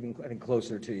microphone even, I think,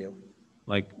 closer to you.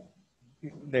 Like,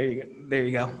 there you go. There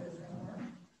you go.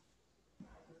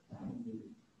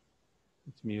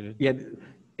 It's muted. Yeah,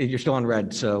 you're still on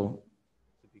red, so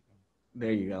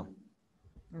there you go.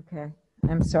 Okay,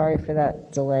 I'm sorry for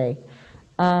that delay.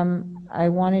 I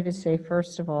wanted to say,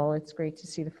 first of all, it's great to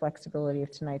see the flexibility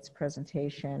of tonight's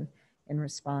presentation in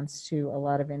response to a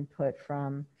lot of input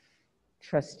from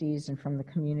trustees and from the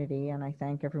community, and I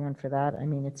thank everyone for that. I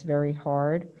mean, it's very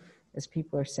hard, as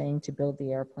people are saying, to build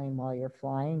the airplane while you're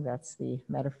flying. That's the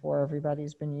metaphor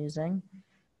everybody's been using.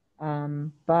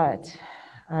 But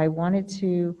I wanted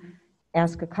to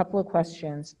ask a couple of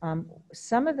questions.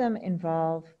 Some of them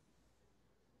involve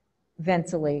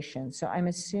ventilation. So I'm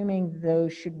assuming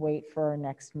those should wait for our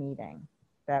next meeting.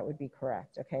 That would be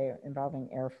correct, okay, involving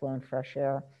airflow and fresh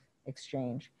air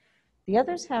exchange. The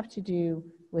others have to do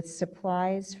with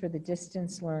supplies for the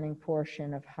distance learning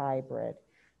portion of hybrid.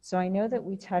 So I know that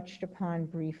we touched upon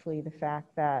briefly the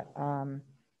fact that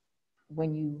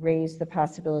when you raise the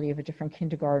possibility of a different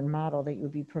kindergarten model, that you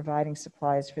would be providing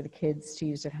supplies for the kids to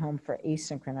use at home for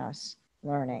asynchronous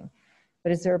learning.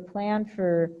 But is there a plan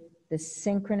for the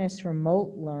synchronous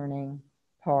remote learning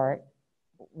part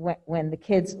when the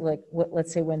kids, like,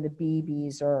 let's say when the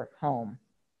BBs are home?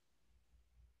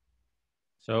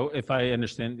 So if I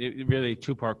understand, really a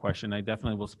two-part question. I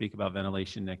definitely will speak about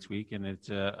ventilation next week, and it's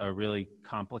a really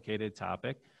complicated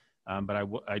topic. But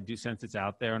I do sense it's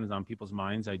out there and is on people's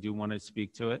minds. I do want to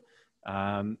speak to it.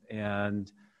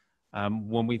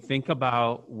 When we think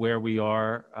about where we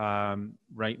are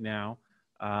right now,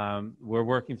 we're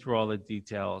working through all the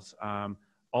details.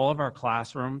 All of our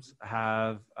classrooms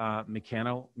have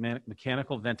mechanical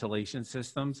ventilation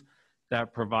systems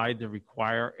that provide the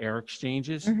required air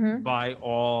exchanges by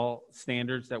all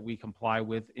standards that we comply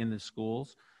with in the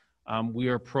schools. We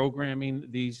are programming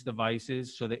these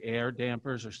devices so the air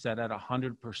dampers are set at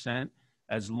 100%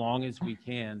 as long as we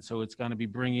can. So it's going to be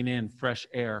bringing in fresh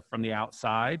air from the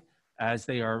outside as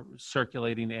they are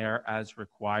circulating air as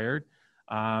required.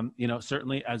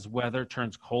 Certainly as weather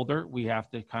turns colder, we have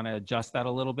to kind of adjust that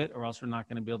a little bit, or else we're not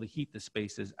going to be able to heat the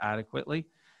spaces adequately.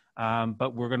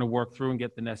 But we're going to work through and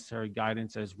get the necessary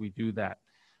guidance as we do that.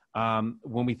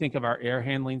 When we think of our air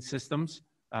handling systems,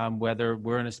 whether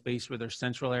we're in a space where there's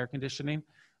central air conditioning,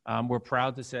 we're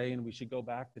proud to say, and we should go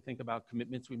back to think about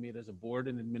commitments we made as a board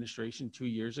and administration 2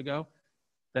 years ago,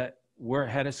 that we're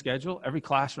ahead of schedule. Every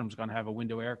classroom is going to have a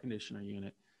window air conditioner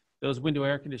unit. Those window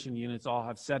air conditioning units all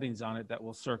have settings on it that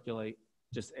will circulate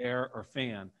just air or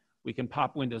fan. We can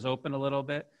pop windows open a little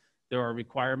bit. There are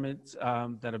requirements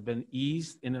that have been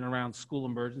eased in and around school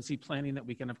emergency planning that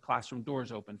we can have classroom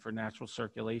doors open for natural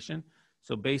circulation.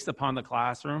 So based upon the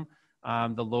classroom,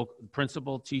 the local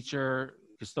principal, teacher,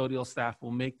 custodial staff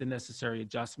will make the necessary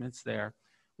adjustments there.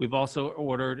 We've also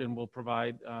ordered and will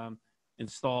provide,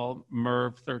 install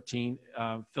MERV 13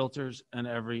 filters in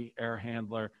every air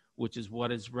handler, which is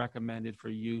what is recommended for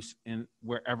use in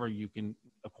wherever you can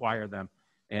acquire them.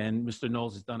 And Mr.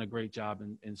 Knowles has done a great job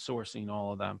in sourcing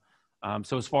all of them.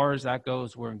 So as far as that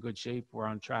goes, we're in good shape. We're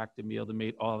on track to be able to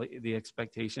meet all the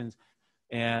expectations.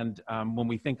 And when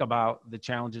we think about the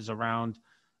challenges around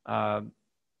the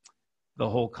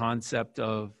whole concept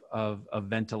of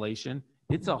ventilation,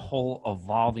 it's a whole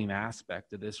evolving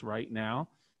aspect of this right now.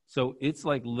 So it's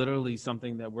like literally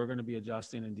something that we're going to be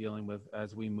adjusting and dealing with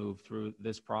as we move through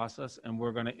this process. And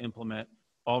we're going to implement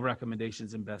all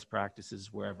recommendations and best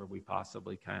practices wherever we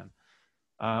possibly can.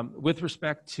 With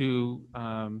respect to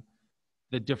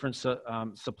the different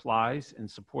supplies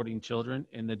and supporting children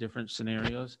in the different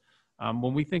scenarios,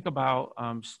 when we think about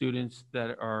students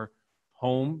that are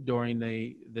home during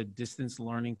the distance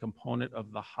learning component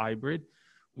of the hybrid,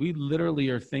 we literally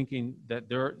are thinking that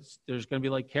there's going to be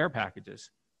like care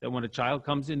packages, that when a child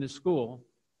comes into school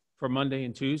for Monday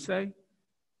and Tuesday,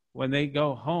 when they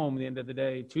go home at the end of the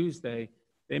day, Tuesday,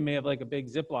 they may have like a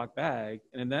big Ziploc bag,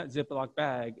 and in that Ziploc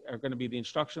bag are going to be the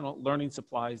instructional learning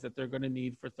supplies that they're going to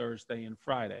need for Thursday and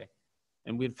Friday.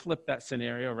 And we'd flip that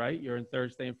scenario, right? You're in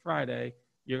Thursday and Friday,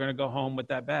 you're going to go home with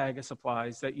that bag of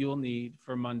supplies that you'll need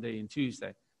for Monday and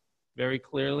Tuesday. Very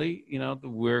clearly,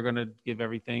 we're going to give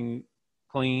everything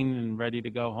clean and ready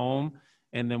to go home.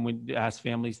 And then we ask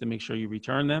families to make sure you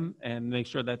return them and make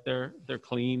sure that they're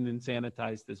clean and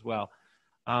sanitized as well.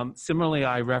 Similarly,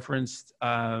 I referenced,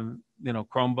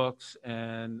 Chromebooks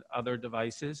and other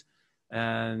devices,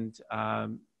 and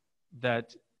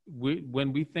that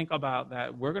when we think about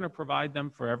that, we're going to provide them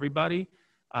for everybody.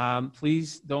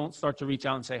 Please don't start to reach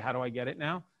out and say, how do I get it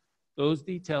now? Those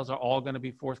details are all going to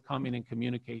be forthcoming in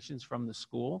communications from the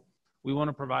school. We want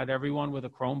to provide everyone with a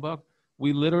Chromebook.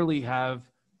 We literally have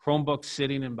Chromebooks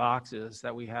sitting in boxes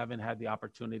that we haven't had the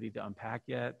opportunity to unpack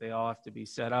yet. They all have to be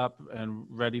set up and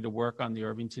ready to work on the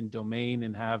Irvington domain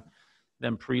and have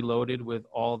them preloaded with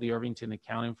all the Irvington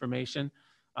account information.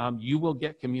 You will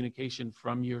get communication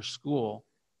from your school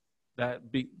that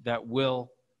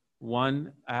will,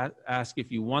 one, ask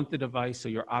if you want the device, so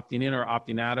you're opting in or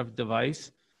opting out of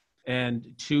device, and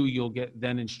two, you'll get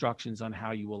then instructions on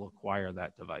how you will acquire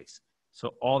that device.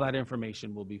 So all that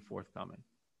information will be forthcoming.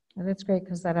 And that's great,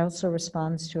 because that also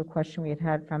responds to a question we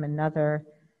had from another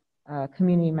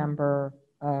community member,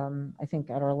 I think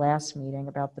at our last meeting,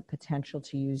 about the potential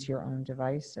to use your own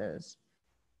devices.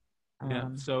 Yeah,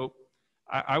 so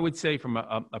I would say from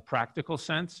a practical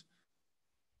sense,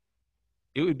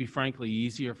 it would be frankly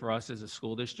easier for us as a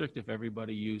school district if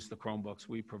everybody used the Chromebooks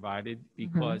we provided,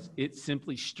 because it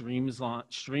simply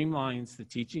streamlines the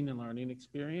teaching and learning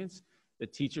experience. The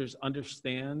teachers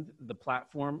understand the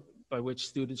platform by which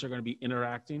students are going to be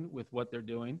interacting with what they're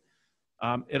doing.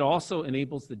 It also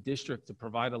enables the district to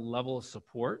provide a level of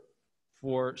support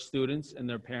for students and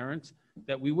their parents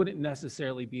that we wouldn't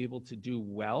necessarily be able to do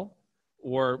well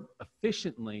or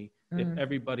efficiently if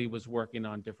everybody was working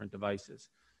on different devices.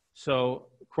 So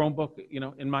Chromebook,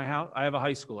 in my house, I have a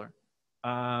high schooler.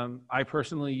 I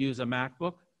personally use a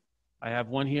MacBook. I have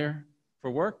one here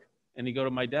for work, and you go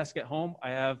to my desk at home, I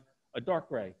have a dark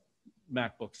gray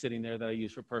MacBook sitting there that I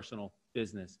use for personal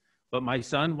business. But my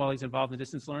son, while he's involved in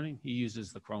distance learning, he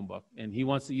uses the Chromebook. And he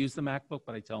wants to use the MacBook,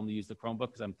 but I tell him to use the Chromebook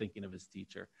because I'm thinking of his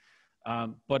teacher.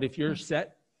 But if you're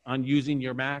set on using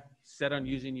your Mac, set on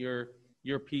using your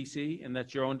PC, and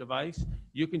that's your own device,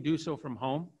 you can do so from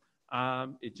home.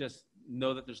 It just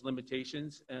know that there's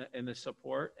limitations in the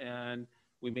support, and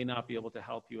we may not be able to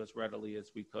help you as readily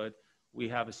as we could. We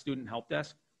have a student help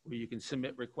desk where you can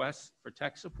submit requests for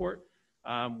tech support.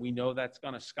 We know that's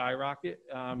going to skyrocket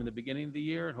in the beginning of the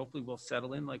year, and hopefully we'll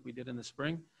settle in like we did in the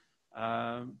spring.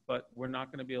 But we're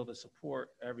not going to be able to support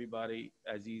everybody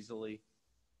as easily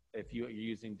if you're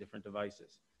using different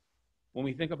devices. When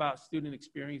we think about student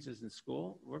experiences in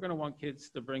school, we're going to want kids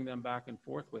to bring them back and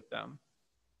forth with them,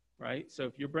 right? So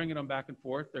if you're bringing them back and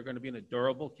forth, they're going to be in a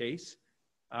durable case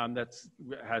that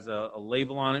has a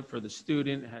label on it for the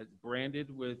student, has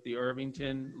branded with the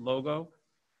Irvington logo.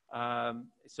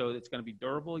 So it's going to be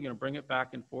durable. You're going to bring it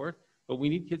back and forth. But we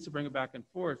need kids to bring it back and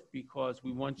forth because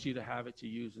we want you to have it to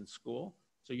use in school.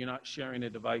 So you're not sharing a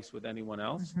device with anyone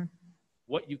else.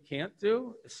 What you can't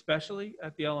do, especially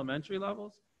at the elementary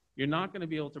levels, you're not going to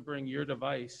be able to bring your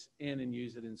device in and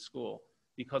use it in school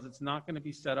because it's not going to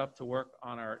be set up to work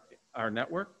on our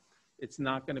network. It's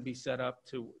not going to be set up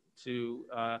to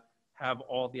have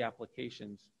all the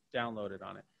applications downloaded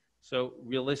on it. So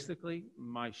realistically,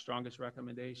 my strongest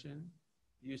recommendation,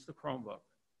 use the Chromebook.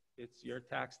 It's your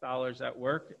tax dollars at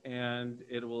work, and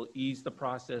it will ease the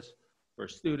process for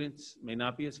students. It may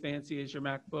not be as fancy as your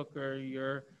MacBook or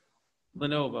your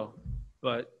Lenovo,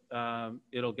 but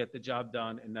it'll get the job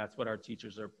done, and that's what our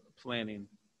teachers are planning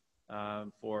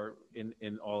for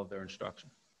in all of their instruction.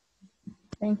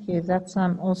 Thank you. That's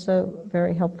also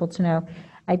very helpful to know.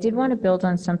 I did want to build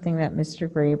on something that Mr.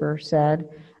 Graber said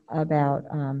about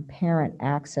parent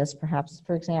access, perhaps,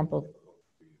 for example,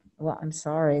 well, I'm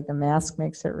sorry, the mask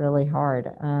makes it really hard.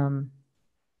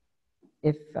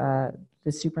 If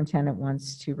the superintendent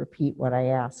wants to repeat what I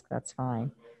ask, that's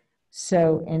fine.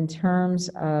 So in terms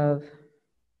of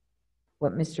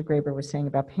what Mr. Graber was saying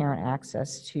about parent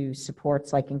access to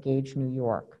supports like Engage New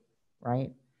York,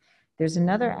 right? There's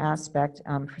another aspect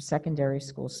for secondary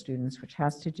school students, which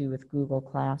has to do with Google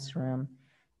Classroom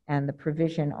and the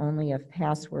provision only of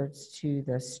passwords to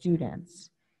the students.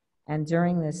 And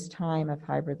during this time of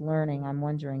hybrid learning, I'm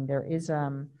wondering, there is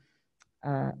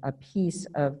a piece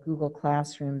of Google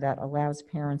Classroom that allows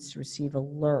parents to receive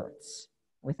alerts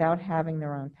without having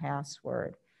their own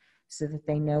password so that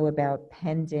they know about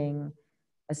pending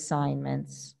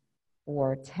assignments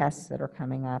or tests that are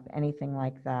coming up, anything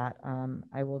like that.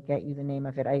 I will get you the name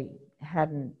of it. I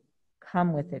hadn't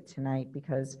come with it tonight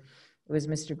because it was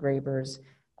Mr. Graber's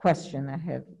question that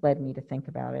had led me to think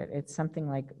about it. It's something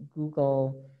like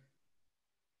Google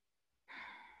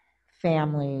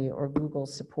Family or Google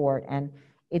Support, and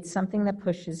it's something that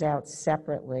pushes out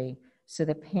separately so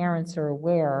that parents are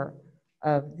aware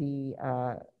of the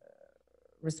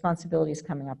responsibilities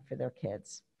coming up for their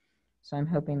kids. So I'm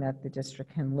hoping that the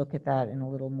district can look at that in a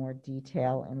little more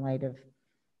detail in light of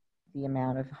the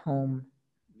amount of home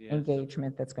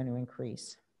engagement that's going to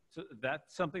increase. So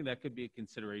that's something that could be a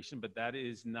consideration, but that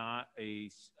is not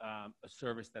a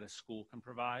service that a school can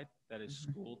provide. That is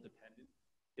school dependent.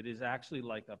 It is actually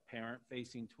like a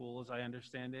parent-facing tool, as I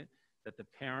understand it, that the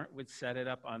parent would set it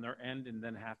up on their end and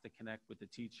then have to connect with the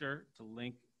teacher to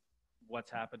link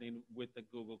what's happening with the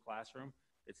Google Classroom.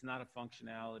 It's not a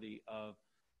functionality of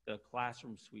the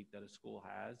classroom suite that a school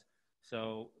has.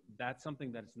 So that's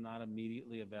something that's not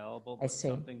immediately available, but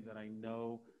something that I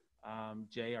know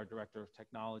Jay, our director of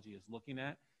technology, is looking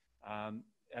at.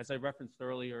 As I referenced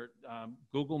earlier,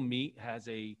 Google Meet has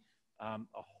a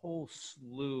whole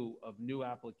slew of new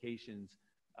applications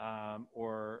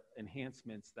or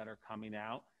enhancements that are coming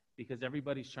out because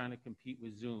everybody's trying to compete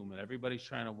with Zoom and everybody's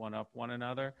trying to one-up one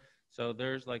another. So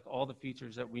there's like all the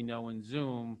features that we know in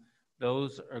Zoom,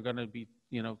 those are going to be,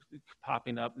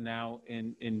 popping up now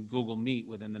in Google Meet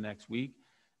within the next week.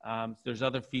 There's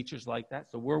other features like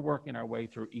that. So we're working our way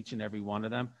through each and every one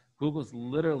of them. Google's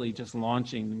literally just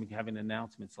launching and having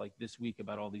announcements like this week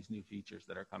about all these new features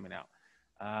that are coming out.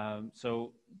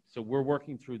 So we're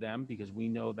working through them because we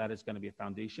know that is going to be a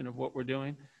foundation of what we're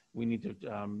doing. We need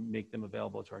to make them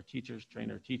available to our teachers,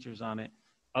 train our teachers on it.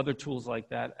 Other tools like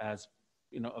that as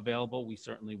available, we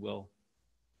certainly will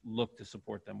look to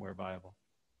support them where viable.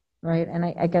 right? And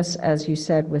I guess, as you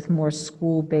said, with more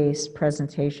school-based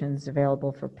presentations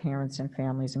available for parents and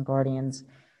families and guardians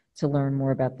to learn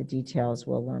more about the details,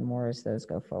 we'll learn more as those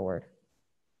go forward.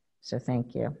 So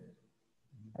thank you.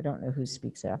 I don't know who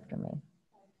speaks after me.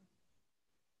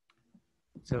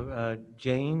 So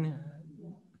Jane,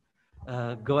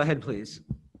 go ahead, please.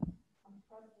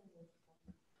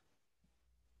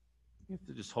 You have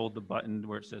to just hold the button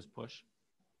where it says push,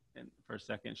 and for a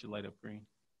second it should light up green.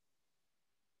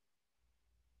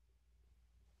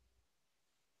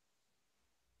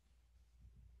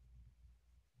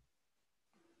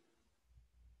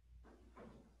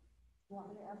 You want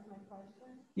me to ask my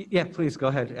question? Yeah, please go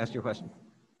ahead, ask your question.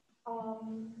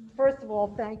 First of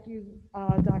all, thank you,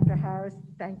 Dr. Harris.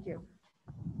 Thank you.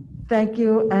 Thank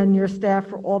you and your staff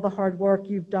for all the hard work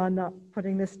you've done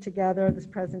putting this together, this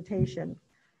presentation.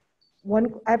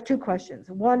 I have two questions.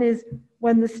 One is,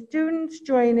 when the students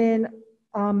join in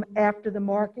after the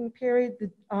marking period,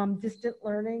 the distant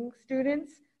learning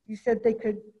students, you said they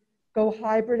could go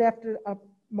hybrid after a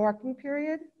marking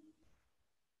period.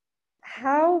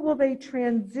 How will they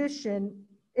transition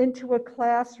into a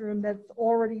classroom that's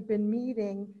already been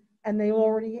meeting and they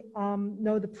already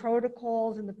know the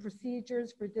protocols and the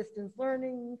procedures for distance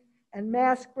learning and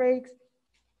mask breaks,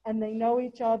 and they know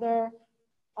each other?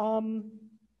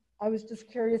 I was just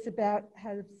curious about,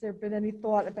 has there been any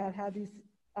thought about how these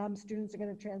students are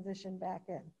going to transition back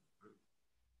in?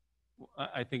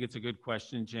 I think it's a good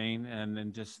question, Jane, and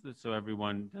then just so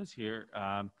everyone does hear,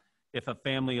 if a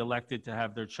family elected to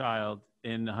have their child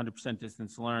in 100%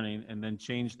 distance learning and then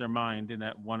changed their mind and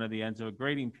at one of the ends of a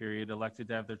grading period elected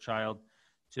to have their child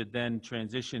to then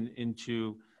transition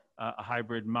into a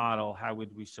hybrid model, how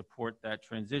would we support that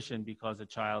transition because a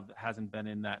child hasn't been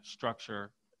in that structure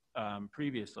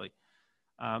previously?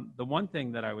 The one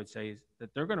thing that I would say is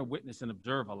that they're going to witness and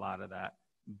observe a lot of that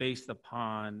based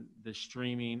upon the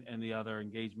streaming and the other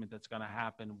engagement that's going to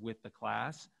happen with the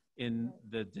class in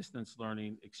the distance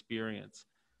learning experience.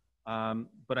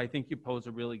 But I think you pose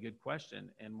a really good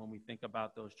question. And when we think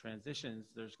about those transitions,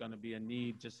 there's going to be a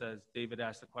need, just as David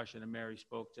asked the question and Mary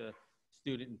spoke to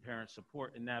student and parent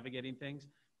support in navigating things,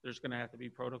 there's going to have to be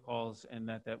protocols and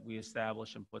that we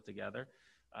establish and put together.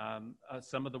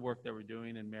 Some of the work that we're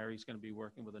doing, and Mary's going to be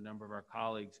working with a number of our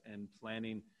colleagues and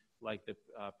planning like the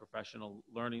professional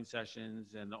learning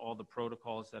sessions and all the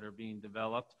protocols that are being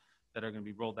developed that are going to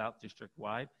be rolled out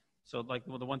district-wide. So like,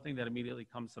 well, the one thing that immediately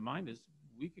comes to mind is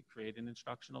we could create an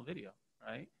instructional video,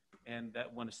 right? And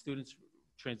that when a student's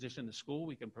transition to school,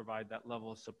 we can provide that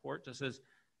level of support just as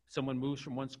someone moves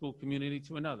from one school community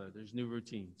to another. There's new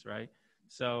routines, right?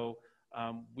 So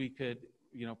we could,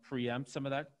 preempt some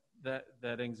of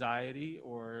that anxiety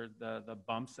or the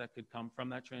bumps that could come from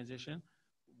that transition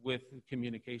with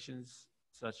communications,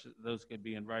 such as those could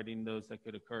be in writing, those that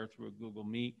could occur through a Google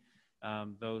Meet,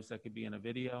 those that could be in a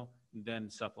video, then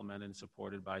supplemented and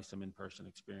supported by some in-person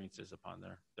experiences upon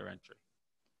their entry.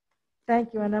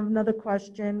 Thank you. And I have another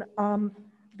question.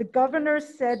 The governor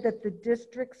said that the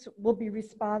districts will be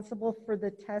responsible for the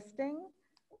testing.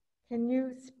 Can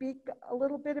you speak a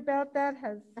little bit about that?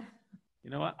 You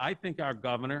know what? I think our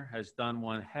governor has done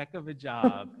one heck of a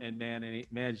job in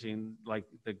managing like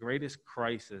the greatest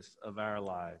crisis of our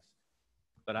lives.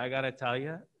 But I got to tell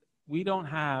you, we don't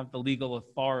have the legal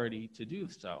authority to do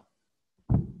so.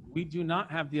 We do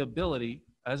not have the ability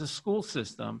as a school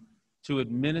system to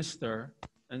administer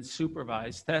and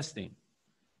supervise testing.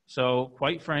 So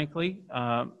quite frankly,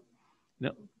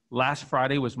 last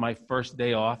Friday was my first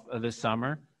day off of the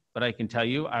summer. But I can tell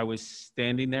you, I was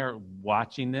standing there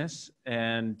watching this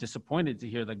and disappointed to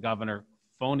hear the governor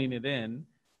phoning it in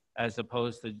as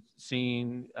opposed to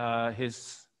seeing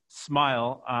his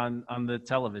smile on the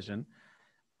television.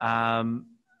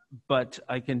 But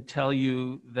I can tell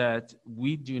you that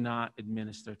we do not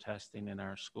administer testing in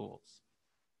our schools.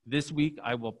 This week,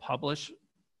 I will publish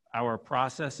our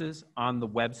processes on the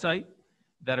website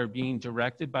that are being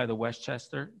directed by the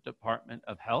Westchester Department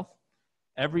of Health.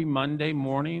 Every Monday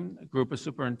morning, a group of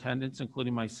superintendents,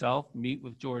 including myself, meet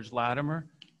with George Latimer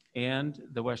and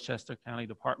the Westchester County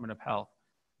Department of Health.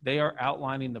 They are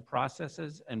outlining the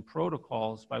processes and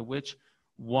protocols by which,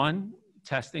 one,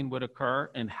 testing would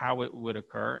occur and how it would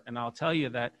occur. And I'll tell you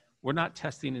that we're not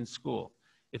testing in school.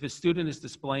 If a student is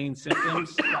displaying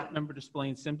symptoms, staff member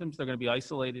displaying symptoms, they're going to be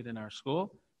isolated in our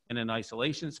school in an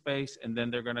isolation space, and then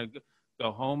they're going to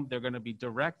go home. They're going to be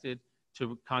directed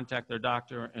to contact their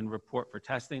doctor and report for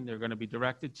testing. They're going to be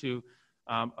directed to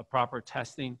a proper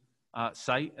testing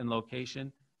site and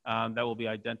location that will be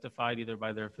identified either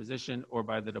by their physician or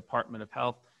by the Department of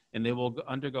Health. And they will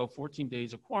undergo 14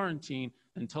 days of quarantine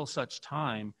until such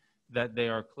time that they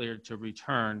are cleared to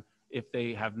return if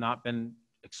they have not been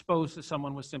exposed to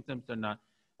someone with symptoms, they're not,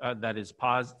 that is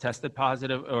tested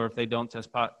positive, or if they don't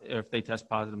if they test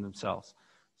positive themselves.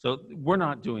 So we're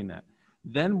not doing that.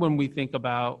 Then when we think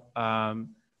about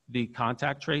the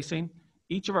contact tracing,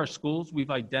 each of our schools,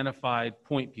 we've identified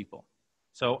point people.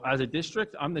 So as a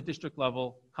district, I'm the district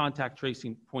level contact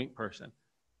tracing point person.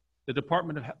 The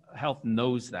Department of Health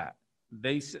knows that.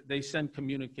 They send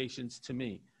communications to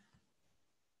me.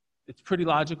 It's pretty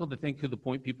logical to think who the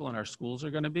point people in our schools are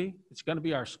going to be. It's going to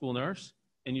be our school nurse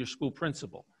and your school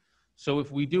principal. So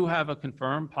if we do have a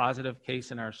confirmed positive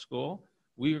case in our school,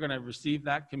 we are going to receive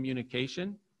that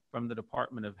communication from the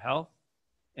Department of Health.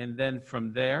 And then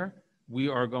from there, we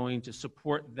are going to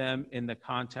support them in the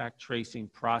contact tracing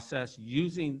process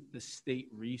using the state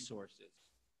resources.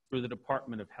 Through the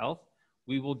Department of Health,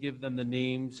 we will give them the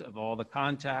names of all the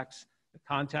contacts, the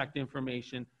contact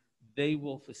information. They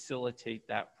will facilitate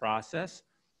that process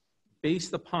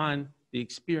based upon the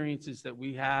experiences that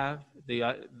we have.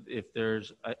 If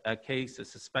there's a case, a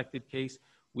suspected case,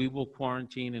 we will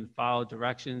quarantine and follow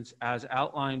directions as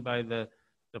outlined by the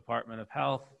Department of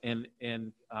Health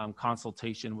in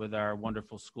consultation with our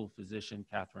wonderful school physician,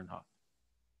 Catherine Huff.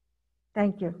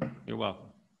 Thank you. You're welcome.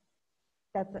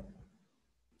 That's it.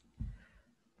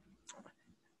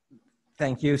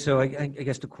 Thank you. So I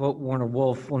guess to quote Warner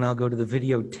Wolf, we'll now go to the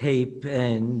videotape.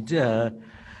 And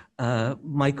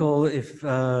Michael, if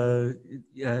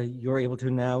you're able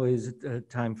to now, is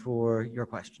time for your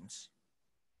questions.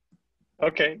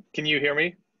 Okay, can you hear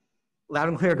me? Loud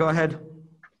and clear, go ahead.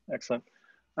 Excellent.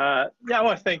 Yeah, I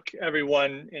want to thank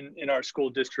everyone in our school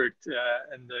district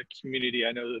and the community.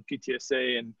 I know the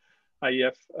PTSA and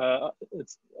IEF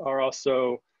are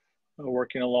also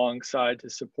working alongside to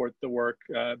support the work,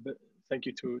 but thank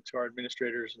you to our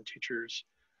administrators and teachers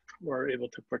who are able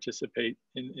to participate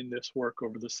in this work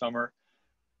over the summer.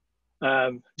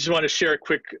 Just want to share a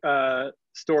quick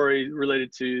story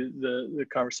related to the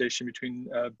conversation between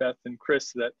Beth and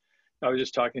Chris, that I was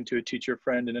just talking to a teacher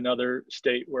friend in another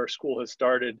state where school has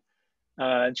started.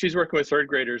 And she's working with third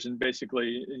graders, and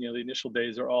basically, you know, the initial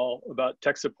days are all about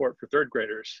tech support for third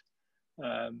graders.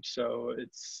 So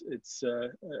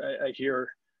I hear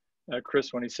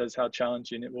Chris when he says how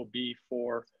challenging it will be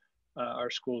for our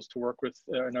schools to work with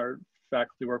and our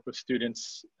faculty work with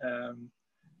students.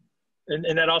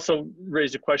 And that also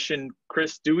raised a question,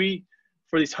 Chris, do we,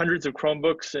 for these hundreds of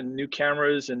Chromebooks and new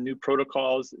cameras and new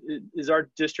protocols, is our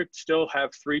district still have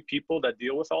 3 people that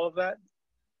deal with all of that?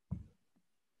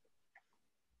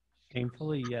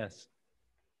 Shamefully, yes.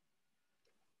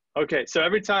 Okay, so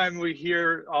every time we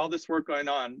hear all this work going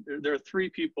on, there are 3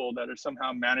 people that are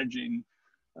somehow managing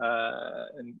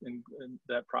in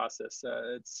that process.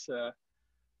 That's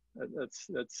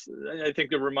I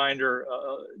think a reminder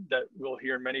that we'll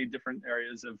hear in many different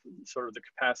areas of sort of the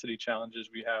capacity challenges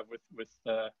we have with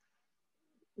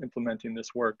implementing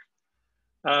this work.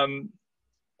 I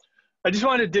just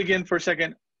wanted to dig in for a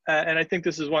second, and I think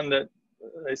this is one that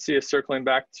I see us circling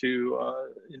back to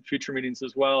in future meetings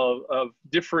as well, of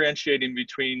differentiating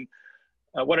between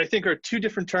what I think are 2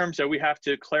 different terms that we have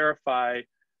to clarify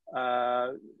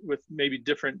with maybe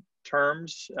different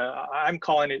terms. I'm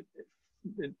calling it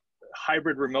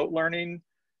hybrid remote learning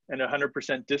and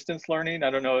 100% distance learning. I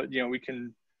don't know, you know, we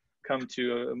can come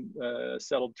to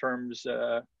settled terms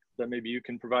that maybe you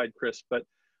can provide, Chris, but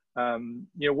you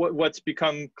know, what's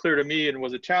become clear to me and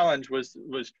was a challenge was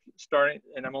starting,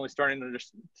 and I'm only starting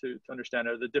to understand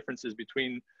the differences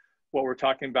between what we're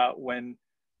talking about when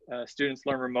students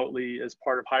learn remotely as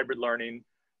part of hybrid learning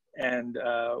and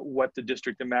what the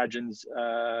district imagines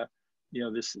you know,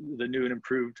 the new and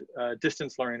improved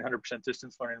distance learning, 100%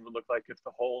 distance learning would look like if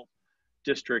the whole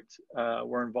district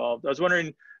were involved. I was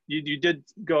wondering, you did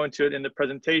go into it in the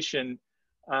presentation,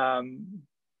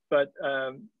 but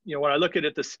you know, when I look at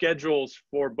it, the schedules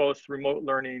for both remote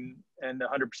learning and the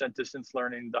 100% distance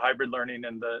learning, the hybrid learning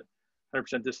and the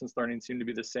 100% distance learning seem to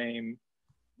be the same.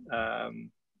 I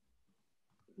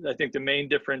think the main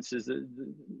difference is that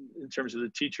in terms of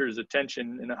the teacher's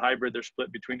attention in a hybrid, they're split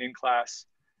between in-class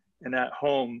and at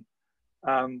home.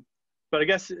 But I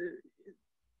guess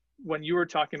when you were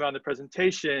talking about in the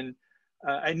presentation,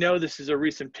 I know this is a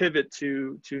recent pivot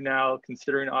to now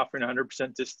considering offering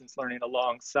 100% distance learning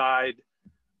alongside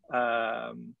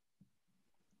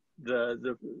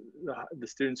the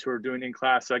students who are doing in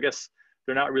class. So I guess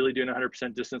they're not really doing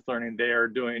 100% distance learning. They are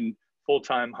doing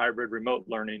full-time hybrid remote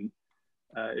learning,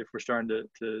 if we're starting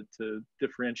to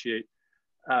differentiate.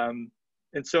 And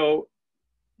so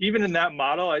even in that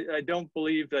model, I don't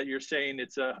believe that you're saying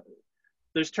it's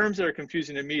there's terms that are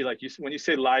confusing to me. Like when you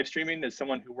say live streaming, as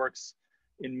someone who works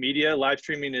in media. Live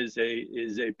streaming is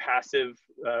a passive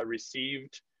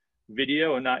received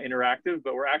video and not interactive,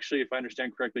 but we're actually, if I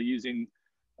understand correctly, using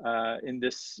in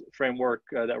this framework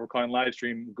that we're calling live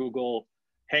stream, Google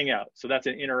Hangout. So that's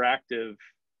an interactive,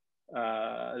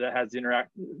 that has the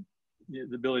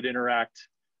ability to interact,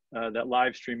 that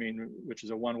live streaming, which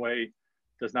is a one-way,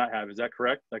 does not have. Is that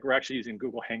correct? Like, we're actually using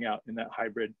Google Hangout in that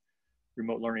hybrid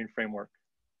remote learning framework.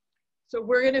 So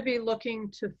we're going to be looking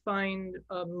to find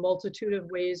a multitude of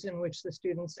ways in which the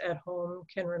students at home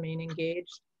can remain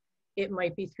engaged. It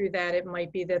might be through that. It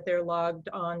might be that they're logged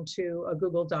on to a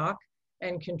Google Doc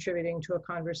and contributing to a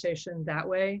conversation that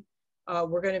way.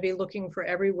 We're going to be looking for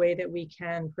every way that we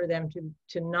can for them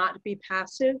to not be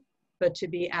passive, but to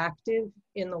be active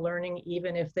in the learning,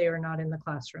 even if they are not in the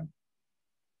classroom.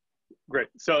 Great.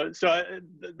 So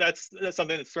that's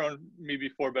something that's thrown me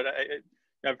before, but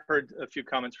I've heard a few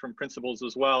comments from principals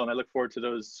as well, and I look forward to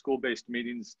those school-based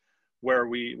meetings where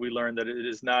we learn that it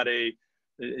is not a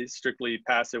strictly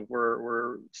passive.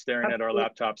 We're staring at our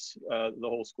laptops the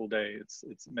whole school day.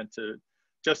 It's meant to,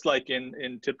 just like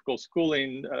in typical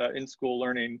schooling, in school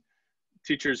learning,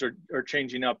 teachers are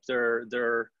changing up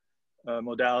their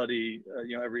modality,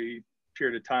 every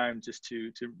period of time, just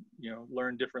to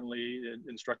learn differently and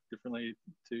instruct differently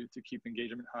to keep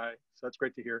engagement high. So that's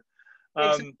great to hear.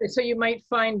 So you might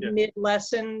find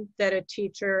mid-lesson that a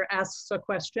teacher asks a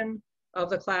question of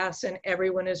the class and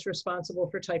everyone is responsible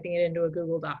for typing it into a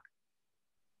Google Doc.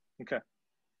 Okay.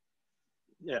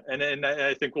 Yeah, and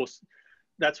I think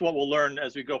that's what we'll learn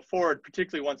as we go forward,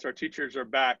 particularly once our teachers are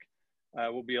back.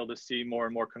 We'll be able to see more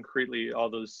and more concretely all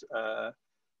those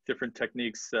different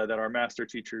techniques that our master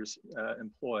teachers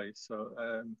employ. So,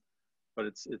 but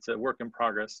it's a work in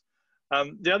progress.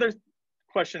 The other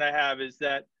question I have is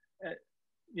that,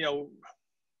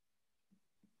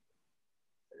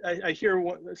 I hear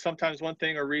sometimes one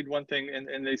thing or read one thing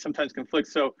and they sometimes conflict.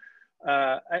 So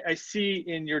I see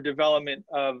in your development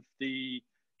of the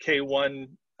K-1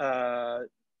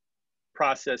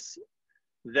 process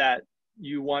that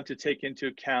you want to take into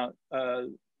account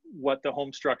what the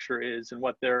home structure is and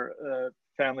what their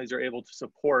families are able to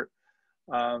support.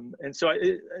 And so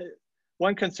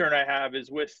one concern I have is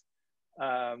with,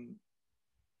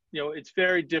 it's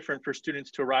very different for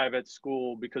students to arrive at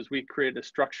school because we create a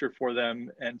structure for them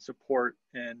and support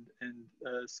and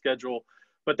schedule,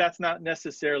 but that's not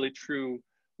necessarily true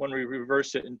when we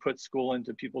reverse it and put school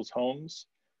into people's homes.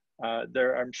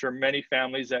 There are, I'm sure, many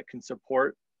families that can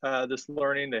support this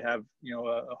learning. They have,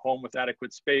 a home with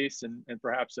adequate space and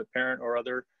perhaps a parent or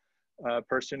other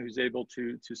person who's able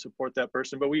to support that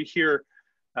person. But we hear,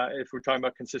 if we're talking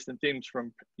about consistent themes,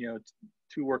 from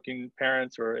two working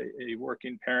parents or a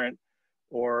working parent,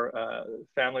 or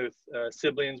family with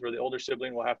siblings where the older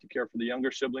sibling will have to care for the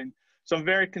younger sibling. So I'm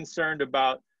very concerned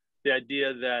about the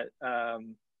idea that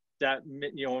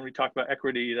when we talk about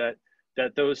equity,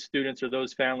 that those students or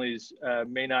those families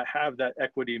may not have that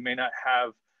equity, may not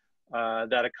have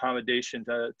that accommodation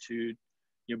to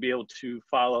be able to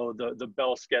follow the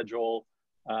bell schedule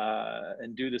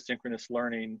and do the synchronous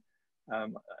learning.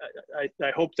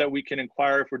 I hope that we can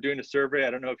inquire if we're doing a survey.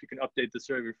 I don't know if you can update the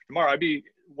survey for tomorrow.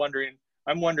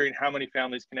 I'm wondering how many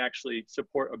families can actually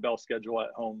support a bell schedule at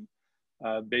home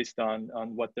based on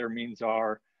what their means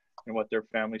are and what their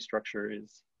family structure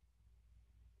is.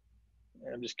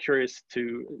 I'm just curious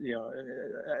to,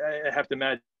 I have to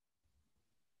imagine.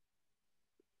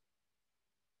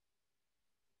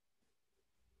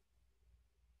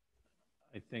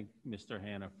 I think Mr.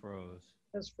 Hanna froze.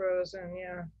 It's frozen,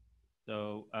 yeah.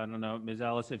 So I don't know, Ms.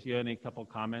 Ellis, if you had any couple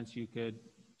comments you could.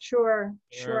 Sure.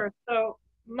 So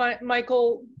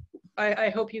Michael, I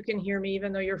hope you can hear me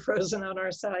even though you're frozen on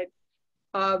our side.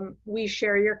 We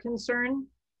share your concern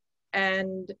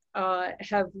and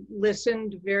have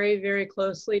listened very, very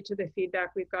closely to the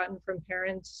feedback we've gotten from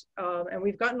parents. And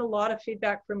we've gotten a lot of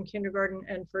feedback from kindergarten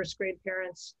and first grade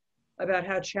parents about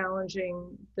how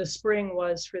challenging the spring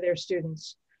was for their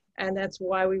students. And that's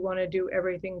why we want to do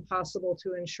everything possible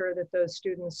to ensure that those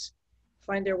students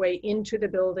find their way into the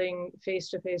building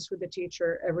face-to-face with the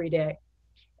teacher every day.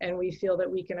 And we feel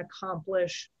that we can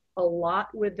accomplish a lot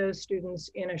with those students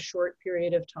in a short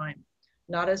period of time.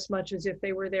 Not as much as if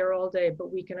they were there all day,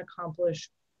 but we can accomplish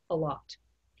a lot.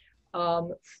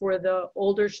 For the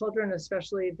older children,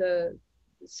 especially the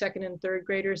second and third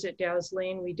graders at Dow's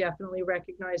Lane, we definitely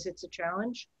recognize it's a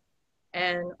challenge.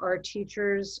 And our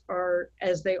teachers are,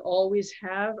 as they always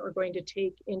have, are going to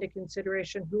take into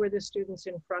consideration who are the students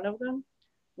in front of them,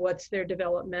 what are their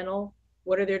developmental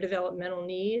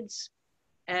needs,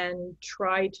 and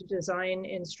try to design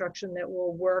instruction that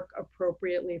will work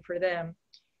appropriately for them.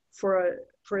 for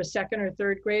a second or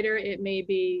third grader, it may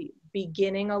be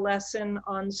beginning a lesson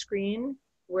on screen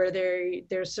where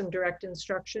there's some direct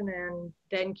instruction, and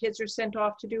then kids are sent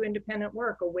off to do independent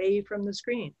work away from the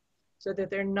screen so that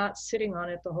they're not sitting on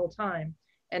it the whole time.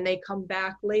 And they come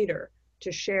back later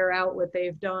to share out what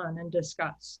they've done and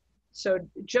discuss. So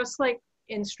just like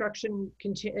instruction,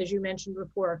 as you mentioned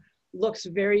before, looks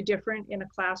very different in a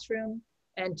classroom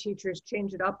and teachers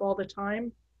change it up all the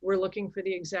time, we're looking for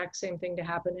the exact same thing to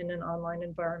happen in an online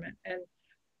environment. And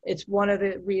it's one of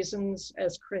the reasons,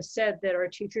 as Chris said, that our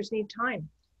teachers need time.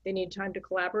 They need time to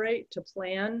collaborate, to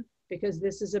plan, because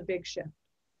this is a big shift.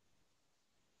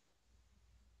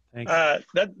 Thanks.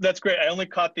 That's great. I only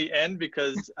caught the end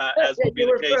because, as will be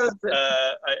the case,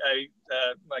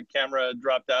 my camera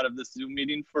dropped out of this Zoom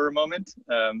meeting for a moment,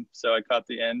 so I caught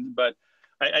the end. But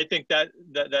I think that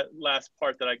last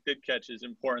part that I did catch is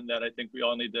important. That I think we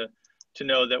all need to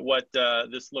know that what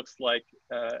this looks like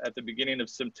at the beginning of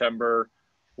September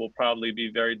will probably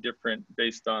be very different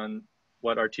based on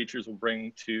what our teachers will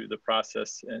bring to the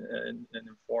process and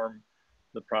inform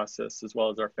the process, as well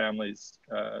as our families,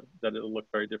 that it'll look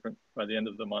very different by the end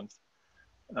of the month.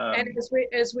 And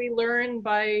as we learn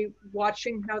by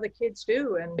watching how the kids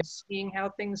do and seeing how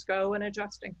things go and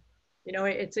adjusting. You know,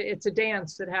 it's a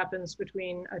dance that happens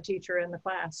between a teacher and the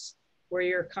class where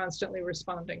you're constantly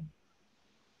responding.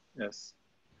 Yes.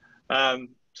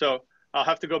 So I'll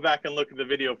have to go back and look at the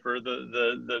video for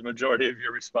the majority of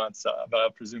your response, but I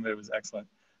presume it was excellent.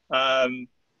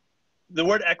 The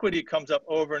word equity comes up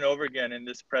over and over again in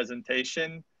this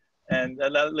presentation. And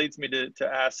that leads me to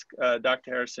ask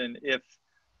Dr. Harrison if,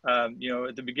 you know,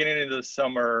 at the beginning of the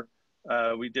summer,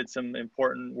 we did some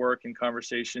important work and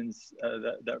conversations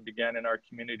that began in our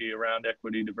community around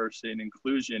equity, diversity, and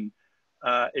inclusion.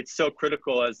 It's so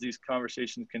critical as these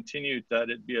conversations continue that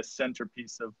it be a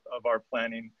centerpiece of our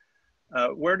planning.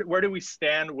 Where do we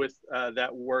stand with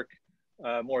that work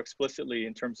more explicitly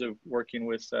in terms of working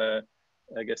with,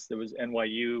 I guess there was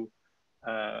NYU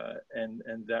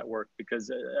and that work? Because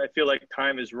I feel like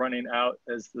time is running out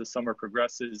as the summer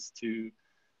progresses to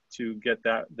get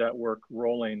that work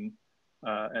rolling.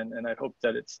 And I hope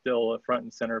that it's still a front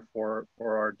and center for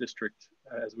our district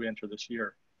as we enter this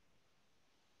year.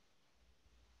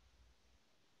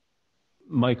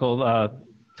 Michael,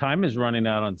 time is running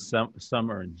out on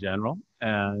summer in general,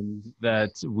 and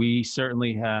that we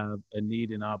certainly have a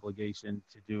need and obligation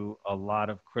to do a lot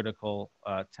of critical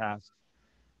tasks.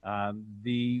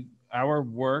 Our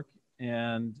work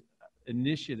and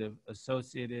initiative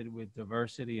associated with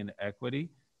diversity and equity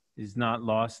is not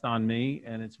lost on me,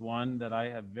 and it's one that I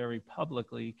have very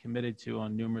publicly committed to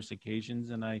on numerous occasions,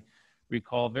 and I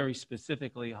recall very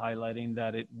specifically highlighting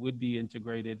that it would be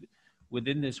integrated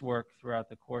within this work throughout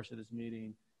the course of this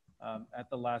meeting. At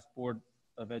the last Board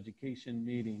of Education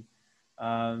meeting,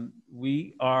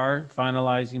 we are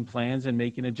finalizing plans and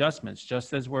making adjustments,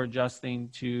 just as we're adjusting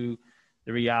to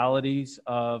the realities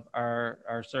of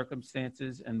our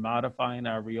circumstances and modifying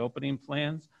our reopening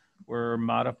plans. We're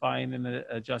modifying and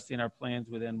adjusting our plans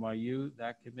with NYU.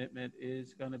 That commitment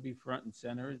is going to be front and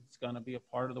center. It's going to be a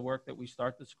part of the work that we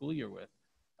start the school year with.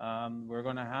 We're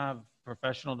going to have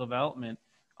professional development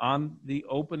on the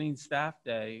opening staff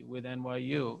day with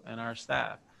NYU and our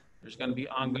staff. There's going to be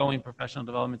ongoing professional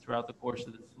development throughout the course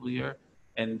of the school year,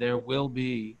 and there will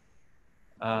be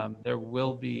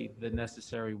the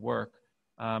necessary work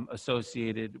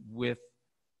associated with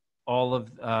all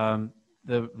of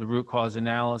the root cause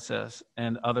analysis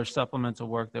and other supplemental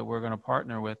work that we're going to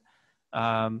partner with.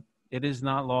 It is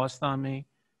not lost on me.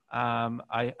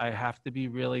 I have to be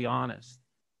really honest.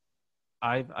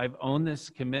 I've owned this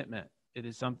commitment. It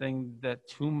is something that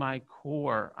to my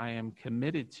core I am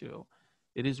committed to.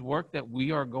 It is work that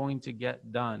we are going to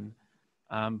get done,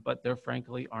 but there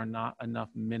frankly are not enough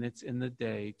minutes in the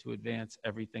day to advance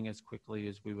everything as quickly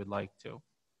as we would like to.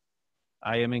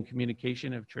 I am in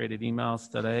communication, I've traded emails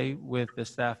today with the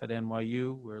staff at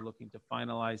NYU. We're looking to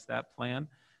finalize that plan.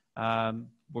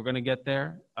 We're going to get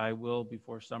there. I will,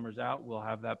 before summer's out, we'll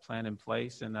have that plan in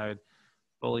place, and I would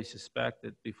fully suspect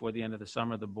that before the end of the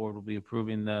summer, the board will be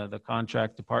approving the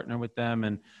contract to partner with them,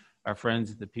 and our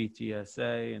friends at the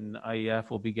PTSA and IEF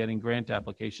will be getting grant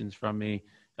applications from me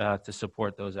to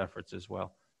support those efforts as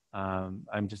well.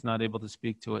 I'm just not able to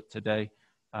speak to it today,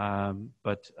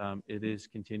 but it is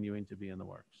continuing to be in the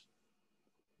works.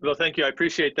 Well, thank you. I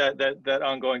appreciate that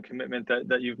ongoing commitment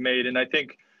that you've made. And I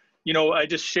think, you know, I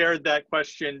just shared that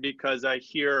question because I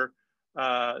hear,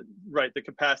 right, the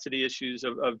capacity issues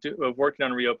of working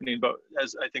on reopening. But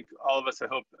as I think all of us, I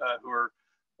hope, who are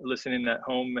listening at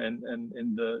home and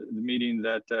in the meeting,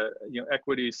 that, you know,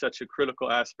 equity is such a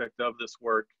critical aspect of this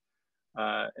work.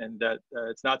 and that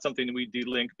it's not something that we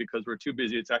delink because we're too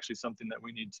busy. It's actually something that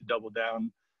we need to double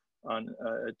down on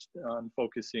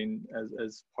focusing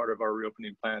as part of our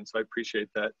reopening plan. So I appreciate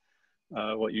that,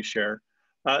 what you share.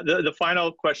 The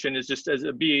final question is just as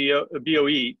a BOE,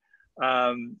 you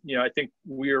know, I think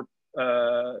we're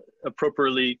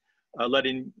appropriately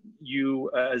letting you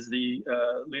as the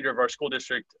leader of our school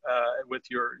district with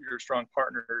your strong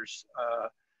partners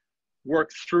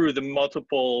work through the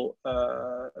multiple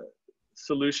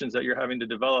solutions that you're having to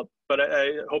develop. But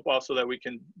I hope also that we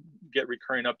can get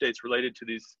recurring updates related to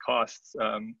these costs,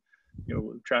 you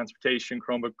know, transportation,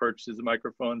 Chromebook purchases, the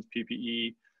microphones,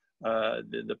 PPE,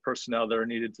 the personnel that are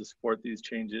needed to support these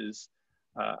changes.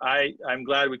 I'm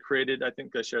glad we created, I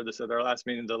think I shared this at our last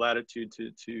meeting, the latitude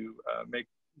to make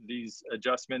these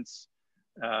adjustments.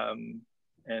 And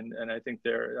I think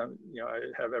they're, you know, I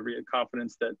have every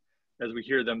confidence that as we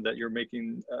hear them, that you're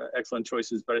making excellent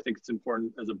choices. But I think it's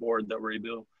important as a board that we're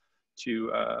able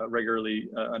to regularly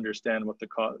understand what the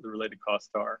related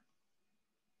costs are.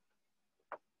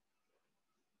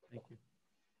 Thank you.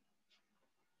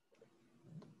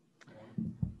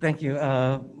 Thank you.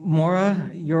 Maura,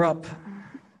 you're up.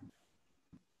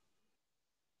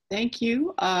 Thank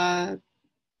you.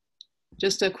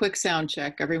 Just a quick sound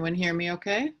check. Everyone hear me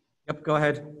okay? Yep, go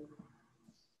ahead.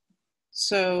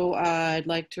 So I'd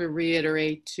like to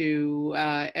reiterate to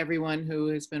everyone who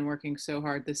has been working so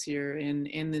hard this year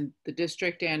in the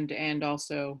district and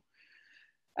also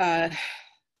the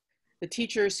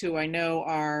teachers who I know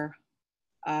are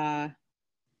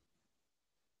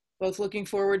both looking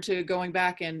forward to going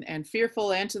back and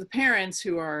fearful, and to the parents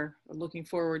who are looking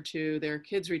forward to their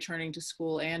kids returning to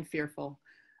school and fearful.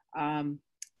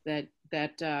 That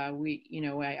we, you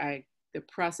know, the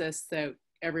process that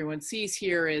everyone sees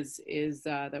here is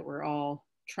that we're all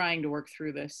trying to work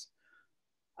through this.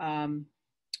 My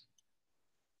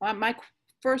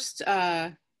first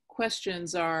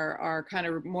questions are kind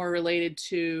of more related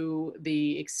to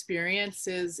the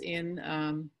experiences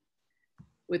in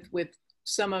with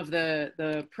some of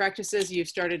the practices you've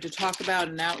started to talk about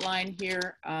and outline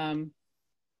here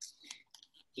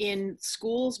in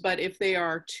schools, but if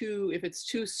it's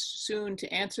too soon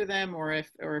to answer them, or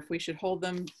if we should hold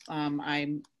them,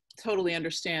 I totally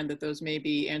understand that those may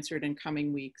be answered in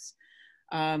coming weeks.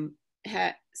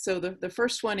 So the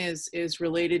first one is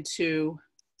related to,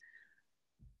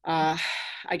 I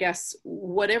guess,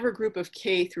 whatever group of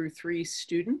K through 3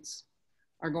 students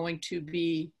are going to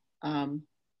be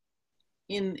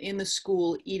in the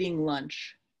school eating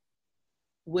lunch.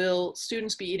 Will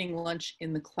students be eating lunch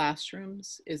in the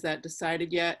classrooms? Is that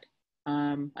decided yet?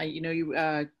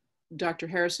 Dr.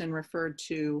 Harrison referred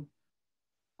to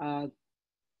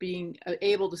being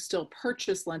able to still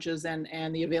purchase lunches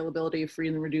and the availability of free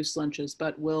and reduced lunches,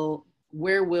 but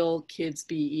where will kids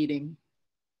be eating?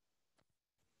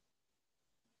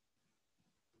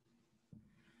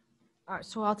 All right,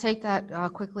 so I'll take that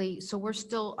quickly. So we're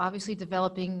still obviously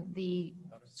developing the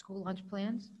school lunch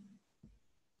plans.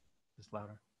 Just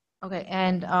louder. Okay,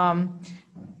 and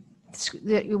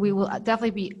we will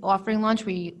definitely be offering lunch.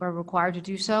 We are required to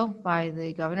do so by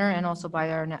the governor and also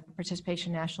by our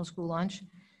participation national school lunch.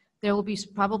 There will be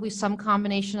probably some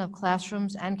combination of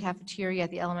classrooms and cafeteria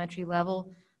at the elementary level,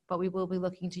 but we will be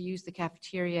looking to use the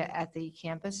cafeteria at the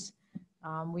campus.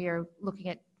 We are looking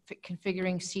at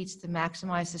configuring seats to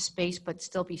maximize the space, but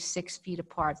still be 6 feet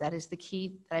apart. That is the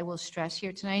key that I will stress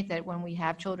here tonight, that when we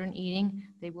have children eating,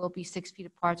 they will be 6 feet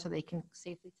apart so they can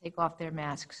safely take off their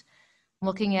masks.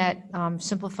 Looking at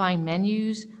simplifying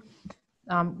menus,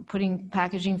 putting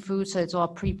packaging food so it's all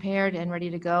prepared and ready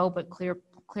to go, but clear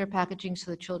packaging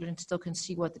so the children still can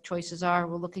see what the choices are.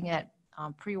 We're looking at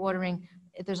pre-ordering.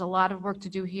 There's a lot of work to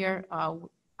do here.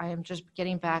 I am just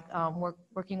getting back,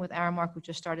 working with Aramark, who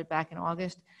just started back in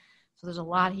August. So there's a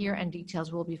lot here, and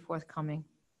details will be forthcoming.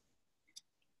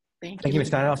 Thank you, Ms.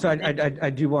 Stein. Also, I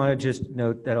do want to just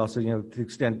note that also, to the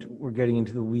extent we're getting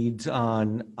into the weeds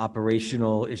on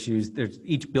operational issues,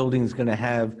 each building is going to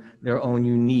have their own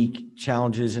unique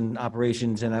challenges and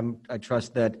operations, and I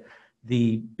trust that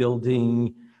the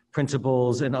building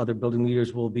principals and other building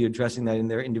leaders will be addressing that in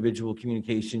their individual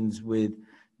communications with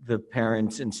the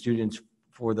parents and students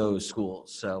for those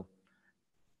schools. So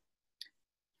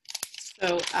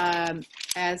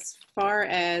as far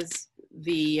as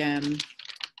the,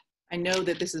 I know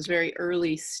that this is very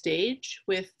early stage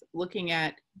with looking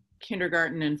at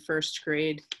kindergarten and first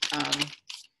grade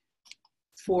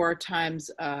 4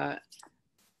 times a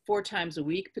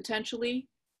week potentially.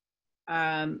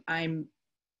 I'm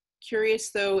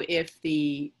curious though if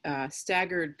the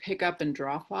staggered pickup and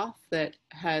drop off that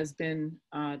has been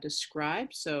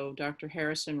described, so Dr.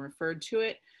 Harrison referred to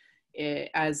it,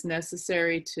 as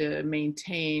necessary to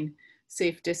maintain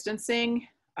safe distancing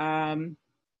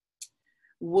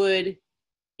would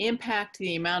impact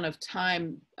the amount of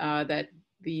time that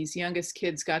these youngest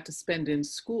kids got to spend in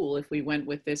school if we went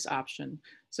with this option.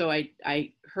 So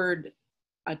I heard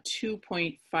a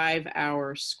 2.5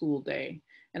 hour school day.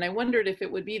 And I wondered if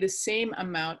it would be the same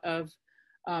amount of,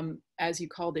 as you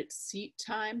called it, seat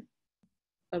time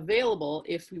available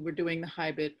if we were doing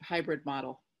the hybrid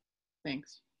model.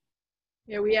 Thanks.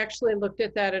 Yeah, we actually looked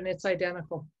at that and it's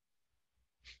identical.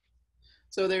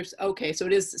 So there's, okay, so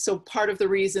it is, so part of the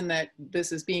reason that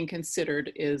this is being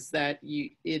considered is that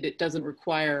it doesn't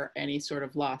require any sort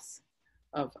of loss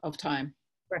of time.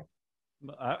 Right.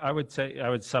 I would say, I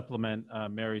would supplement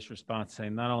Mary's response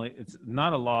saying not only, it's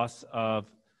not a loss of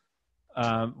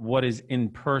what is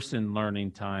in-person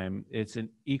learning time, it's an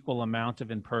equal amount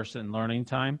of in-person learning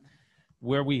time.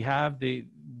 Where we have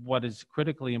what is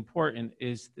critically important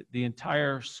is the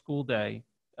entire school day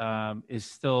is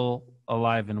still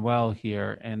alive and well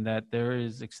here, and that there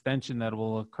is extension that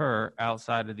will occur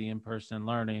outside of the in-person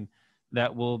learning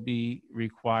that will be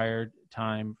required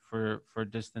time for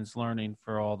distance learning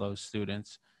for all those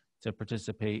students to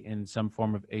participate in some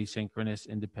form of asynchronous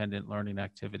independent learning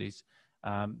activities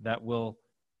that will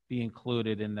be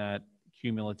included in that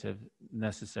cumulative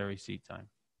necessary seat time.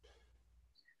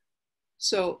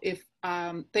 So if,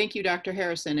 thank you, Dr.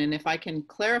 Harrison. And if I can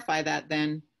clarify that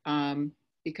then,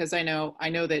 because I know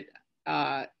that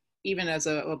even as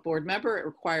a board member, it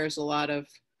requires a lot of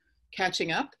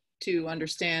catching up to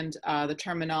understand the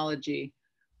terminology.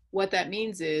 What that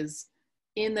means is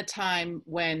in the time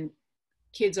when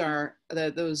kids are,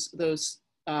 those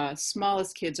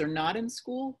smallest kids are not in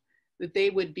school, that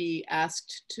they would be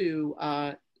asked to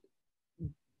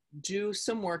do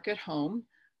some work at home,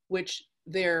 which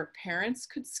their parents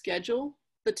could schedule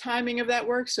the timing of that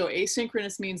work. So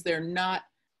asynchronous means they're not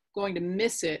going to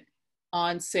miss it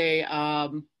on, say, a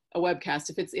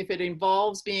webcast. If it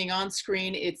involves being on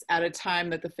screen, it's at a time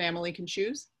that the family can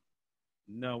choose?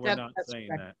 No, we're not saying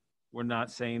that. We're not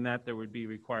saying that. There would be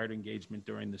required engagement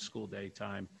during the school day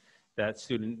time. That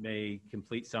student may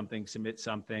complete something, submit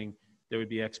something. There would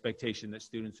be expectation that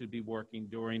students would be working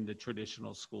during the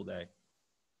traditional school day.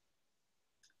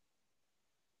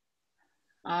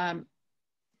 Oh,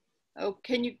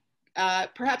 can you,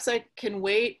 perhaps I can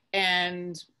wait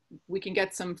and we can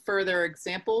get some further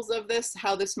examples of this,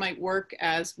 how this might work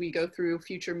as we go through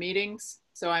future meetings.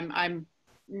 So I'm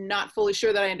not fully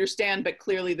sure that I understand, but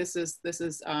clearly this is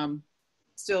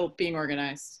still being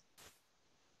organized.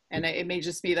 And it may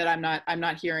just be that I'm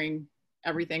not hearing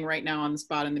everything right now on the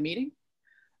spot in the meeting.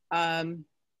 But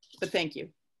thank you.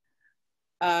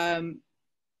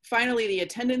 Finally, the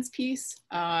attendance piece.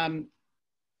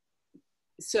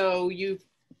 So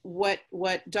what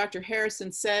Dr.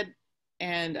 Harrison said,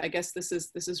 and I guess this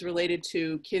is related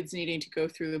to kids needing to go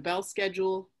through the bell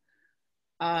schedule.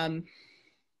 I'm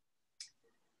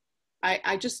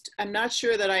not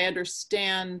sure that I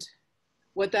understand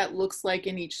what that looks like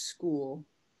in each school.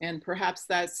 And perhaps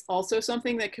that's also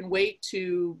something that can wait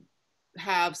to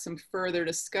have some further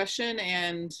discussion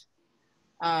and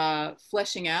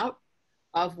fleshing out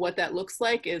of what that looks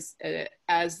like is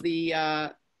as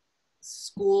the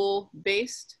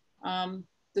school-based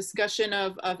discussion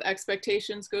of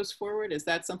expectations goes forward. Is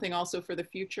that something also for the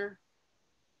future?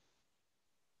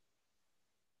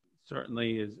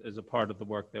 Certainly is a part of the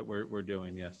work that we're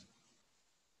doing, yes.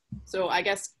 So I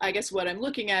guess what I'm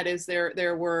looking at is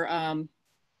there were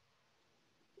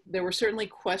certainly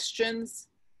questions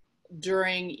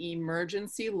during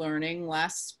emergency learning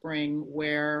last spring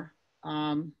where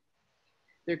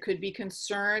there could be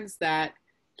concerns that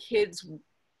kids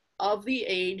of the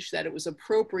age that it was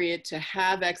appropriate to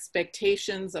have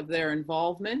expectations of their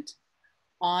involvement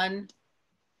on,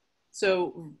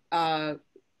 so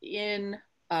in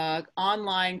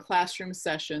online classroom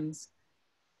sessions,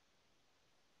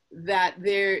 that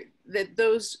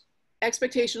those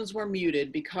expectations were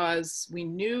muted because we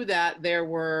knew that there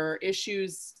were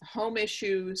issues, home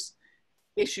issues,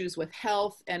 issues with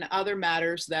health and other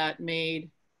matters that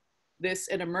made this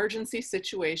an emergency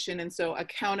situation. And so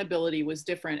accountability was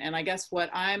different. And I guess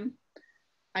I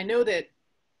know that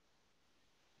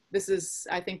this is,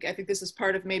 I think this is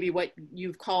part of maybe what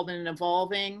you've called an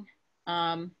evolving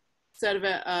set of,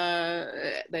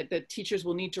 that teachers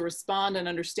will need to respond and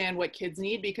understand what kids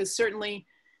need, because certainly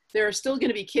there are still going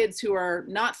to be kids who are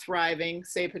not thriving,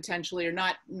 say potentially, or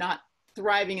not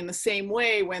thriving in the same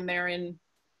way when they're in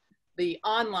the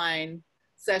online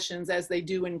sessions as they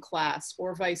do in class,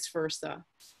 or vice versa.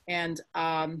 And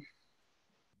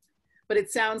but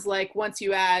it sounds like once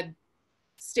you add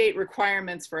state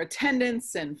requirements for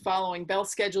attendance and following bell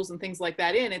schedules and things like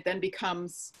that in, it then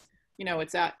becomes, you know,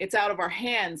 it's out of our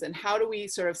hands. And how do we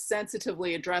sort of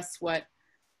sensitively address what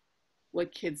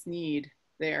kids need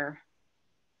there?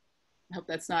 I hope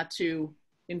that's not too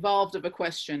involved of a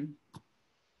question.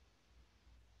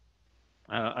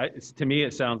 To me,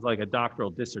 it sounds like a doctoral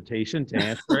dissertation to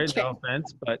answer it. Okay. No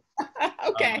offense, but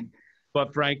okay.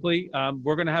 But frankly,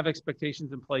 we're going to have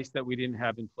expectations in place that we didn't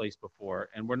have in place before,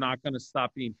 and we're not going to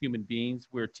stop being human beings.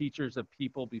 We're teachers of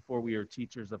people before we are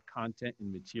teachers of content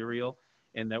and material,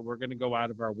 and that we're going to go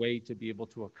out of our way to be able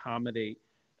to accommodate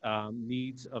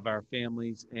needs of our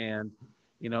families. And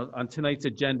you know, on tonight's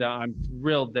agenda, I'm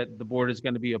thrilled that the board is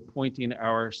going to be appointing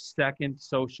our second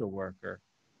social worker,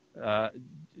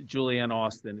 Julianne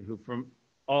Austin, who from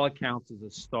all accounts is a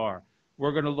star.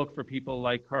 We're going to look for people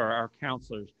like her, our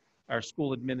counselors, our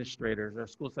school administrators, our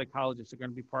school psychologists are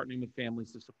going to be partnering with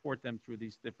families to support them through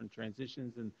these different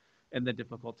transitions and the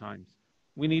difficult times.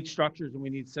 We need structures and we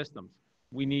need systems.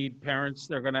 We need parents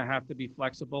that are going to have to be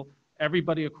flexible.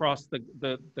 Everybody across the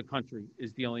country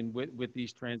is dealing with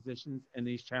these transitions and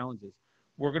these challenges.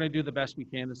 We're going to do the best we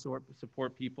can to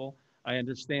support people. I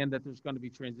understand that there's going to be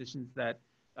transitions that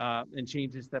and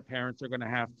changes that parents are going to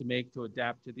have to make to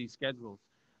adapt to these schedules.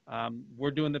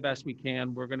 We're doing the best we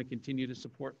can. We're going to continue to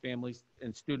support families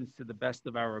and students to the best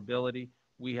of our ability.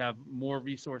 We have more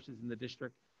resources in the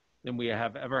district than we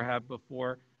have ever had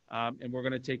before, and we're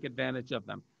going to take advantage of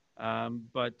them.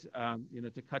 You know,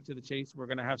 to cut to the chase, we're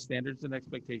going to have standards and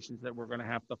expectations that we're going to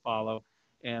have to follow,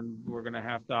 and we're going to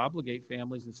have to obligate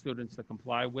families and students to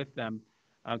comply with them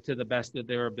to the best of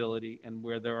their ability. And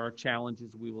where there are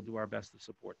challenges, we will do our best to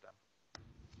support them.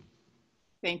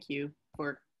 Thank you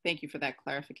for that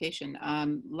clarification.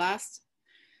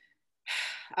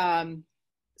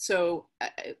 So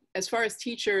as far as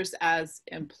teachers as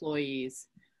employees,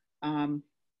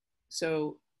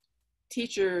 so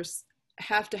teachers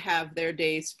have to have their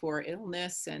days for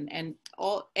illness and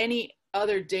any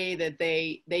other day that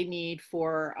they need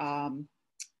for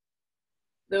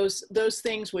those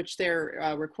things which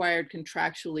they're required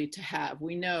contractually to have.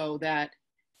 We know that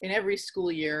in every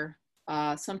school year,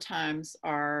 sometimes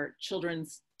our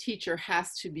children's teacher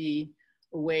has to be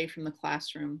away from the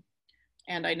classroom.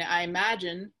 And I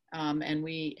imagine, and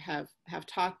we have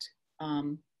talked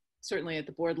certainly at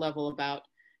the board level about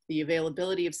the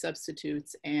availability of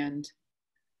substitutes and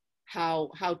how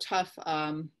tough,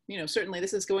 you know, certainly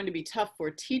this is going to be tough for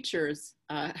teachers.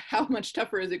 How much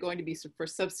tougher is it going to be for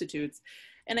substitutes?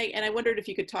 And I wondered if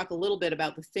you could talk a little bit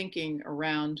about the thinking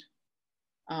around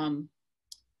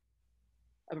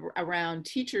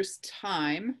teachers'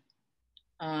 time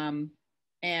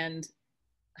and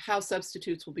how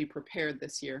substitutes will be prepared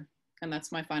this year. And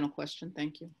that's my final question.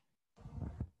 Thank you.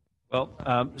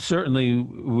 Well, certainly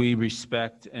we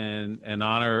respect and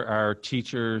honor our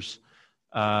teachers'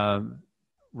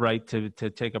 right to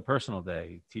take a personal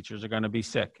day. Teachers are going to be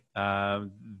sick.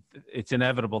 It's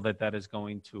inevitable that is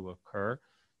going to occur.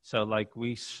 So like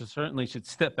we certainly should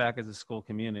step back as a school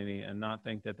community and not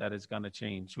think that is going to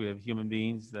change. We have human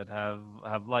beings that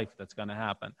have life that's going to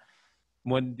happen.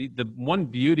 When the one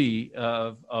beauty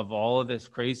of all of this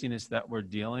craziness that we're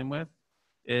dealing with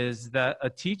is that a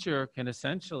teacher can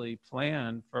essentially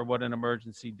plan for what an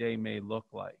emergency day may look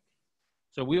like.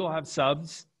 So we will have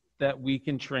subs that we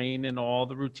can train in all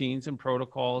the routines and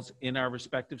protocols in our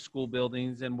respective school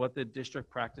buildings and what the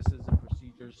district practices and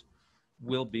procedures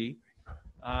will be.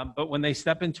 But when they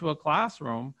step into a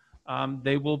classroom,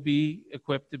 they will be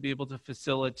equipped to be able to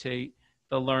facilitate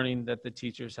the learning that the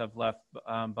teachers have left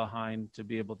behind to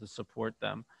be able to support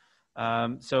them.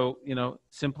 So, you know,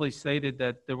 simply stated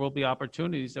that there will be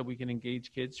opportunities that we can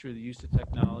engage kids through the use of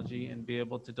technology and be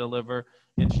able to deliver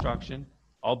instruction,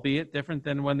 albeit different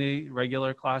than when the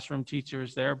regular classroom teacher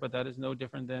is there, but that is no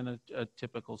different than a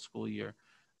typical school year.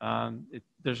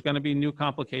 There's going to be new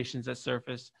complications that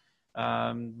surface.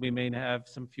 We may have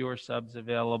some fewer subs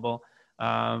available,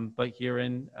 but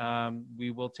herein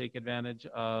we will take advantage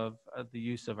of the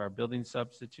use of our building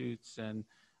substitutes and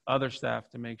other staff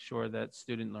to make sure that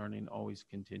student learning always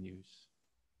continues.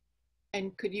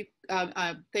 And could you,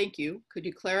 thank you. Could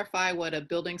you clarify what a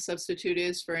building substitute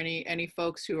is for any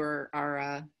folks who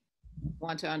are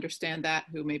want to understand that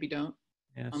who maybe don't?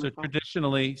 Yeah, so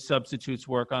traditionally substitutes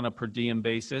work on a per diem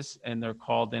basis and they're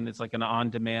called in, it's like an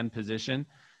on-demand position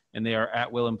and they are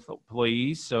at-will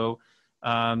employees. So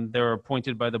they're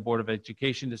appointed by the Board of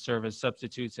Education to serve as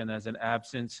substitutes, and as an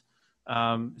absence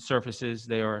surfaces,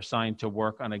 they are assigned to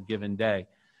work on a given day.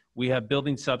 We have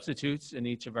building substitutes in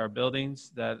each of our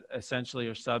buildings that essentially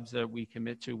are subs that we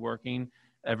commit to working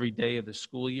every day of the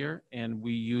school year, and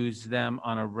we use them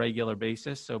on a regular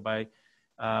basis. So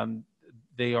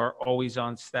they are always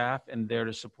on staff and there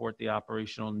to support the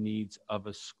operational needs of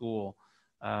a school.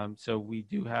 So we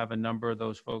do have a number of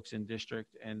those folks in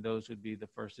district, and those would be the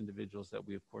first individuals that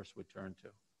we, of course, would turn to.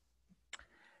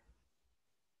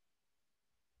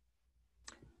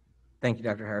 Thank you,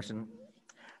 Dr. Harrison.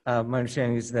 My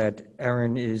understanding is that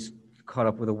Erin is caught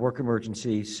up with a work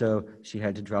emergency, so she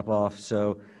had to drop off.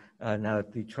 So now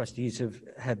that the trustees have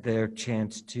had their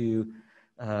chance to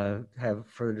have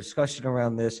further discussion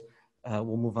around this,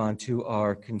 we'll move on to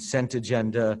our consent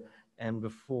agenda. And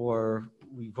before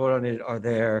we vote on it, are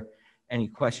there any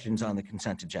questions on the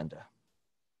consent agenda?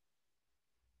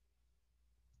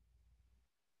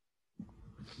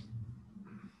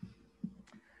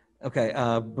 Okay,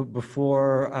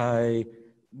 before I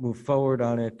move forward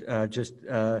on it, I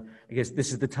guess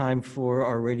this is the time for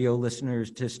our radio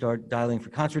listeners to start dialing for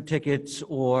concert tickets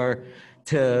or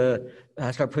to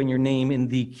start putting your name in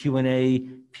the Q&A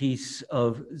piece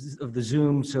of the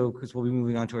Zoom. So, because we'll be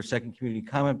moving on to our second community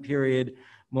comment period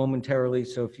momentarily.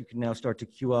 So if you can now start to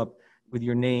queue up with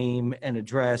your name and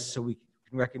address so we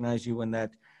can recognize you when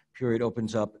that period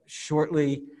opens up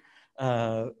shortly.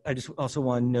 I just also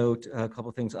want to note a couple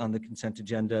of things on the consent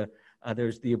agenda.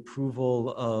 There's the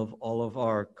approval of all of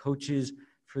our coaches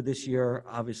for this year.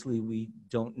 Obviously, we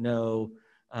don't know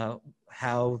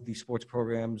how the sports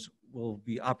programs will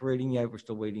be operating yet. We're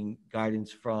still waiting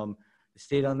guidance from the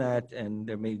state on that, and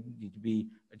there may need to be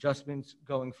adjustments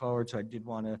going forward. So I did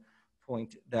want to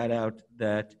point that out,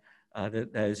 that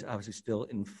is obviously still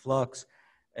in flux.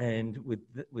 And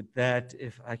with that,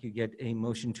 if I could get a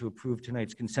motion to approve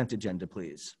tonight's consent agenda,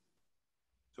 please.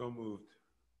 So moved.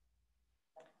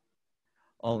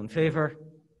 All in favor?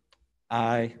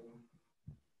 Aye.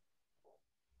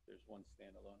 There's one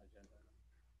standalone agenda.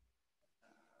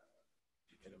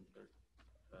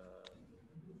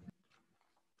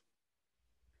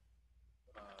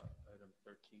 Item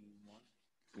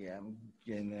 13.1. Yeah, I'm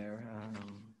getting there.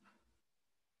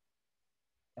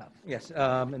 Yes,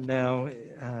 and now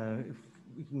if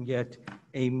we can get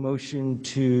a motion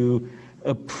to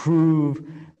approve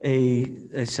a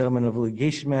settlement of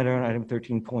litigation matter on item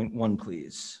 13.1,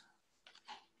 please.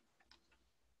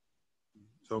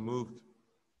 So moved.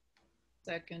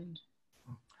 Second.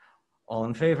 All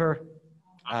in favor?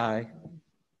 Aye.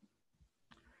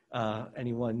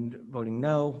 Anyone voting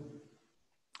no?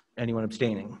 Anyone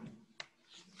abstaining?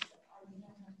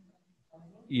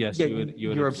 Yes, Yeah, you would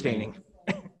you're abstain. abstaining.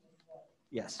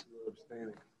 Yes.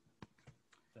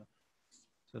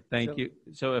 So thank you.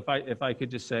 So if I could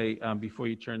just say before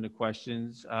you turn to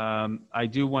questions, I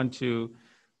do want to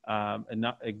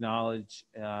acknowledge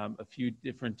a few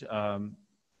different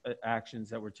actions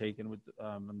that were taken with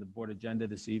on the board agenda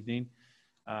this evening.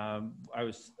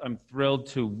 I'm thrilled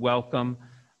to welcome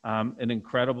an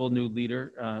incredible new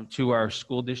leader to our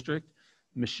school district,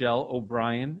 Michelle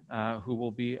O'Brien, who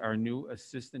will be our new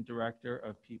Assistant Director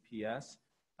of PPS.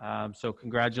 So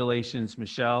congratulations,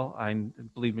 Michelle. I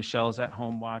believe Michelle is at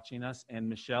home watching us, and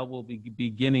Michelle will be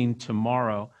beginning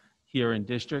tomorrow here in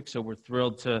district. So we're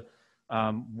thrilled to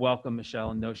welcome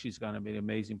Michelle and know she's going to be an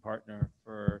amazing partner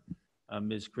for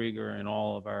Ms. Krieger and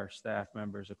all of our staff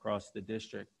members across the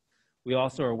district. We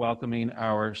also are welcoming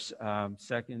our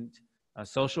second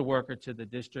social worker to the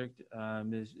district,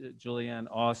 Ms. Julianne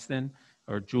Austin,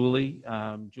 or Julie.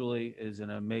 Julie is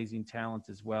an amazing talent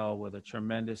as well with a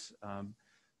tremendous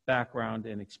background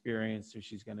and experience, so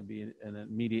she's going to be an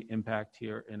immediate impact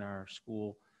here in our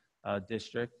school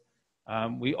district.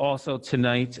 We also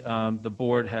tonight, the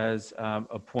board has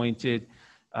appointed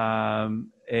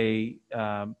a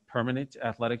permanent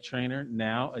athletic trainer,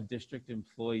 now a district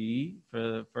employee for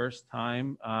the first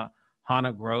time,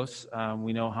 Hannah Gross.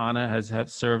 We know Hannah has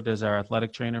served as our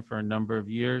athletic trainer for a number of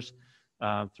years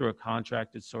through a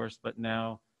contracted source, but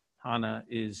now Hannah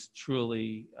is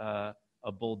truly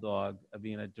a bulldog of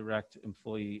being a direct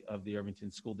employee of the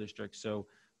Irvington School District. So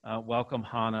welcome,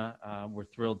 Hannah. We're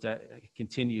thrilled to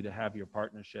continue to have your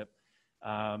partnership.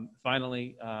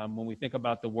 Finally, when we think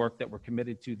about the work that we're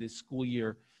committed to this school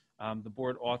year, the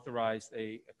board authorized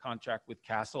a contract with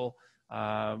Castle,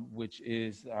 which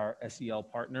is our SEL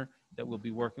partner that we'll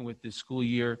be working with this school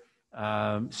year.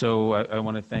 So I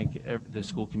want to thank the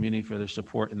school community for their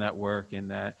support in that work, and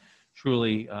that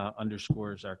truly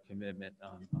underscores our commitment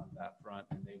on that front,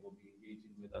 and they will be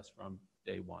engaging with us from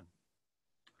day one.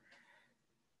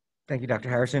 Thank you, Dr.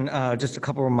 Harrison. Just a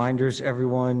couple reminders,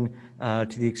 everyone. To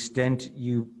the extent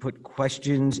you put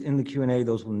questions in the Q&A,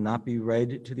 those will not be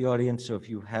read to the audience. So if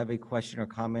you have a question or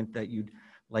comment that you'd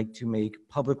like to make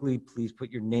publicly, please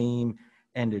put your name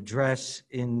and address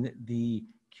in the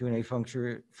Q&A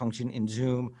function in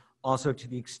Zoom. Also, to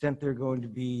the extent there are going to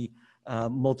be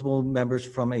multiple members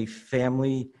from a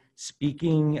family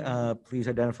speaking, please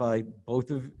identify both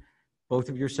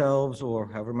of yourselves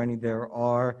or however many there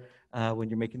are when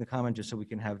you're making the comment, just so we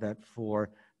can have that for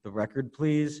the record,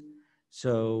 please.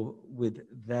 So with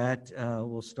that,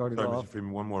 we'll start it Sorry, off. Mr.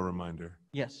 Freeman, one more reminder.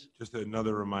 Yes. Just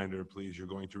another reminder, please. You're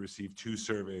going to receive 2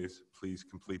 surveys. Please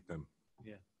complete them.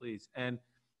 Yeah, please. And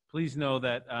please know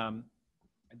that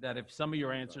that if some of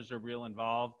your answers are real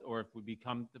involved, or if we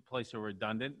become the place are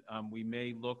redundant, we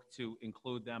may look to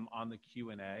include them on the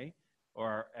Q&A or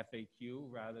our FAQ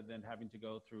rather than having to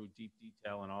go through deep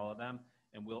detail on all of them.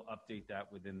 And we'll update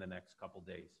that within the next couple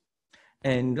days.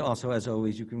 And also, as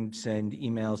always, you can send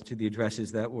emails to the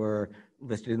addresses that were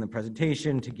listed in the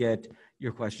presentation to get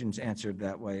your questions answered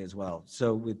that way as well.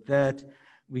 So with that,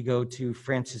 we go to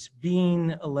Francis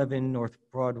Bean, 11 North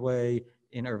Broadway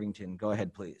in Irvington. Go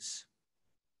ahead, please.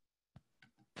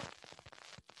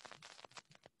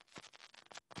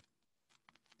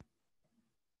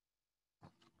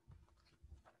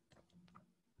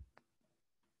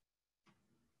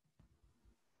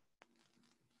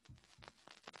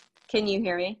 Can you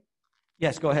hear me?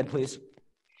 Yes, go ahead, please.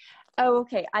 Oh,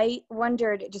 okay. I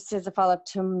wondered, just as a follow-up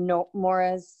to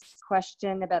Maura's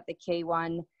question about the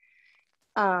K-1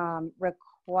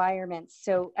 requirements.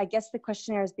 So I guess the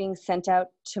questionnaire is being sent out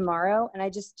tomorrow, and I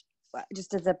just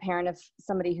as a parent of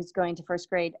somebody who's going to first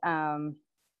grade,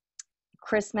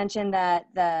 Chris mentioned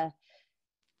that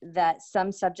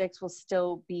some subjects will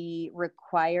still be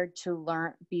required to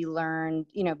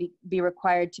be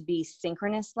required to be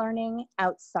synchronous learning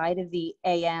outside of the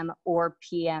AM or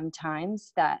PM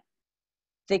times, that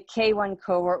the K-1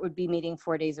 cohort would be meeting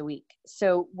 4 days a week.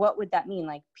 So what would that mean?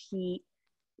 Like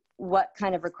what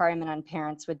kind of requirement on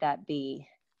parents would that be?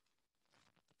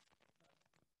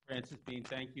 Francis Bean,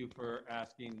 thank you for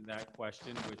asking that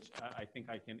question, which I think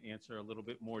I can answer a little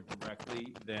bit more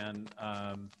directly than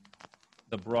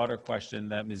the broader question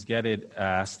that Ms. Geddes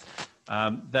asked.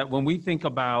 That when we think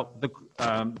about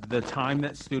the time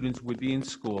that students would be in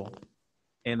school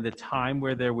and the time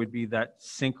where there would be that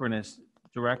synchronous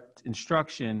direct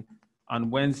instruction on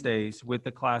Wednesdays with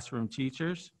the classroom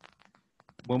teachers,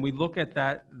 when we look at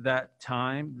that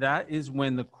time, that is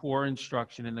when the core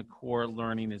instruction and the core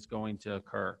learning is going to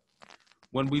occur.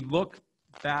 When we look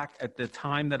back at the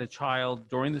time that a child,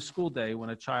 during the school day, when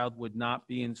a child would not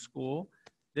be in school,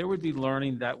 there would be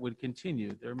learning that would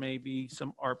continue. There may be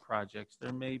some art projects,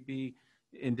 there may be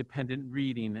independent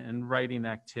reading and writing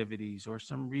activities, or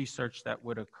some research that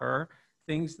would occur,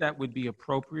 things that would be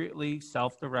appropriately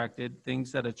self-directed,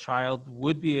 things that a child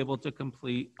would be able to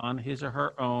complete on his or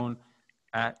her own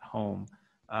at home.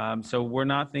 So we're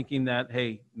not thinking that,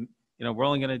 hey, we're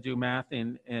only going to do math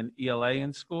and ELA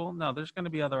in school. No, there's going to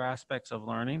be other aspects of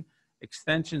learning.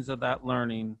 Extensions of that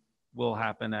learning will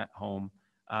happen at home,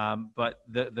 but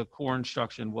the core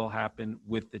instruction will happen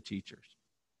with the teachers.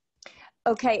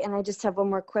 Okay, and I just have one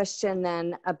more question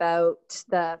then about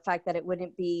the fact that it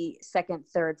wouldn't be 2nd,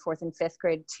 3rd, 4th, and 5th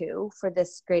grade too, for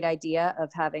this great idea of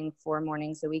having 4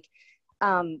 mornings a week.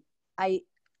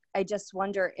 I just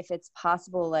wonder if it's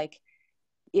possible, like,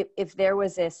 if there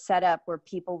was a setup where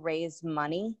people raise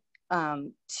money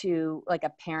to, like,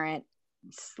 a parent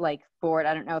like board,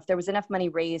 I don't know, if there was enough money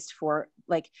raised for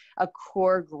like a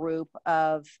core group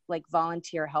of like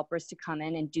volunteer helpers to come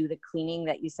in and do the cleaning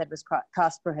that you said was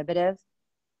cost prohibitive,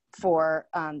 for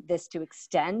this to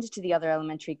extend to the other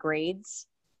elementary grades,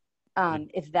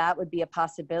 if that would be a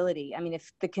possibility. I mean,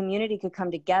 if the community could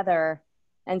come together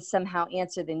and somehow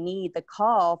answer the need, the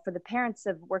call for the parents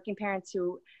of working parents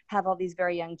who have all these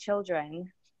very young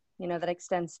children, that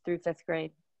extends through 5th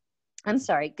grade. I'm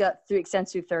sorry,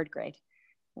 extends through 3rd grade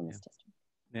in this district.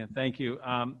 Yeah, thank you.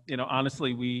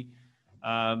 Honestly, we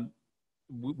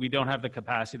don't have the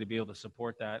capacity to be able to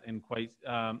support that, and quite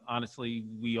honestly,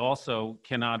 we also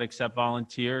cannot accept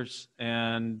volunteers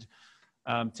and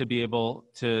to be able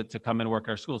to come and work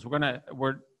our schools. We're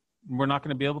not going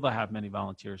to be able to have many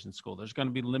volunteers in school. There's going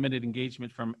to be limited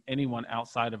engagement from anyone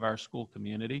outside of our school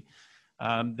community.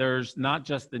 There's not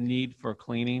just the need for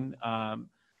cleaning.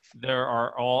 There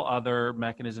are all other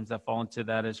mechanisms that fall into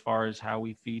that, as far as how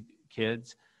we feed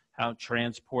kids, how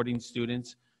transporting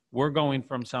students. We're going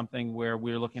from something where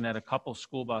we're looking at a couple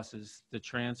school buses to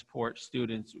transport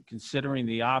students, considering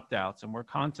the opt-outs, and we're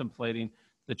contemplating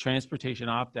the transportation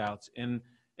opt-outs in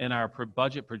our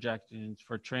budget projections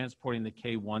for transporting the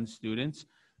K-1 students.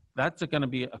 That's going to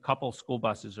be a couple school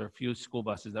buses or a few school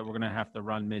buses that we're going to have to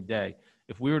run midday.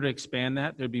 If we were to expand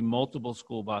that, there'd be multiple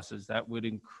school buses that would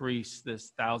increase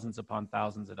this thousands upon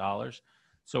thousands of dollars.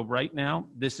 So right now,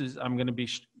 I'm going to be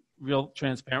real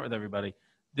transparent with everybody.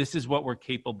 This is what we're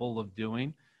capable of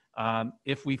doing.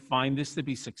 If we find this to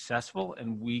be successful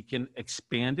and we can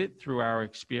expand it through our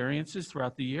experiences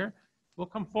throughout the year, we'll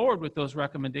come forward with those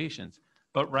recommendations.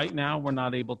 But right now, we're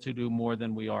not able to do more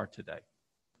than we are today.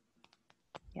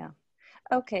 Yeah.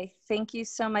 Okay, thank you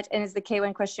so much. And is the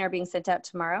K-1 questionnaire being sent out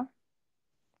tomorrow?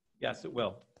 Yes, it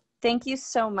will. Thank you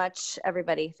so much,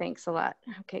 everybody. Thanks a lot.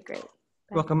 Okay, great.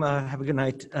 Welcome. Have a good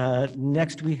night.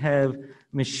 Next, we have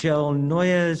Michelle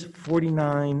Noyes,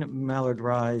 49 Mallard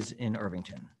Rise in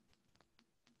Irvington.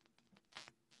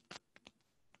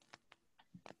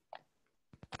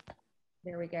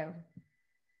 There we go.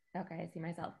 Okay, I see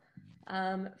myself.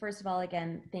 First of all,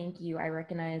 again, thank you. I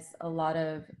recognize a lot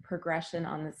of progression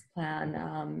on this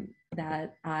plan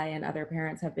that I and other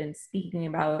parents have been speaking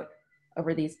about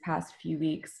over these past few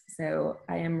weeks. So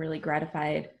I am really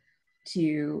gratified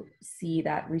to see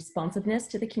that responsiveness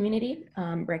to the community,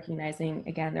 recognizing,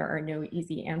 again, there are no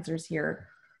easy answers here.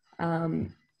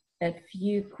 A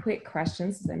few quick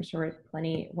questions, I'm sure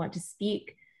plenty want to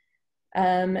speak.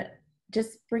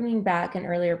 Just bringing back an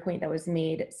earlier point that was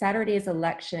made, Saturday's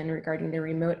election regarding the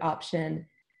remote option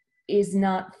is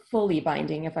not fully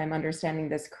binding, if I'm understanding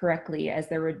this correctly, as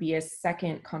there would be a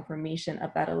second confirmation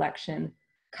of that election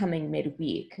coming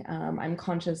midweek. I'm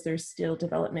conscious there's still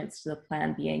developments to the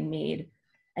plan being made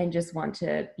and just want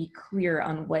to be clear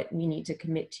on what we need to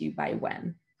commit to by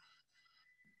when.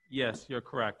 Yes, you're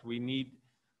correct. We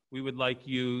would like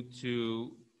you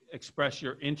to express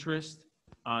your interest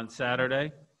on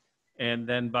Saturday. And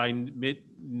then by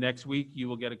next week, you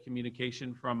will get a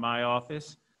communication from my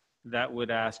office that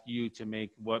would ask you to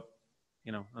make what,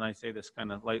 and I say this kind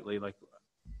of lightly, like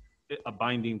a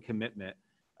binding commitment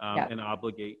and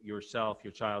obligate yourself,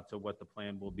 your child, to what the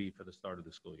plan will be for the start of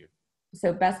the school year.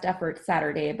 So best effort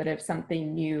Saturday, but if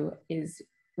something new is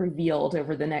revealed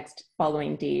over the next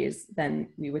following days, then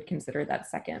we would consider that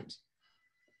second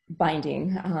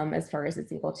binding as far as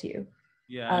it's able to.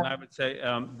 Yeah, and I would say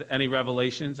any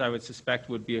revelations I would suspect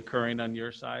would be occurring on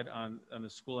your side on the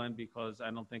school end, because I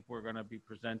don't think we're going to be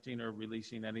presenting or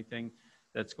releasing anything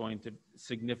that's going to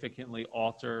significantly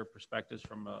alter perspectives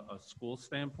from a school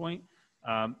standpoint.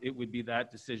 It would be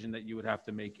that decision that you would have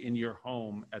to make in your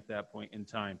home at that point in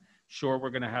time. Sure,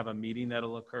 we're going to have a meeting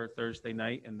that'll occur Thursday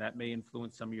night, and that may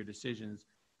influence some of your decisions,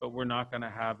 but we're not going to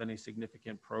have any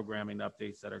significant programming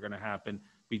updates that are going to happen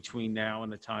between now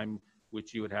and the time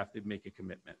which you would have to make a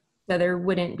commitment. So there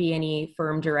wouldn't be any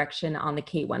firm direction on the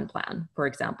K-1 plan, for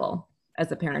example,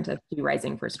 as a parent of 2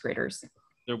 rising first graders?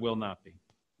 There will not be.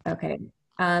 Okay.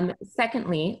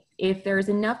 Secondly, if there's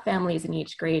enough families in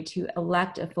each grade to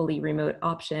elect a fully remote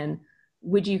option,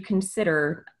 would you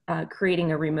consider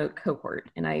creating a remote cohort?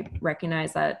 And I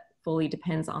recognize that fully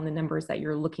depends on the numbers that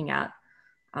you're looking at.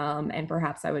 And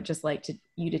perhaps I would just like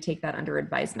you to take that under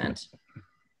advisement.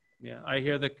 Yeah, I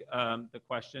hear the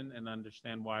question and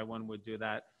understand why one would do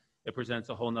that. It presents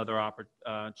a whole nother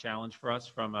challenge for us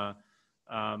from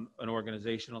an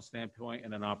organizational standpoint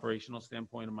and an operational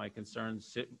standpoint. And my concerns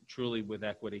sit truly with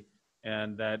equity,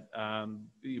 and that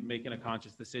making a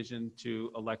conscious decision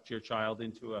to elect your child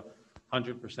into a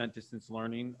 100% distance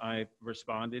learning. I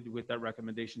responded with that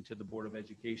recommendation to the Board of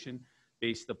Education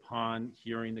based upon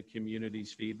hearing the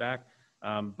community's feedback.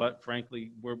 But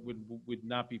frankly, we would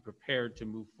not be prepared to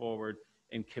move forward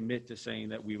and commit to saying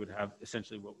that we would have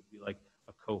essentially what would be like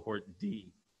a cohort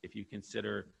D, if you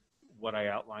consider what I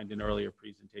outlined in earlier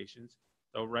presentations.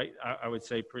 So I would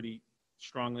say pretty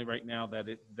strongly right now that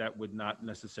that would not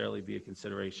necessarily be a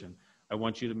consideration. I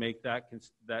want you to make that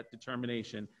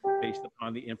determination based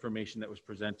upon the information that was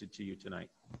presented to you tonight.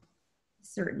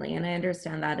 Certainly, and I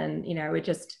understand that. And, I would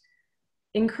just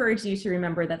encourage you to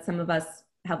remember that some of us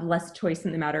have less choice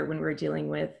in the matter when we're dealing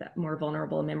with more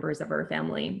vulnerable members of our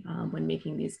family when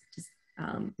making these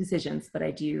decisions. But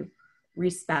I do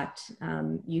respect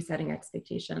you setting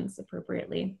expectations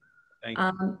appropriately. Thank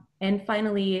you. And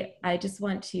finally, I just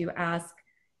want to ask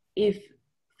if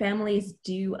families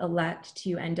do elect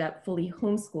to end up fully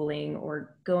homeschooling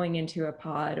or going into a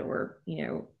pod or,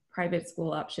 private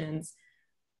school options,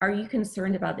 are you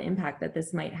concerned about the impact that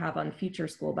this might have on future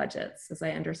school budgets? As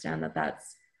I understand that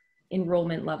that's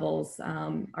enrollment levels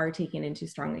are taken into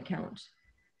strong account.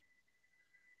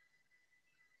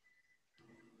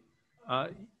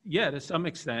 Yeah, to some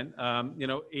extent.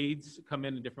 Aids come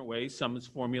in different ways. Some is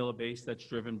formula-based, that's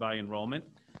driven by enrollment.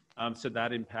 So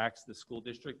that impacts the school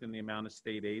district and the amount of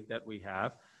state aid that we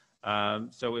have.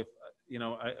 So if,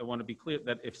 I want to be clear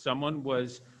that if someone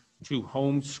was to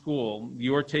homeschool,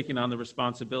 you're taking on the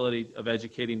responsibility of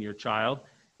educating your child.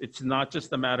 It's not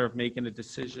just a matter of making a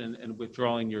decision and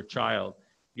withdrawing your child.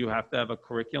 You have to have a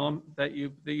curriculum that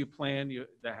you plan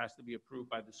that has to be approved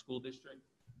by the school district.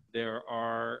 There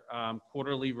are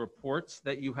quarterly reports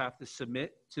that you have to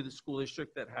submit to the school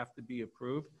district that have to be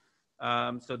approved.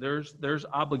 So there's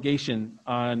obligation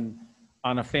on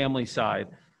a family side.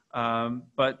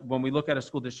 But when we look at a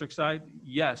school district side,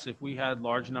 yes, if we had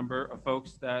large number of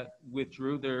folks that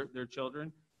withdrew their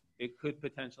children, it could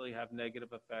potentially have negative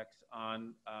effects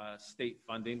on state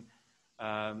funding.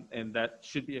 And that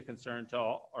should be a concern to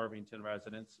all Irvington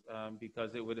residents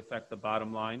because it would affect the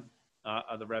bottom line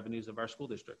of the revenues of our school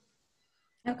district.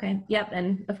 Okay, yep,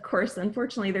 and of course,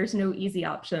 unfortunately, there's no easy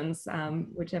options,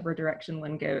 whichever direction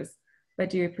one goes, but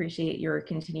do appreciate your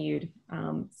continued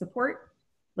support.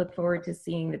 Look forward to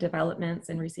seeing the developments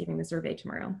and receiving the survey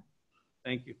tomorrow.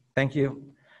 Thank you. Thank you.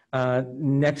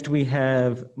 Next, we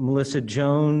have Melissa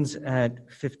Jones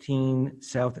at 15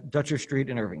 South Dutcher Street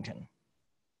in Irvington.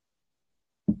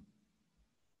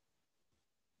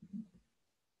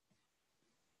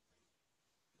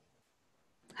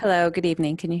 Hello, good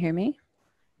evening. Can you hear me?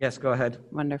 Yes, go ahead.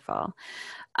 Wonderful.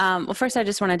 Well, first, I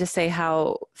just wanted to say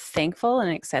how thankful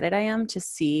and excited I am to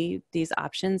see these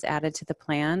options added to the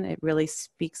plan. It really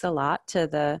speaks a lot to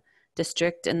the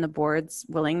district and the board's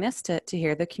willingness to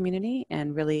hear the community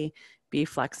and really be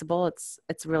flexible.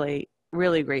 It's really,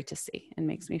 really great to see and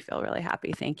makes me feel really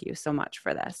happy. Thank you so much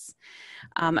for this.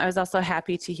 I was also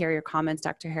happy to hear your comments,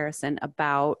 Dr. Harrison,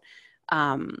 about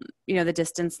the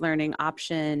distance learning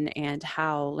option and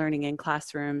how learning in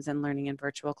classrooms and learning in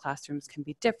virtual classrooms can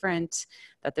be different,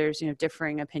 that there's,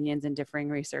 differing opinions and differing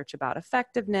research about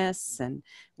effectiveness and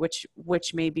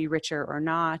which may be richer or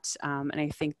not. And I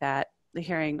think that the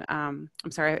hearing, I'm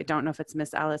sorry, I don't know if it's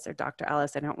Miss Ellis or Dr.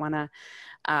 Ellis. I don't want to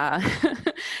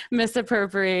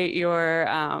misappropriate your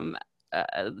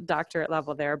doctorate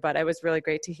level there, but it was really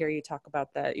great to hear you talk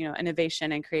about the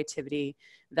innovation and creativity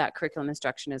that curriculum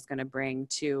instruction is going to bring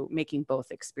to making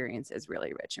both experiences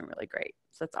really rich and really great.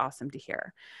 So that's awesome to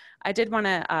hear. I did want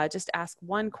to just ask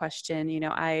one question.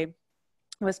 I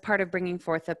was part of bringing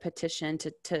forth a petition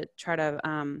to try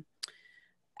to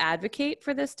advocate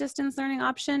for this distance learning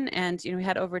option, and we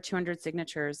had over 200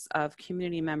 signatures of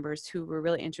community members who were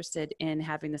really interested in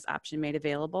having this option made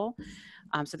available.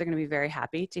 So they're going to be very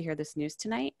happy to hear this news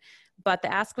tonight. But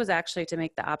the ask was actually to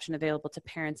make the option available to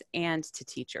parents and to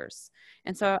teachers.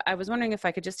 And so I was wondering if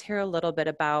I could just hear a little bit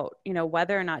about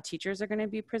whether or not teachers are going to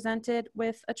be presented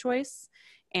with a choice,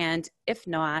 and if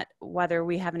not, whether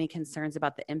we have any concerns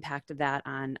about the impact of that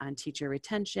on teacher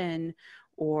retention,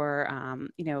 or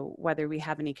whether we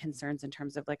have any concerns in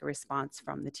terms of like a response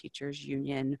from the teachers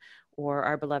union or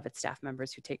our beloved staff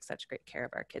members who take such great care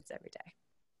of our kids every day.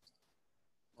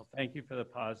 Well, thank you for the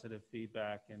positive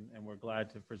feedback, and we're glad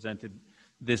to have presented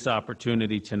this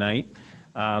opportunity tonight.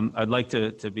 I'd like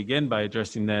to begin by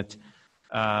addressing that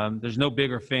there's no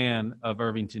bigger fan of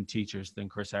Irvington teachers than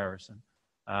Chris Harrison.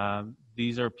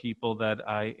 These are people that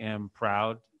I am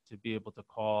proud to be able to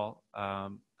call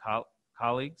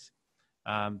colleagues.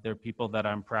 They're people that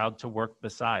I'm proud to work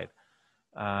beside.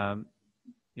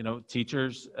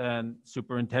 Teachers and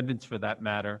superintendents for that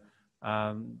matter,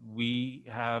 we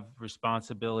have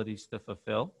responsibilities to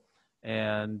fulfill,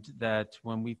 and that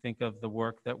when we think of the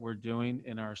work that we're doing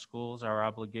in our schools, our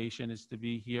obligation is to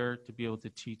be here to be able to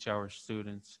teach our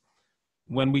students.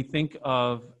 When we think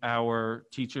of our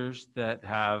teachers that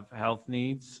have health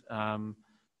needs,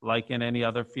 like in any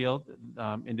other field,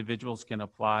 individuals can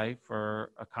apply for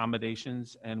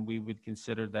accommodations and we would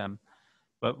consider them.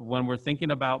 But when we're thinking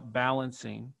about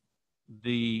balancing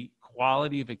the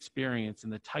quality of experience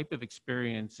and the type of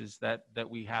experiences that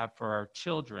we have for our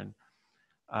children,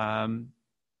 I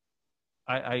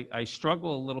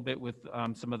struggle a little bit with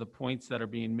some of the points that are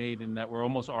being made, and that we're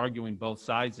almost arguing both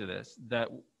sides of this. That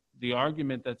the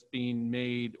argument that's being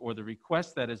made, or the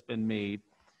request that has been made,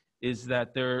 is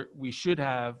that we should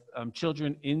have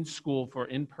children in school for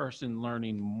in-person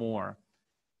learning more.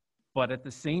 But at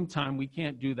the same time, we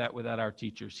can't do that without our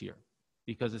teachers here,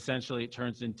 because essentially it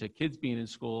turns into kids being in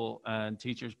school and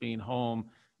teachers being home,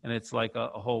 and it's like a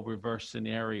whole reverse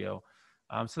scenario.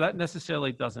 So that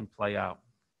necessarily doesn't play out.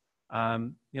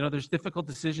 There's difficult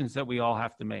decisions that we all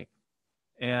have to make.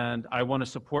 And I want to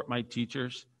support my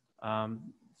teachers,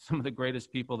 some of the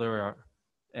greatest people there are.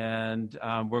 And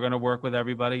we're going to work with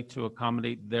everybody to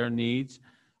accommodate their needs.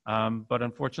 But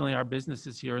unfortunately, our business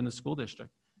is here in the school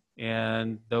district.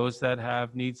 And those that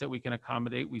have needs that we can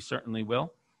accommodate, we certainly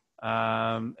will.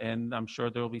 And I'm sure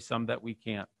there will be some that we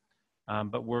can't.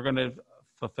 But we're going to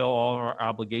fulfill all of our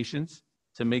obligations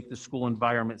to make the school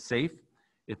environment safe.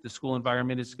 If the school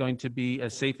environment is going to be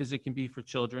as safe as it can be for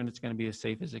children, it's going to be as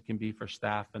safe as it can be for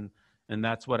staff. And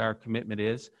that's what our commitment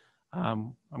is.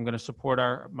 I'm going to support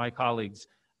my colleagues,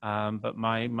 but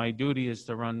my duty is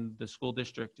to run the school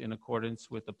district in accordance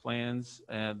with the plans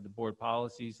and the board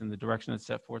policies and the direction that's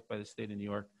set forth by the state of New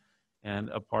York. And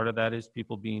a part of that is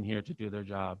people being here to do their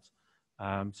jobs.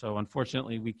 So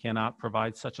unfortunately, we cannot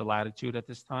provide such a latitude at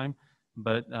this time,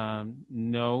 but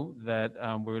know that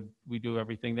we do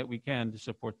everything that we can to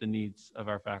support the needs of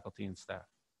our faculty and staff.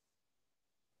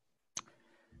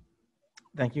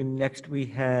 Thank you. Next, we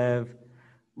have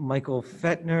Michael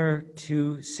Fettner,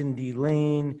 2 Cindy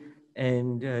Lane,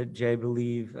 and Jay, I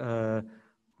believe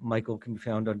Michael can be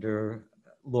found under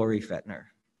Lori Fettner.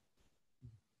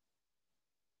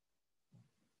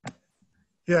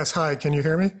 Yes, hi, can you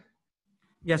hear me?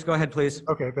 Yes, go ahead, please.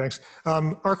 Okay, thanks.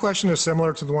 Our question is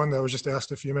similar to the one that was just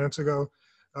asked a few minutes ago.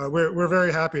 We're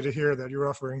very happy to hear that you're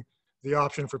offering the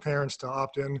option for parents to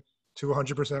opt in to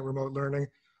 100% remote learning,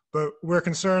 but we're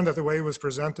concerned that the way it was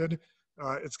presented,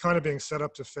 it's kind of being set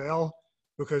up to fail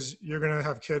because you're going to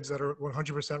have kids that are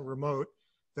 100% remote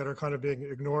that are kind of being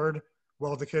ignored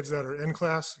while the kids that are in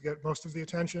class get most of the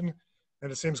attention.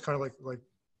 And it seems kind of like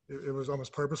it was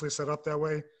almost purposely set up that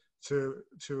way to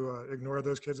ignore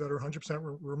those kids that are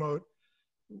 100% remote.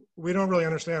 We don't really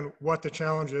understand what the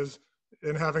challenge is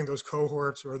in having those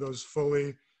cohorts or those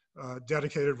fully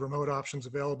dedicated remote options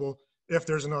available if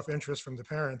there's enough interest from the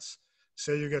parents.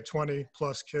 Say you get 20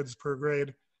 plus kids per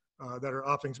grade that are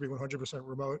opting to be 100%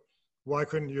 remote, why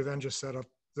couldn't you then just set up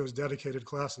those dedicated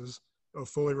classes of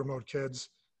fully remote kids,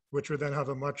 which would then have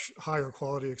a much higher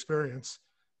quality experience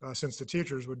since the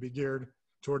teachers would be geared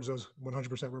towards those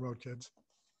 100% remote kids?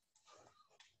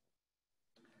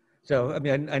 So, I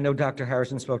mean, I know Dr.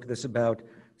 Harrison spoke to this about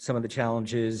some of the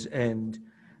challenges, and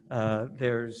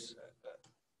first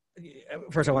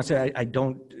I want to say I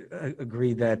don't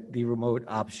agree that the remote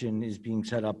option is being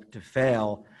set up to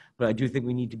fail, but I do think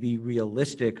we need to be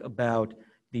realistic about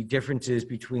the differences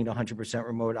between a 100%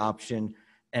 remote option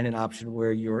and an option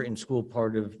where you're in school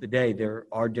part of the day. There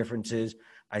are differences.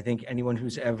 I think anyone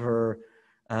who's ever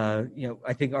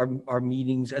I think our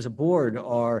meetings as a board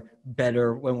are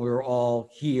better when we're all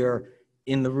here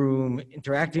in the room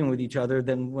interacting with each other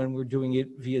than when we're doing it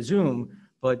via Zoom,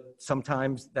 but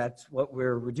sometimes that's what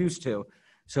we're reduced to.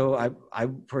 So I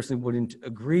personally wouldn't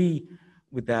agree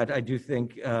with that. I do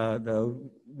think, though,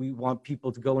 we want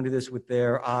people to go into this with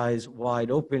their eyes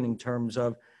wide open in terms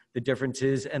of the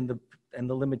differences and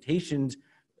the limitations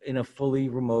in a fully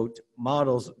remote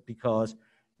models, because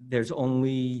there's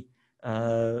only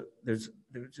there's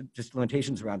just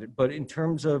limitations around it. But in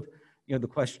terms of the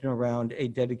question around a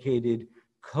dedicated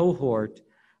cohort,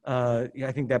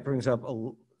 I think that brings up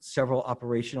several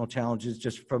operational challenges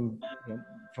just from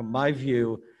my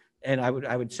view. And I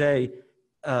would say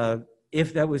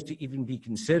if that was to even be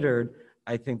considered,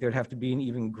 I think there'd have to be an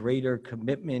even greater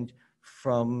commitment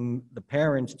from the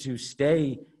parents to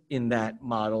stay in that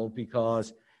model,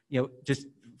 because just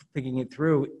thinking it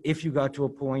through, if you got to a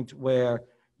point where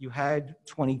you had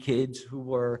 20 kids who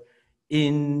were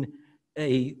in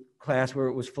a class where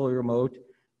it was fully remote,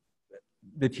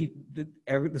 the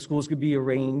schools could be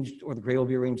arranged, or the grade will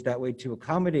be arranged that way to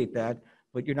accommodate that,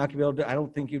 but you're not going to be able to, I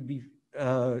don't think it'd be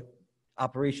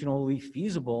operationally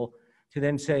feasible to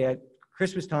then say at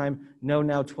Christmas time, no,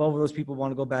 now 12 of those people want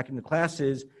to go back into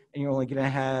classes, and you're only going to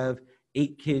have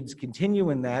 8 kids continue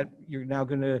in that. You're now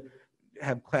going to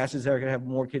have classes that are going to have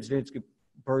more kids in it. It's going to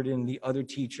burden the other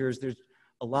teachers. There's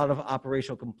a lot of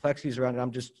operational complexities around it.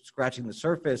 I'm just scratching the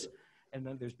surface, and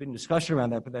then there's been discussion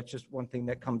around that, but that's just one thing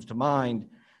that comes to mind.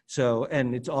 So,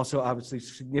 and it's also obviously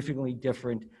significantly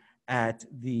different at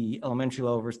the elementary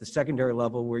level versus the secondary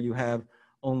level, where you have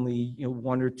only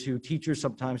 1 or 2 teachers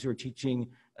sometimes who are teaching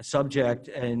a subject,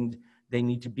 and they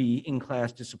need to be in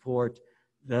class to support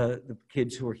the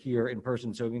kids who are here in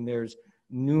person. So I mean, there's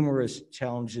numerous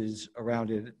challenges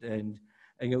around it, and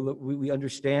look, we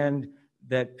understand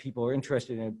that people are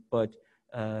interested in it, but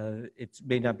it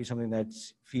may not be something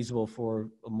that's feasible for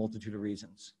a multitude of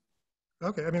reasons.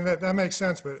 Okay, I mean, that makes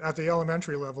sense, but at the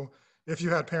elementary level, if you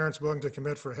had parents willing to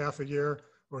commit for half a year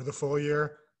or the full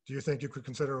year, do you think you could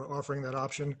consider offering that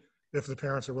option if the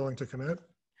parents are willing to commit?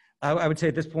 I would say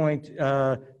at this point,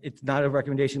 it's not a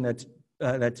recommendation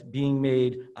that's being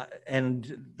made,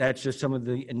 and that's just some of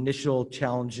the initial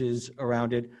challenges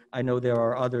around it. I know there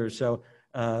are others. So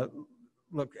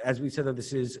look, as we said,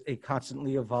 this is a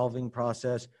constantly evolving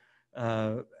process.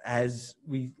 As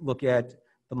we look at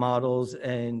the models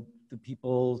and the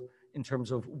people in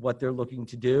terms of what they're looking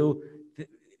to do,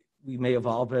 we may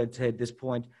evolve, but I'd say at this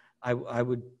point, I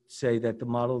would say that the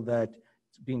model that's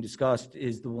being discussed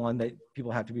is the one that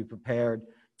people have to be prepared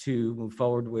to move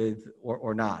forward with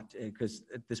or not, because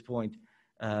at this point,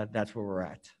 that's where we're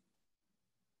at.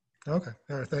 Okay,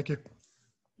 all right, thank you.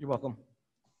 You're welcome.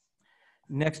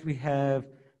 Next, we have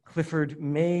Clifford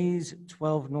Mays,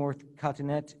 12 North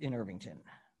Cottonette in Irvington.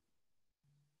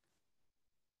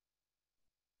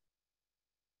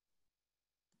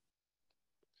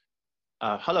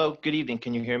 Hello, good evening.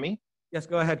 Can you hear me? Yes,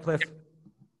 go ahead, Cliff.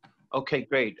 Okay,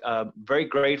 great. Very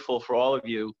grateful for all of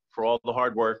you for all the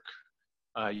hard work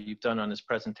you've done on this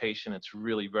presentation. It's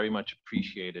really very much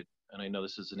appreciated. And I know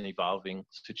this is an evolving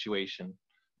situation.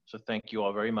 So thank you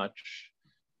all very much.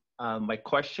 My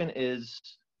question is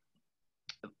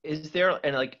there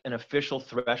an official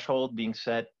threshold being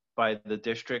set by the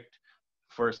district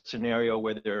for a scenario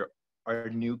where there are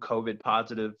new COVID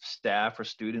positive staff or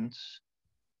students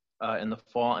in the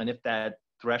fall? And if that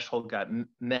threshold got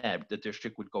met, the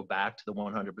district would go back to the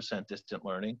 100% distant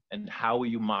learning? And how will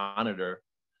you monitor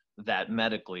that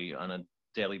medically on a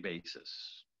daily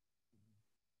basis?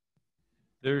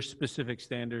 There's specific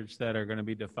standards that are going to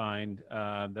be defined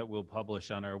that we'll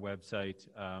publish on our website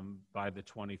by the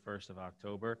 21st of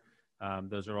October.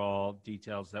 Those are all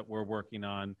details that we're working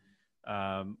on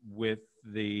with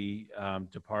the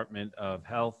Department of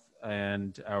Health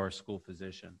and our school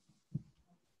physician.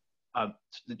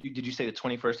 Did you say the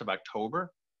 21st of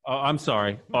October? Oh, I'm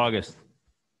sorry, August.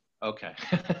 Okay,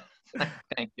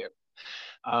 thank you.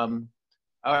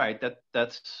 All right,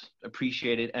 that's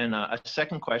appreciated. And a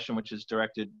second question, which is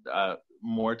directed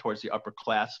more towards the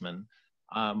upperclassmen.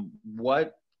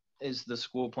 What is the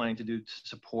school planning to do to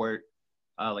support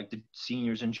like the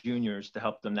seniors and juniors to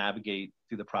help them navigate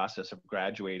through the process of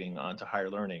graduating onto higher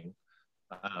learning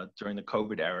during the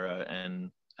COVID era, and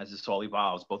as this all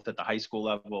evolves, both at the high school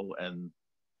level and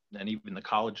even the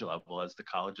college level, as the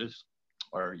colleges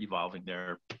are evolving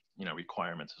their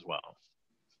requirements as well?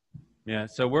 Yeah,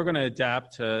 so we're going to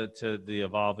adapt to the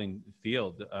evolving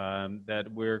field, that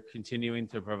we're continuing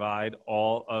to provide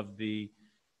all of the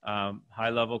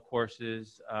high-level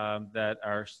courses that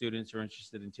our students are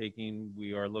interested in taking.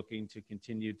 We are looking to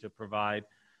continue to provide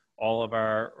all of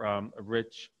our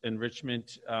rich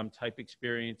enrichment type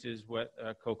experiences,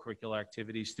 co-curricular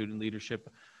activities, student leadership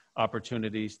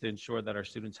opportunities to ensure that our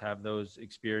students have those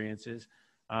experiences.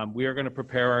 We are going to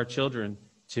prepare our children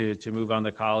to move on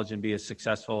to college and be as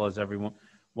successful as everyone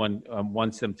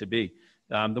wants them to be.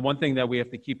 The one thing that we have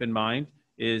to keep in mind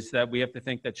is that we have to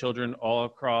think that children all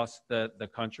across the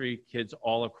country, kids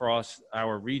all across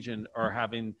our region are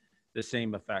having the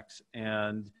same effects,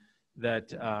 and that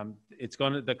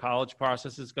the college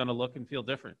process is going to look and feel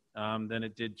different than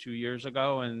it did 2 years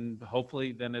ago, and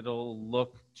hopefully then it'll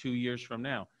look 2 years from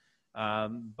now.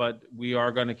 But we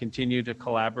are going to continue to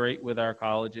collaborate with our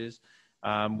colleges.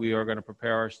 We are going to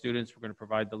prepare our students. We're going to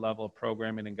provide the level of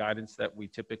programming and guidance that we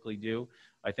typically do.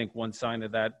 I think one sign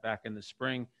of that back in the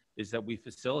spring is that we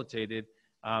facilitated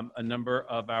a number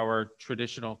of our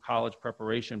traditional college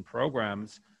preparation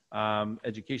programs,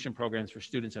 education programs for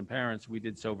students and parents. We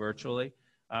did so virtually.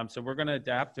 So we're going to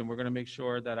adapt, and we're going to make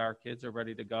sure that our kids are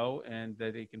ready to go and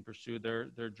that they can pursue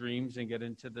their dreams and get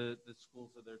into the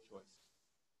schools of their choice.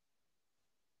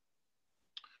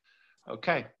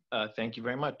 Okay, thank you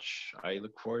very much. I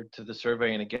look forward to the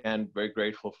survey, and again, very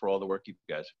grateful for all the work you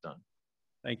guys have done.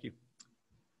 Thank you.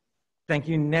 Thank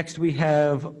you. Next, we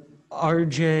have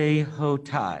RJ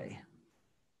Hotai.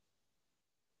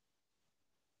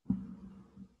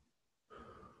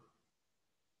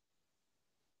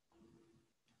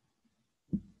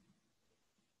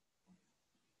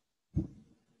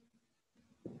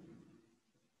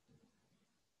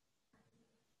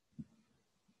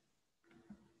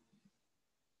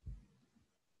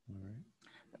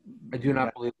 I do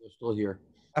not believe they're still here.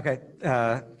 Okay,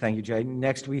 thank you, Jay.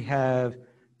 Next, we have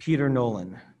Peter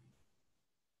Nolan.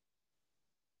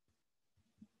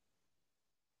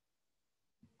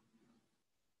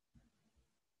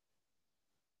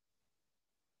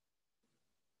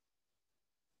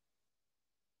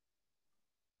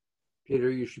 Peter,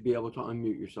 you should be able to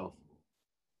unmute yourself.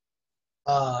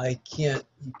 You can't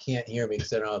hear me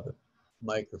because I don't have a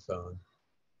microphone.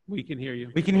 We can hear you.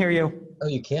 We can hear you. Oh,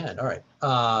 you can. All right.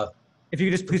 If you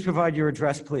could just please provide your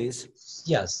address, please.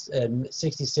 Yes,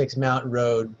 66 Mountain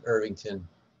Road, Irvington.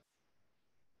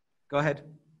 Go ahead.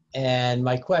 And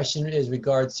my question is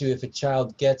regards to if a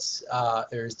child gets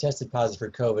or is tested positive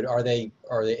for COVID, are they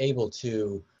able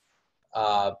to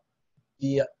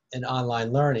be in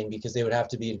online learning, because they would have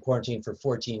to be in quarantine for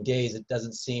 14 days. It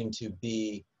doesn't seem to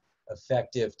be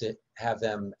effective to have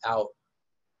them out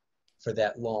for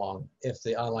that long if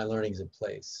the online learning is in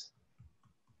place.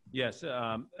 Yes,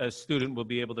 a student will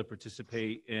be able to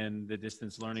participate in the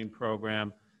distance learning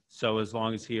program, so as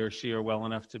long as he or she are well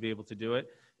enough to be able to do it.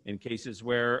 In cases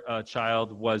where a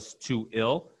child was too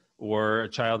ill or a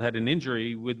child had an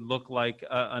injury would look like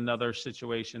another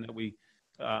situation that we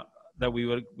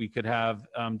could have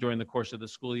during the course of the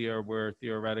school year, where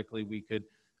theoretically we could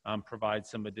provide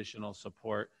some additional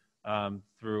support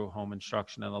through home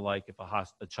instruction and the like if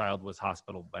a child was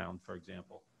hospital bound, for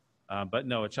example. But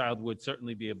no, a child would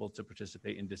certainly be able to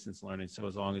participate in distance learning, so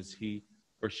as long as he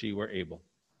or she were able.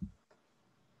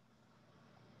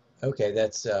 Okay,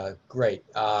 that's great.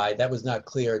 That was not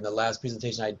clear in the last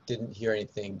presentation. I didn't hear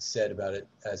anything said about it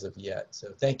as of yet.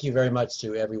 So thank you very much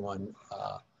to everyone.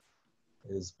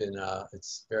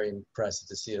 It's very impressive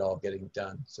to see it all getting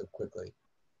done so quickly.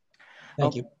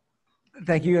 Thank you.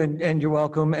 Thank you, and you're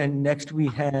welcome. And next we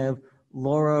have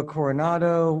Laura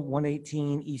Coronado,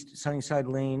 118 East Sunnyside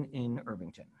Lane in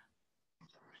Irvington.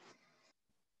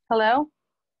 Hello.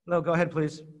 Hello, go ahead,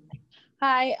 please.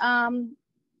 Hi.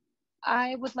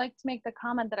 I would like to make the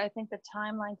comment that I think the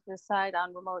timeline to decide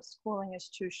on remote schooling is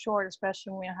too short,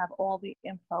 especially when we don't have all the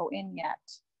info in yet.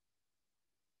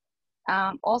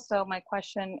 Also, my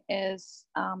question is,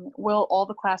 will all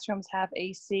the classrooms have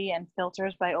AC and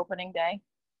filters by opening day?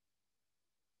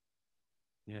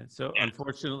 Yeah, so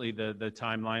unfortunately, the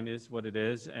timeline is what it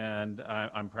is, and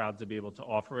I'm proud to be able to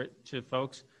offer it to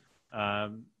folks.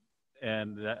 And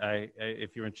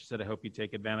if you're interested, I hope you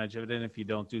take advantage of it. And if you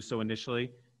don't do so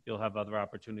initially, you'll have other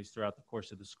opportunities throughout the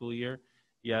course of the school year.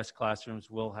 Yes, classrooms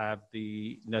will have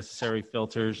the necessary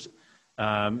filters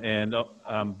by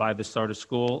the start of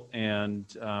school,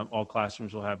 and all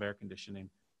classrooms will have air conditioning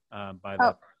by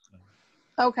that.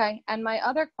 Okay, and my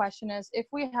other question is, if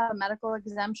we have a medical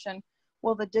exemption,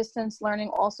 will the distance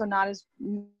learning also not as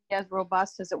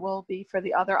robust as it will be for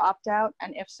the other opt-out?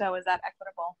 And if so, is that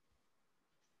equitable?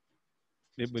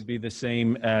 It would be the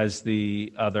same as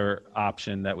the other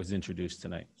option that was introduced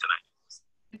tonight.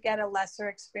 Get a lesser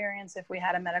experience if we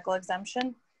had a medical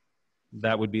exemption?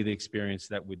 That would be the experience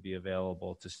that would be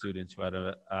available to students who had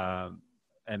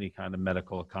any kind of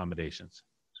medical accommodations.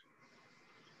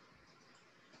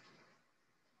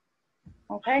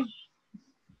 Okay.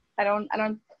 I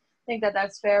don't think that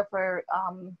that's fair for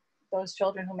those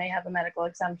children who may have a medical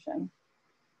exemption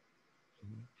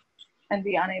and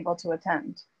be unable to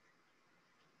attend.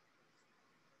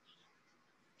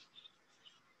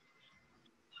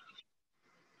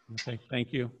 Okay,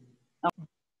 thank you.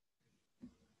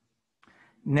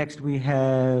 Next we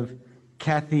have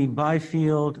Kathy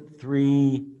Byfield,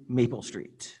 3 Maple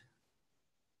Street.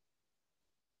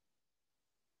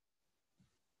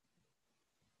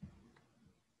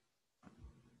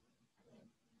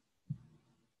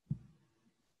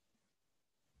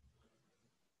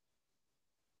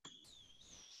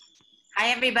 Hi,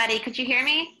 everybody. Could you hear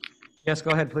me? Yes,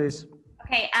 go ahead, please.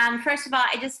 Okay. First of all,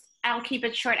 I'll keep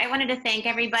it short. I wanted to thank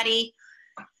everybody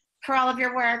for all of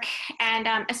your work, and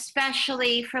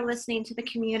especially for listening to the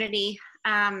community,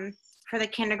 for the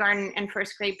kindergarten and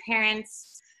first grade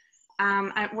parents.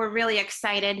 We're really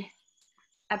excited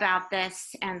about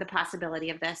this and the possibility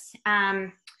of this.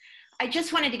 I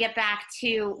just wanted to get back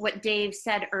to what Dave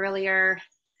said earlier.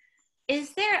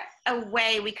 Is there a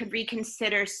way we could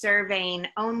reconsider surveying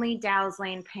only Dow's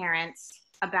Lane parents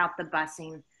about the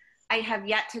busing? I have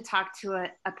yet to talk to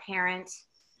a parent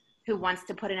who wants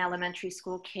to put an elementary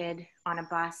school kid on a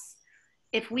bus.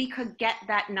 If we could get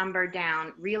that number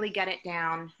down, really get it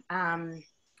down,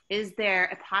 is there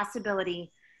a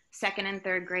possibility second and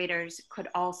third graders could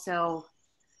also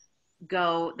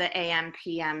go the AM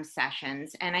PM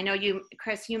sessions? And I know you,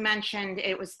 Chris, you mentioned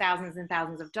it was thousands and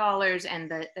thousands of dollars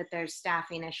and that there's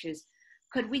staffing issues.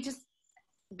 Could we just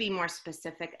be more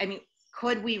specific? I mean,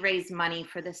 could we raise money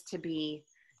for this to be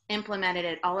implemented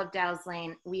at all of Dow's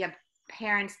Lane? We have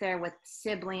parents there with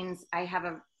siblings. I have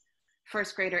a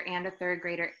first grader and a third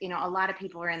grader. You know, a lot of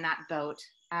people are in that boat.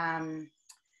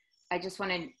 I just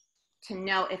wanted to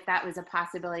know if that was a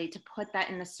possibility to put that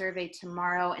in the survey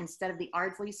tomorrow instead of the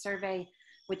Ardsley survey,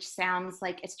 which sounds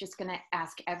like it's just gonna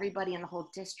ask everybody in the whole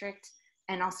district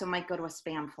and also might go to a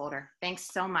spam folder. Thanks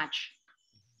so much.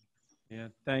 Yeah,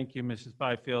 thank you, Mrs.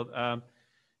 Byfield.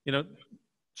 You know,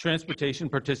 transportation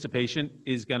participation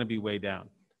is gonna be way down.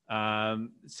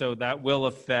 So that will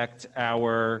affect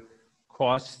our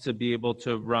costs to be able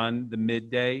to run the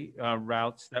midday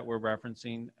routes that we're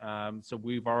referencing. So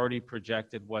we've already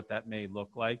projected what that may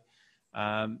look like.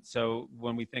 So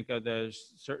when we think of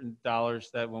those certain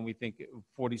dollars that when we think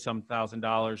 $40-some thousand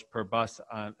per bus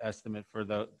estimate for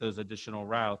those additional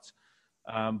routes.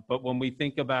 But when we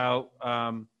think about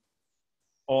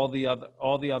all the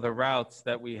other routes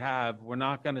that we have, we're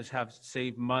not going to have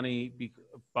save money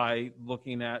by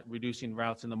looking at reducing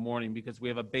routes in the morning because we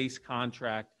have a base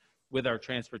contract with our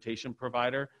transportation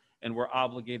provider, and we're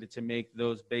obligated to make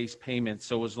those base payments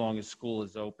so as long as school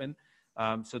is open.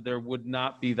 So there would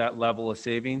not be that level of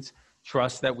savings.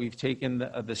 Trust that we've taken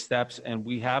the steps, and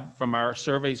we have, from our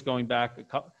surveys going back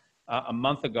a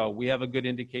month ago, we have a good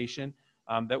indication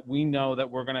that we know that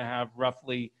we're going to have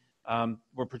roughly,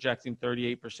 we're projecting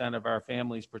 38% of our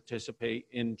families participate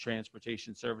in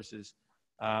transportation services,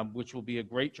 which will be a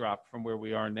great drop from where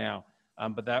we are now.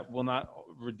 But that will not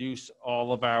reduce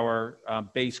all of our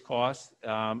base costs,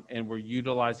 and we're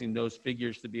utilizing those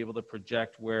figures to be able to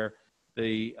project where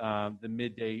the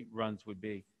midday runs would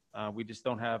be. We just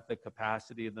don't have the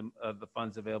capacity of the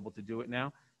funds available to do it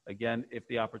now. Again, if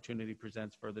the opportunity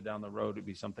presents further down the road, it'd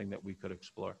be something that we could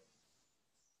explore.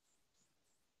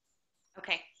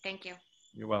 Okay, thank you.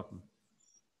 You're welcome.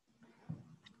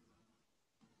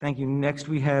 Thank you. Next,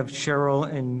 we have Cheryl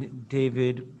and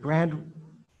David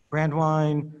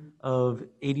Brandwine of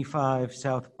 85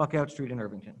 South Buckout Street in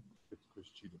Irvington.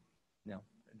 No,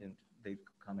 I didn't. They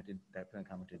commented, that plan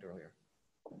commented earlier.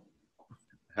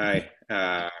 Hi,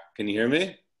 can you hear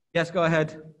me? Yes, go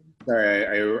ahead. Sorry,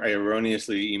 I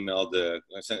erroneously emailed,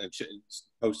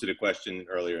 posted a question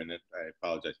earlier, and I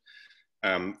apologize.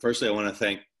 Firstly, I want to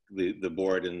thank the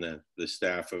board and the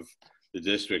staff of the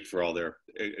district for all their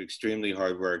extremely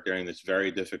hard work during this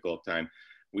very difficult time.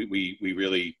 We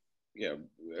really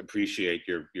appreciate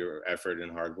your effort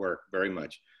and hard work very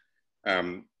much.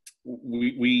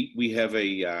 We have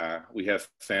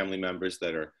family members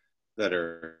that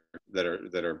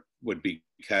would be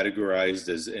categorized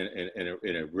as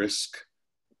in a risk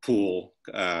pool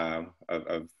and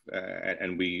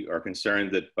we are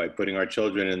concerned that by putting our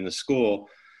children in the school,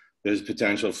 there's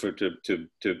potential for to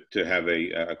have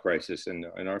a crisis in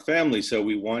our family. So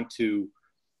we want to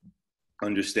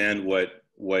understand what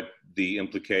the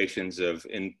implications of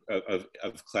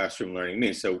classroom learning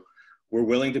mean. So we're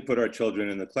willing to put our children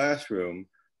in the classroom,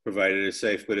 provided it's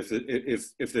safe. But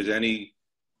if there's any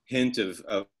hint of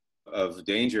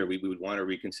danger, we would want to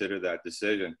reconsider that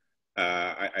decision.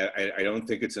 I don't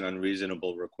think it's an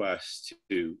unreasonable request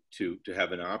to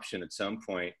have an option at some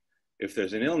point, if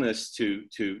there's an illness, to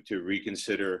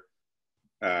reconsider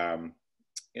the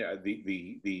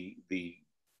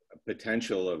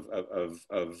potential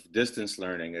of distance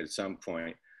learning at some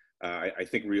point. I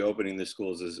think reopening the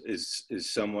schools is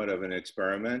somewhat of an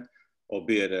experiment,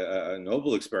 albeit a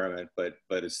noble experiment, but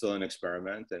it's still an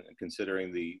experiment, and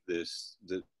considering the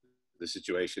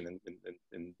situation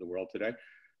in the world today.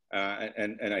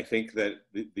 And I think that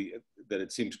that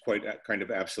it seems quite kind of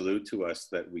absolute to us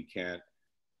that we can't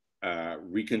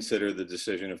reconsider the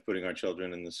decision of putting our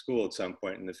children in the school at some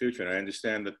point in the future. And I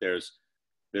understand that there's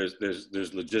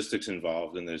logistics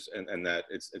involved, and that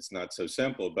it's not so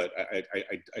simple, but I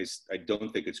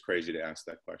don't think it's crazy to ask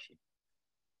that question.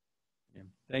 Yeah.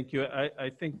 Thank you. I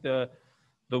think the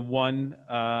one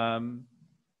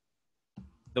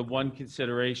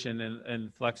consideration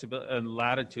and flexibility and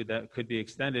latitude that could be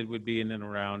extended would be in and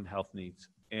around health needs.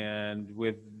 And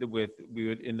we would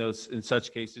in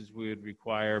such cases we would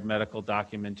require medical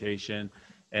documentation,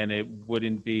 and it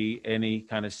wouldn't be any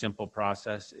kind of simple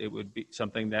process. It would be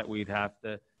something that we'd have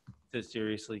to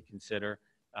seriously consider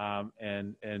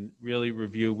and really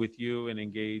review with you and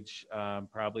engage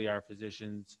probably our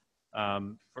physicians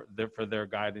for their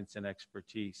guidance and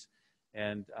expertise.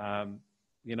 And I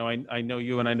know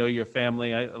you, and I know your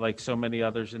family, like so many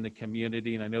others in the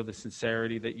community, and I know the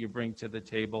sincerity that you bring to the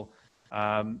table,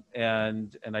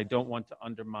 and I don't want to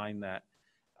undermine that.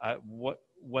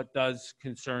 What does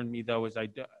concern me, though, is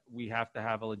we have to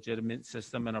have a legitimate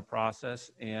system and a process,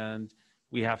 and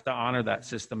we have to honor that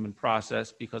system and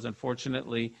process, because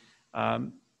unfortunately,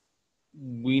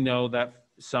 we know that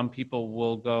some people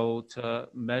will go to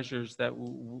measures that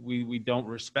we don't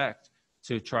respect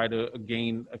to try to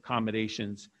gain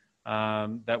accommodations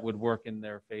that would work in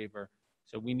their favor.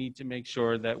 So we need to make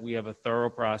sure that we have a thorough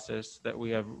process, that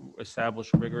we have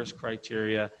established rigorous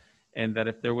criteria, and that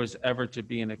if there was ever to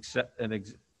be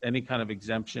any kind of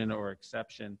exemption or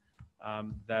exception,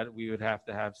 that we would have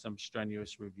to have some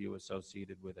strenuous review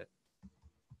associated with it.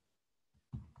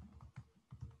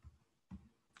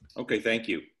 Okay, thank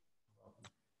you.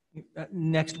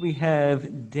 Next, we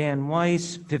have Dan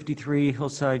Weiss, 53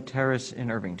 Hillside Terrace in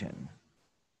Irvington.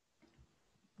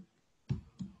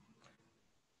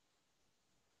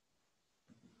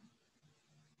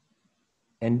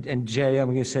 And Jay, I'm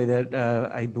going to say that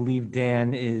I believe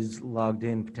Dan is logged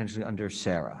in potentially under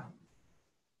Sarah.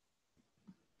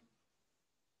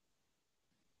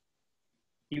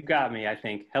 You got me, I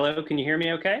think. Hello, can you hear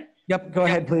me okay? Yep, go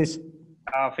ahead, please.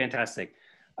 Oh, fantastic.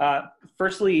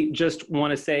 Firstly, just want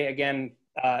to say again,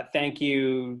 thank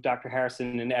you, Dr.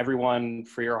 Harrison, and everyone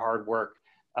for your hard work.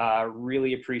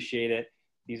 Really appreciate it.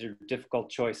 These are difficult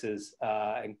choices.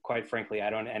 And quite frankly, I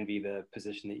don't envy the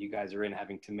position that you guys are in,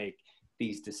 having to make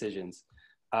these decisions.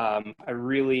 I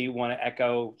really want to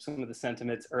echo some of the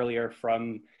sentiments earlier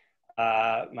from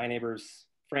my neighbors,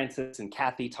 Francis and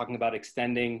Kathy, talking about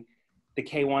extending the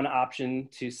K-1 option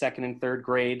to second and third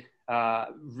grade.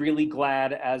 Really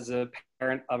glad as a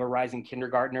parent of a rising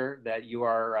kindergartner that you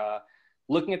are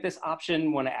looking at this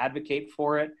option, want to advocate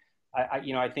for it.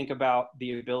 I think about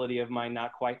the ability of my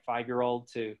not quite 5-year-old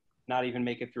to not even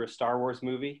make it through a Star Wars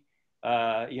movie,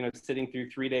 sitting through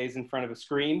 3 days in front of a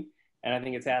screen. And I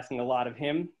think it's asking a lot of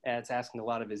him, and it's asking a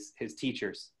lot of his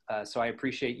teachers. So I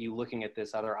appreciate you looking at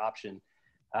this other option.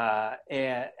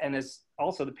 And as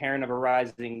also the parent of a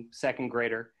rising second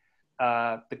grader,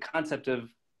 the concept of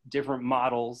different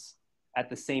models at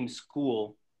the same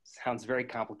school sounds very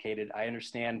complicated. I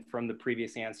understand from the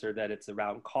previous answer that it's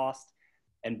around cost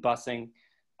and busing.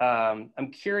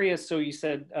 I'm curious, so you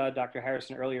said, Dr.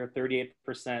 Harrison, earlier,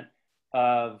 38%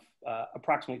 of,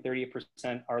 approximately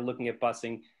 38% are looking at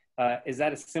busing. Is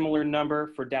that a similar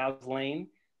number for Dow's Lane?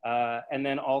 And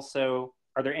then also,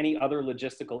 are there any other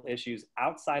logistical issues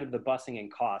outside of the busing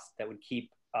and cost that would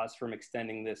keep us from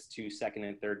extending this to second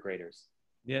and third graders?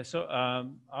 Yeah, so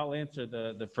I'll answer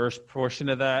the first portion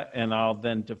of that, and I'll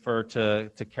then defer to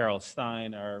Carol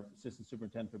Stein, our Assistant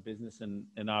Superintendent for Business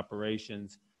and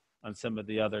Operations, on some of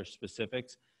the other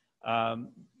specifics.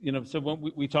 So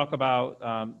when we talk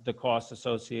about the costs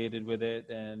associated with it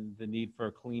and the need for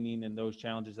cleaning and those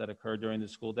challenges that occur during the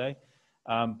school day,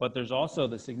 but there's also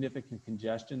the significant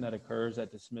congestion that occurs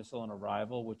at dismissal and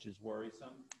arrival, which is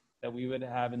worrisome, that we would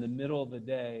have in the middle of the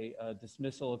day a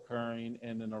dismissal occurring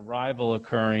and an arrival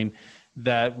occurring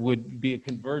that would be a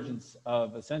convergence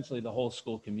of essentially the whole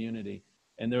school community.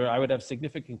 And I would have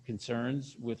significant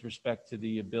concerns with respect to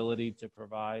the ability to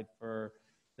provide for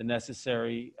the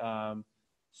necessary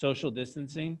social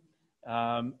distancing.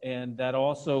 And that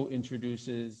also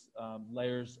introduces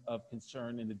layers of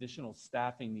concern and additional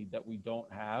staffing need that we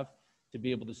don't have to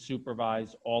be able to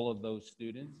supervise all of those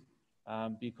students.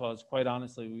 Because quite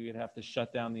honestly, we would have to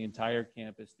shut down the entire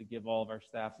campus to give all of our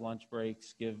staff lunch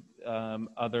breaks, give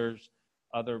other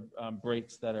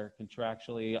breaks that are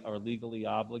contractually or legally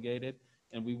obligated,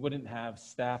 and we wouldn't have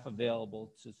staff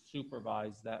available to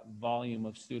supervise that volume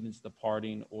of students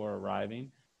departing or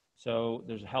arriving. So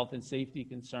there's health and safety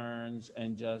concerns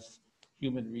and just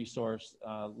human resource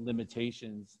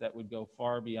limitations that would go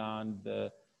far beyond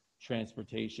the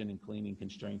transportation and cleaning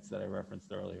constraints that I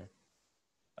referenced earlier.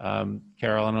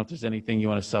 Carol, I don't know if there's anything you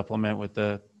want to supplement with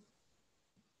the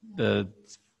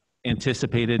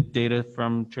anticipated data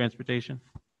from transportation?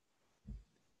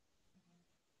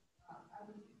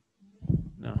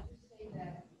 No.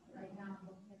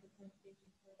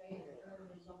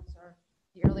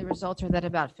 The early results are that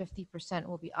about 50%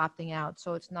 will be opting out.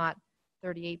 So it's not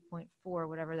 38.4,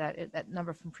 whatever that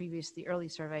number from the early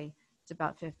survey, it's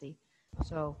about 50.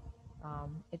 So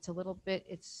it's a little bit,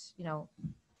 it's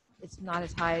not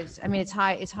as high as,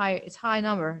 it's high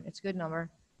number, it's a good number,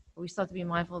 but we still have to be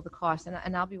mindful of the cost,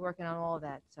 and I'll be working on all of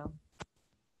that, so.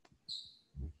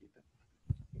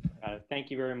 Thank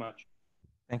you very much.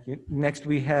 Thank you. Next,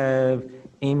 we have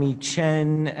Amy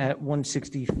Chen at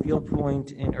 160 Field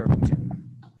Point in Irvington.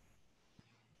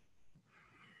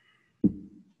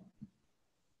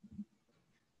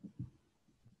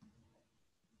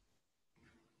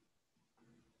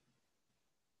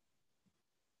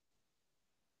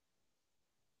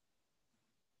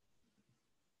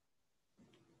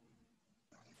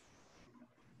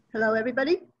 Hello,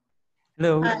 everybody.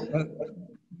 Hello.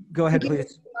 Go ahead, Thank you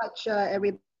please. very much,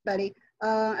 everybody.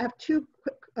 I have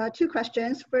two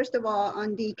questions. First of all,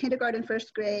 on the kindergarten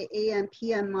first grade AM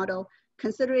PM model,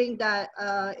 considering that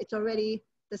it's already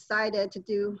decided to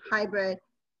do hybrid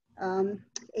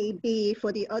AB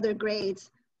for the other grades,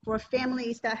 for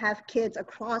families that have kids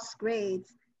across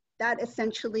grades, that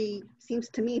essentially seems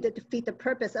to me to defeat the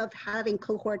purpose of having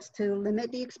cohorts to limit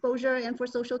the exposure and for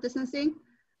social distancing.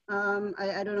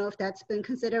 I don't know if that's been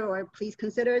considered, or please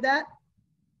consider that.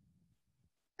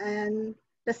 And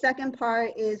the second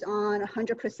part is on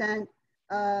 100%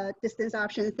 distance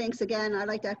option. Thanks again. I'd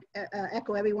like to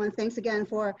echo everyone. Thanks again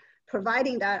for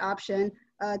providing that option.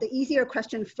 The easier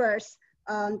question first.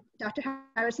 Dr.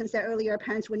 Harrison said earlier,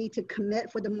 parents would need to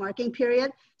commit for the marking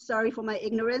period. Sorry for my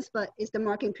ignorance, but is the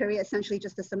marking period essentially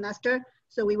just a semester?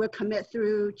 So we would commit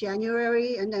through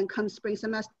January, and then come spring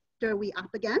semester, we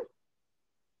opt again?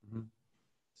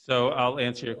 So I'll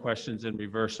answer your questions in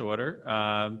reverse order.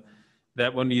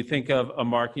 That when you think of a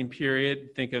marking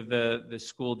period, think of the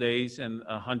school days and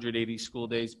 180 school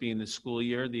days being the school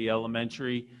year. The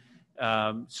elementary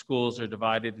schools are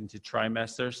divided into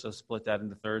trimesters, so split that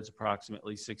into thirds,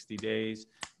 approximately 60 days.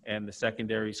 And the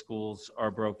secondary schools are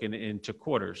broken into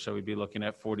quarters, so we'd be looking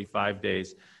at 45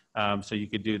 days. So you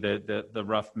could do the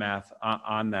rough math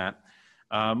on that.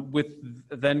 With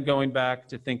then going back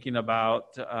to thinking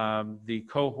about the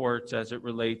cohorts as it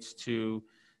relates to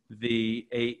the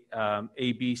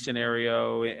AB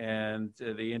scenario and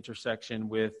the intersection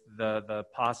with the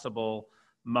possible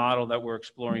model that we're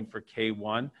exploring for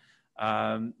K1.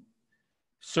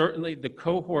 Certainly the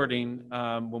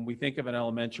cohorting, when we think of an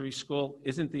elementary school,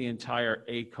 isn't the entire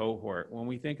A cohort. When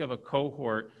we think of a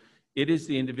cohort, it is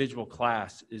the individual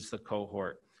class is the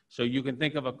cohort. So you can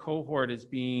think of a cohort as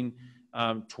being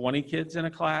 20 kids in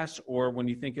a class, or when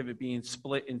you think of it being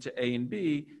split into A and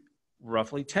B,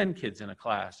 roughly 10 kids in a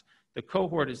class. The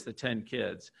cohort is the 10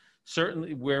 kids.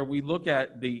 Certainly where we look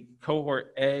at the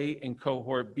cohort A and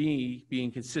cohort B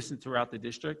being consistent throughout the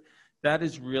district, that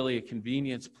is really a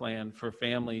convenience plan for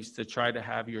families to try to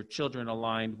have your children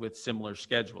aligned with similar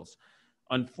schedules.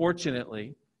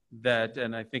 Unfortunately,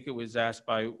 and I think it was asked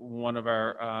by one of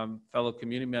our fellow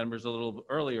community members a little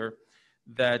earlier,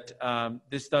 that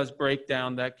this does break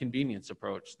down that convenience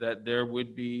approach, that there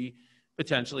would be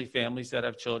potentially families that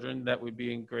have children that would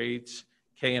be in grades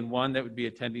K and 1 that would be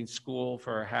attending school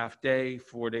for a half day,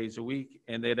 4 days a week,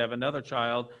 and they'd have another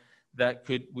child that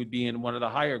would be in one of the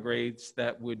higher grades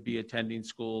that would be attending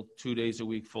school 2 days a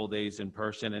week, full days in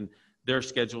person, and their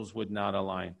schedules would not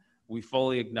align. We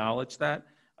fully acknowledge that,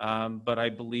 but I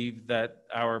believe that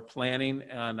our planning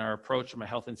and our approach from a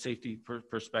health and safety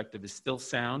perspective is still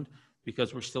sound,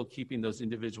 because we're still keeping those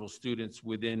individual students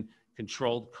within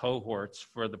controlled cohorts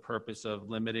for the purpose of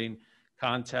limiting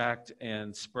contact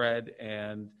and spread,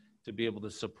 and to be able to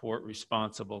support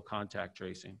responsible contact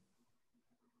tracing.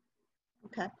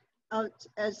 Okay.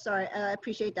 Sorry, I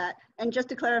appreciate that. And just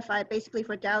to clarify, basically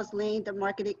for Dow's Lane,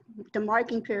 the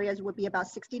marking periods would be about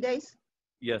 60 days?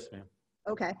 Yes, ma'am.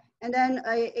 Okay. And then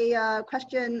a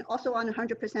question also on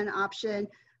 100% option,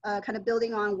 kind of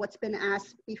building on what's been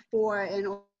asked before, and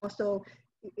also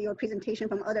your presentation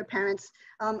from other parents.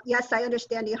 Yes, I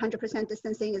understand the 100%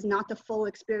 distancing is not the full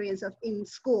experience of in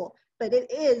school, but it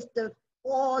is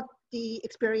all the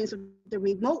experience of the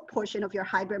remote portion of your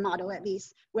hybrid model, at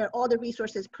least, where all the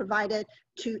resources provided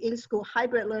to in-school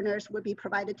hybrid learners would be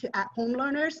provided to at-home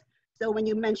learners. So when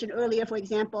you mentioned earlier, for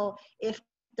example, if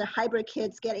the hybrid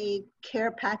kids get a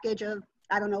care package of,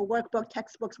 I don't know, workbook,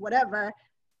 textbooks, whatever,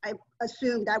 I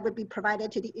assume that would be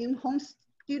provided to the in-home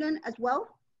student as well?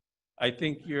 I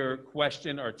think your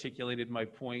question articulated my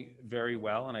point very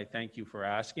well, and I thank you for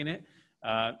asking it.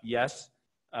 Yes,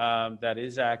 that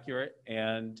is accurate,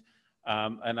 and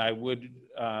I would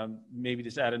maybe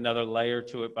just add another layer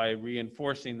to it by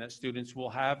reinforcing that students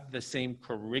will have the same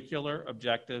curricular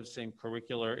objectives, same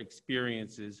curricular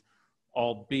experiences,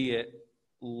 albeit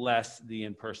less the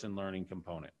in-person learning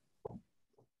component.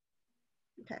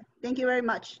 Okay, thank you very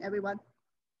much, everyone.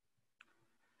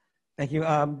 Thank you.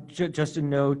 Just a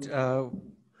note,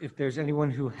 if there's anyone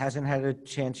who hasn't had a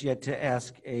chance yet to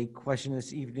ask a question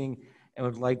this evening and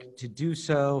would like to do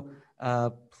so,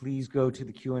 please go to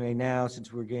the Q&A now,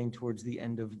 since we're getting towards the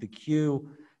end of the queue.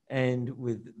 And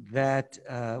with that,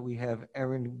 we have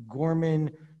Erin Gorman,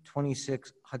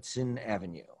 26 Hudson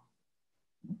Avenue.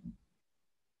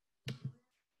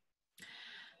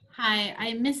 Hi,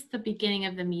 I missed the beginning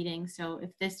of the meeting, so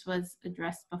if this was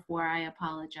addressed before, I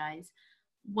apologize.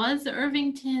 Was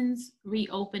Irvington's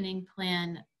reopening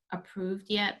plan approved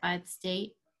yet by the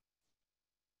state?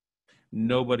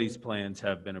 Nobody's plans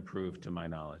have been approved to my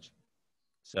knowledge.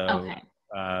 So, okay.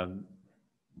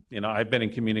 You know, I've been in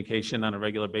communication on a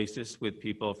regular basis with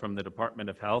people from the Department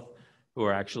of Health who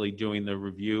are actually doing the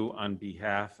review on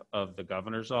behalf of the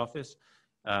governor's office.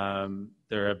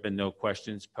 There have been no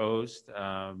questions posed.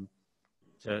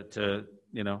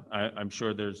 You know, I'm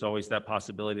sure there's always that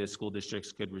possibility that school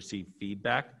districts could receive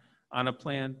feedback on a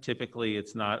plan. Typically,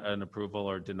 it's not an approval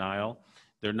or denial.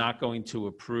 They're not going to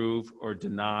approve or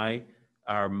deny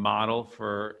our model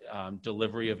for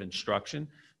delivery of instruction.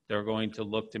 They're going to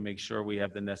look to make sure we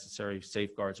have the necessary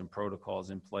safeguards and protocols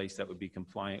in place that would be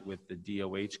compliant with the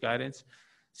DOH guidance.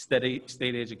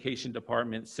 State Education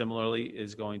Department similarly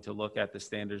is going to look at the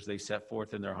standards they set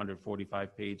forth in their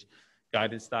 145-page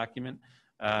guidance document.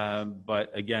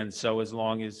 But again, so as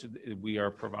long as we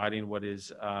are providing what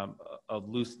is a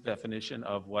loose definition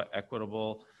of what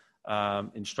equitable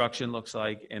instruction looks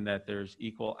like, and that there's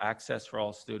equal access for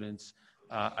all students,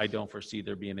 I don't foresee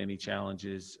there being any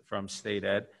challenges from state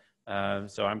ed.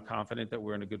 So I'm confident that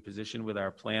we're in a good position with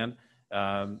our plan,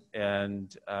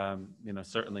 and you know,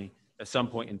 certainly at some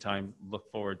point in time, look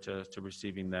forward to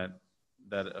receiving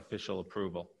that official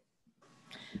approval.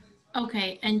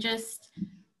 Okay, and just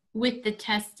with the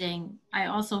testing, I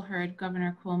also heard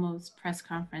Governor Cuomo's press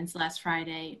conference last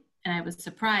Friday, and I was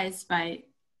surprised by,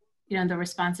 the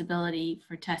responsibility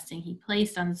for testing he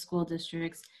placed on the school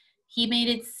districts. He made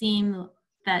it seem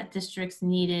that districts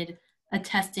needed a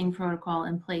testing protocol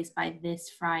in place by this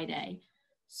Friday.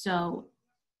 So,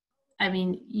 I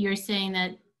mean, you're saying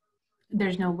that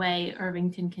there's no way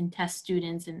Irvington can test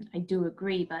students, and I do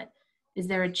agree, but is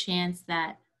there a chance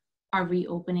that our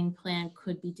reopening plan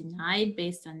could be denied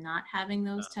based on not having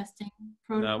those testing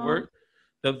protocols?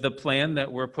 No, the plan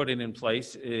that we're putting in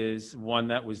place is one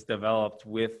that was developed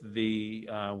with the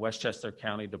Westchester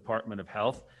County Department of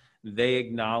Health. They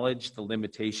acknowledge the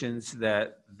limitations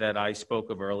that I spoke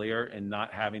of earlier in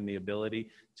not having the ability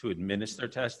to administer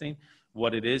testing.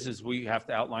 What it is we have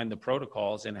to outline the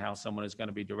protocols and how someone is going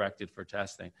to be directed for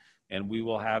testing. And we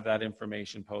will have that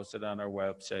information posted on our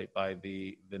website by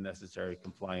the necessary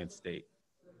compliance date.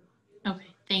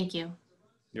 Okay, thank you.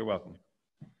 You're welcome.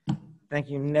 Thank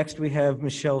you. Next, we have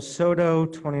Michelle Soto,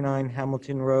 29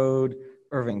 Hamilton Road,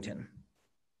 Irvington.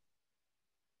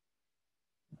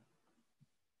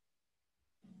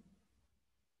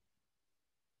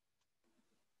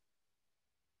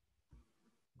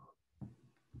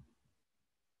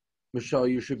 Michelle,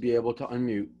 you should be able to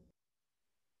unmute.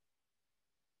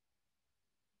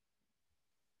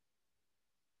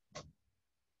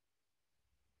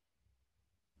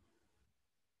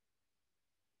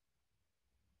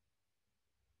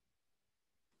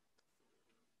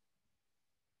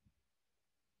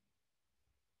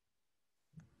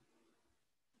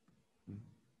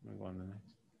 Move on to the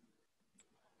next.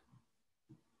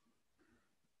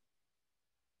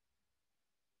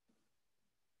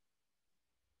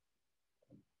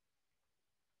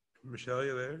 Michelle,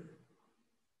 you there?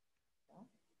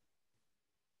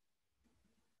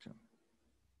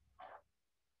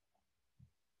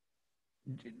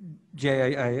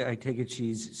 Jay, I take it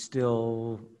she's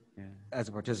still as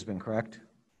a participant, correct?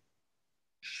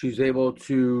 She's able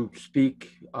to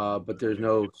speak, but there's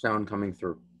no sound coming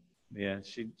through. Yeah,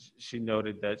 she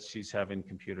noted that she's having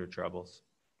computer troubles.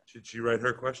 Should she write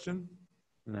her question?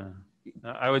 No.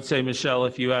 I would say, Michelle,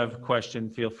 if you have a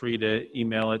question, feel free to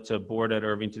email it to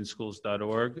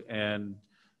board@irvingtonschools.org, and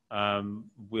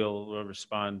we'll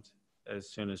respond as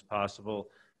soon as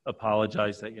possible.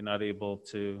 Apologize that you're not able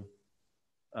to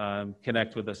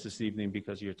connect with us this evening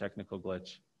because of your technical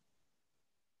glitch.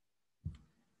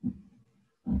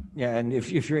 Yeah, and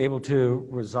if you're able to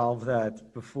resolve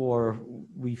that before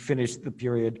we finish the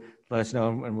period, let us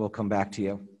know and we'll come back to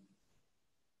you.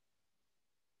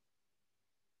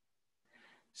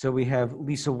 So we have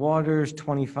Lisa Waters,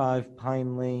 25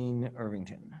 Pine Lane,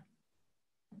 Irvington.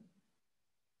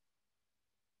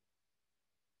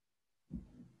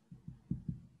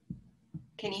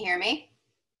 Can you hear me?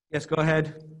 Yes, go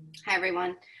ahead. Hi,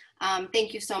 everyone.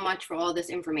 Thank you so much for all this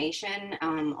information,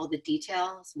 all the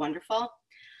details, wonderful.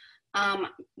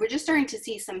 We're just starting to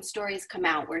see some stories come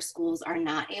out where schools are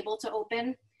not able to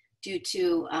open due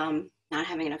to not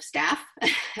having enough staff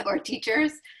or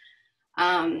teachers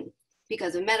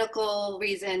because of medical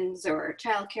reasons or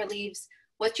childcare leaves.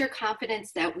 What's your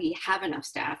confidence that we have enough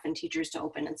staff and teachers to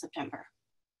open in September?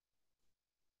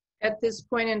 At this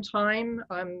point in time,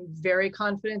 I'm very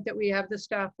confident that we have the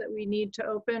staff that we need to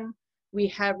open. We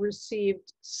have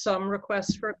received some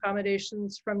requests for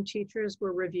accommodations from teachers.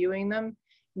 We're reviewing them.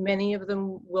 Many of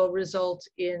them will result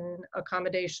in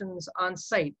accommodations on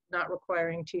site, not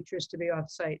requiring teachers to be off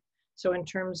site. So in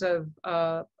terms of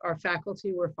our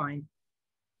faculty, we're fine.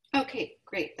 Okay,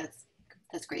 great.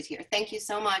 That's great to hear. Thank you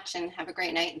so much and have a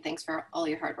great night, and thanks for all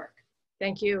your hard work.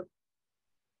 Thank you.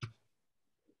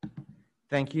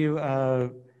 Thank you.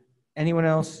 Anyone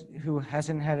else who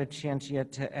hasn't had a chance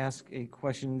yet to ask a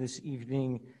question this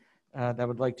evening that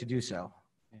would like to do so?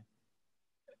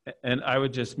 And I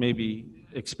would just maybe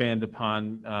expand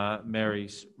upon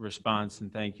Mary's response,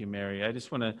 and thank you, Mary. I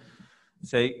just want to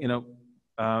say,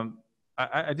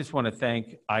 I just want to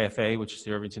thank IFA, which is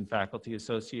the Irvington Faculty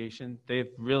Association.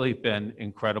 They've really been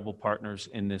incredible partners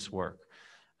in this work.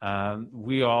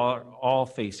 We are all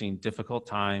facing difficult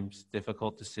times,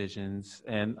 difficult decisions,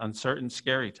 and uncertain,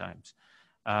 scary times.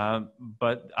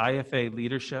 But IFA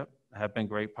leadership have been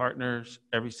great partners.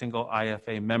 Every single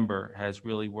IFA member has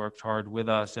really worked hard with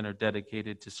us and are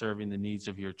dedicated to serving the needs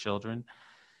of your children.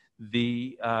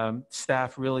 The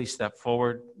staff really stepped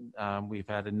forward. We've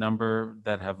had a number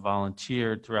that have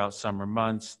volunteered throughout summer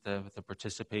months to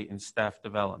participate in staff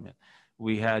development.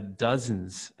 We had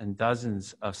dozens and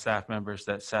dozens of staff members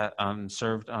that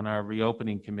served on our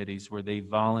reopening committees where they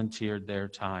volunteered their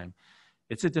time.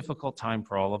 It's a difficult time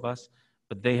for all of us,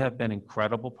 but they have been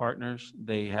incredible partners.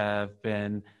 They have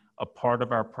been a part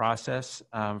of our process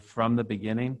from the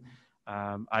beginning.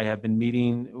 I have been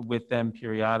meeting with them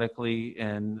periodically,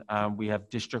 and we have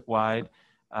district-wide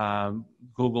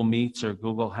Google Meets or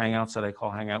Google Hangouts that I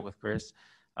call Hangout with Chris.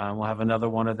 We'll have another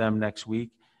one of them next week.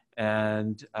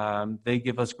 And they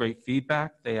give us great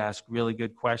feedback. They ask really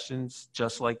good questions.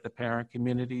 Just like the parent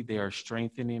community, they are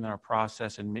strengthening our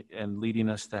process and leading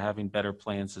us to having better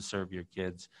plans to serve your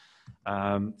kids.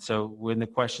 So when the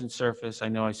questions surface, I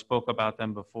know I spoke about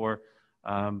them before,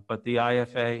 but the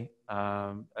IFA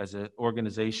as an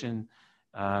organization,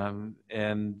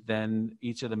 and then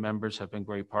each of the members have been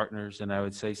great partners. And I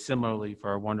would say similarly for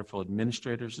our wonderful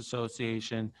Administrators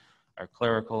Association, our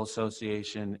Clerical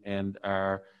Association, and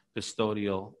our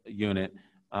custodial unit.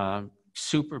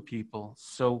 Super people,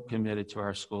 so committed to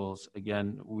our schools.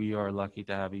 Again, we are lucky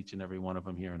to have each and every one of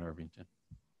them here in Irvington.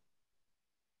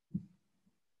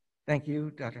 Thank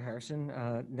you, Dr. Harrison.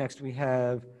 Next, we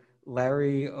have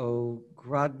Larry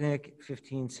Ogrodnik,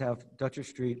 15 South Dutcher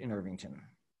Street in Irvington.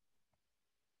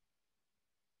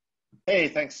 Hey,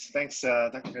 thanks,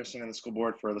 Dr. Harrison and the school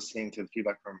board for listening to the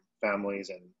feedback from families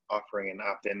and offering an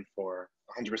opt-in for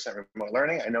 100% remote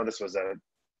learning. I know this was a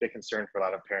big concern for a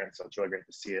lot of parents, so it's really great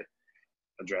to see it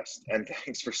addressed. And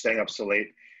thanks for staying up so late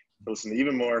to listen to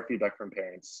even more feedback from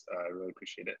parents. I really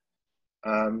appreciate it.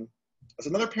 As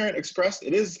another parent expressed,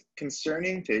 it is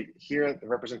concerning to hear the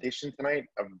representation tonight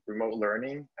of remote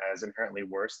learning as inherently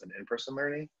worse than in-person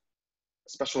learning,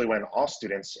 especially when all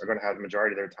students are going to have the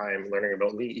majority of their time learning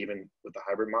remotely, even with the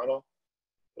hybrid model.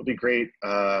 It'll be great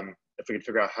if we could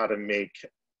figure out how to make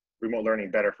remote learning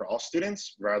better for all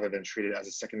students rather than treat it as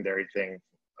a secondary thing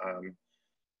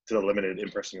to the limited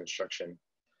in-person instruction.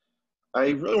 I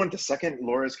really wanted to second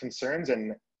Laura's concerns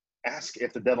and ask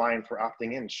if the deadline for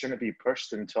opting in shouldn't be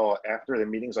pushed until after the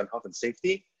meetings on health and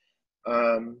safety.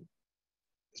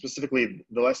 Specifically,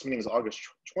 the last meeting is August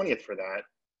 20th for that.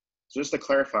 So just to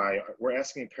clarify, we're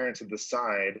asking parents to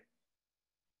decide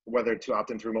whether to opt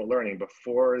into remote learning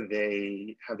before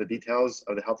they have the details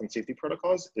of the health and safety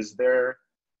protocols. Is there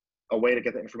a way to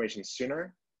get the information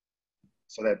sooner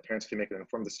so that parents can make an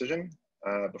informed decision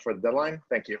before the deadline?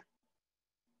 Thank you.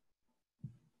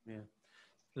 Yeah.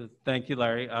 Thank you,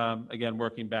 Larry. Again,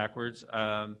 working backwards.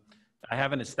 I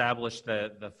haven't established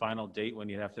the final date when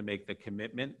you have to make the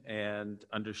commitment, and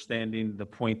understanding the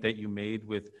point that you made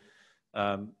with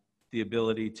the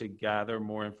ability to gather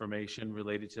more information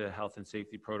related to health and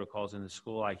safety protocols in the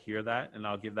school. I hear that, and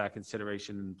I'll give that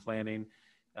consideration in planning.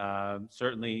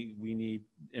 Certainly, we need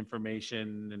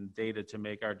information and data to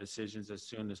make our decisions as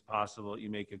soon as possible. You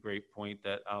make a great point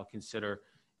that I'll consider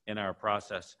in our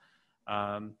process.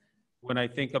 When I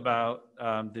think about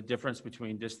the difference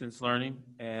between distance learning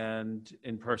and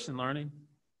in-person learning,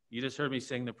 you just heard me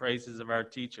sing the praises of our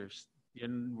teachers.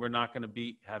 We're not going to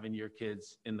beat having your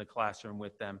kids in the classroom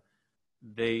with them.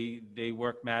 They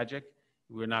work magic.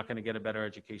 We're not going to get a better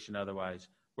education otherwise.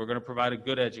 We're going to provide a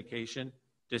good education,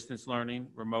 distance learning,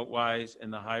 remote-wise,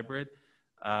 and the hybrid.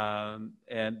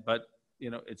 But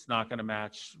it's not going to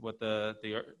match what the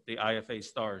IFA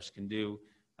stars can do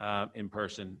in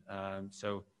person.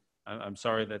 So I'm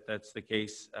sorry that that's the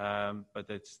case, but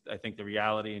that's, I think, the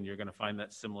reality, and you're going to find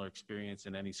that similar experience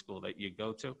in any school that you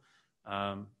go to.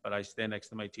 But I stand next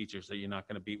to my teachers that you're not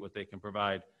going to beat what they can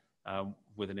provide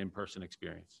with an in-person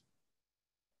experience.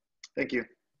 Thank you.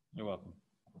 You're welcome.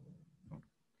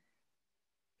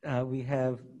 We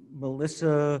have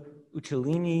Melissa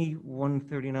Uccellini,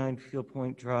 139 Field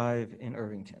Point Drive in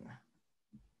Irvington.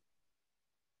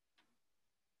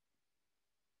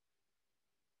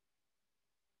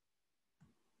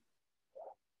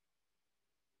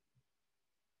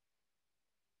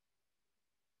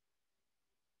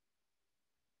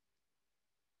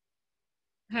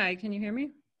 Hi, can you hear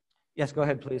me? Yes, go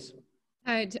ahead, please.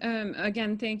 Hi,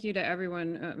 again, thank you to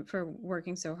everyone for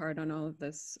working so hard on all of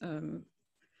this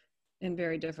in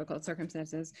very difficult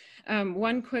circumstances.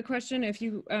 One quick question, if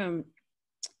you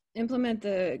implement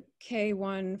the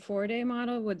K1 4-day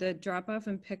model, would the drop-off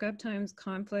and pickup times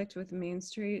conflict with Main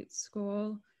Street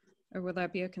School, or will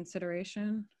that be a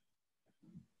consideration?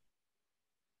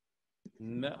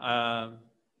 No,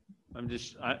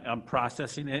 I'm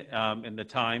processing it and the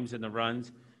times and the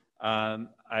runs.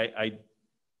 I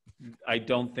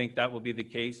don't think that will be the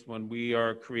case. When we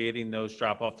are creating those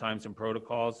drop-off times and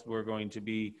protocols, we're going to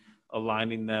be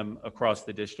aligning them across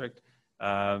the district.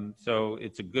 So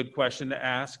it's a good question to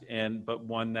ask, but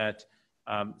one that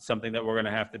something that we're going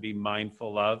to have to be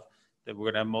mindful of, that we're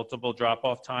going to have multiple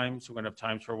drop-off times. We're going to have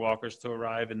times for walkers to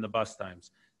arrive and the bus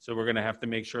times. So we're going to have to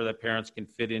make sure that parents can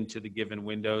fit into the given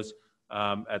windows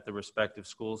at the respective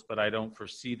schools, but I don't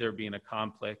foresee there being a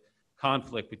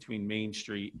conflict between Main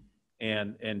Street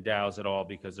and Dow's at all,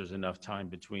 because there's enough time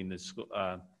between the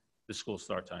school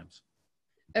start times.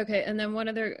 Okay, and then one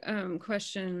other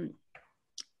question.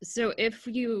 So if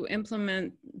you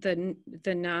implement the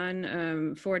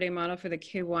non 4-day model for the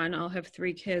K1, I'll have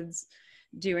 3 kids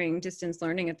doing distance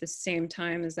learning at the same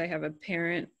time as I have a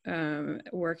parent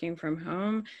working from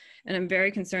home. And I'm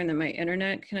very concerned that my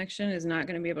internet connection is not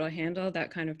going to be able to handle that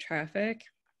kind of traffic.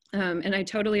 And I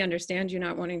totally understand you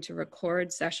not wanting to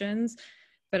record sessions,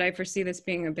 but I foresee this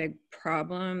being a big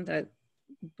problem, that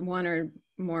one or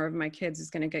more of my kids is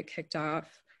going to get kicked off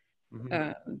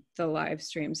the live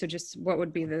stream. So just what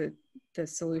would be the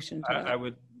solution to that? I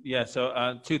would, yeah,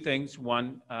 so 2 things.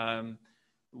 One,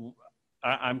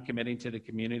 I'm committing to the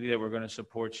community that we're going to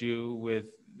support you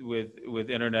with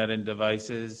internet and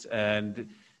devices, and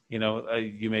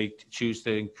you may choose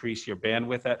to increase your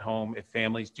bandwidth at home. If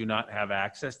families do not have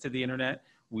access to the internet,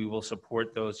 we will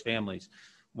support those families.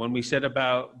 When we said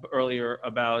earlier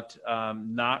about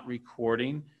not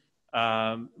recording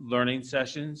learning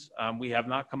sessions, we have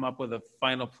not come up with a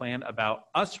final plan about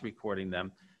us recording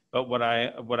them. But what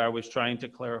I was trying to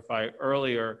clarify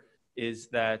earlier is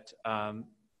that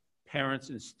parents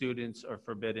and students are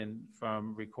forbidden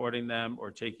from recording them or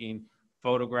taking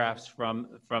photographs from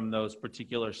those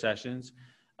particular sessions.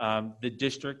 The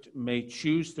district may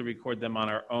choose to record them on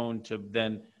our own to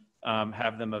then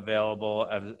have them available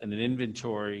as an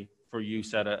inventory for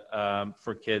use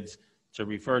for kids to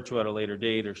refer to at a later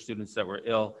date, or students that were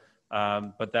ill.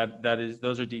 But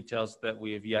those are details that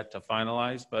we have yet to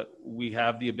finalize, but we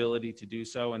have the ability to do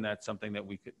so, and that's something that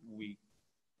we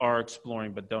are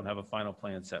exploring but don't have a final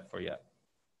plan set for yet.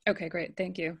 Okay, great.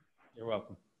 Thank you. You're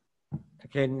welcome.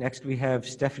 Okay, next we have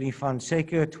Stephanie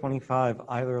Fonseca, 25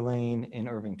 Eiler Lane in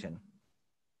Irvington.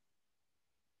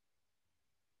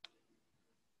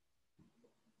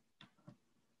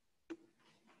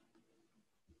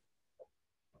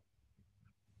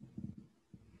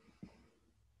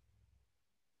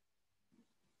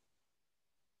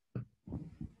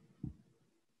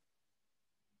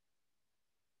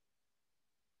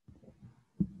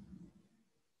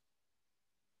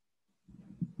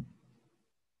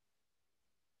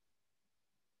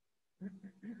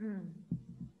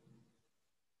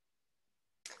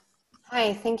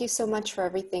 Hi, thank you so much for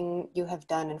everything you have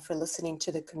done and for listening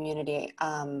to the community.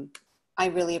 I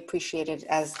really appreciate it,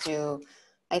 as do,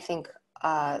 I think,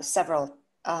 several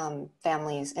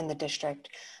families in the district.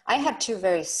 I have 2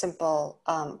 very simple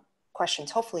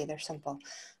questions. Hopefully they're simple.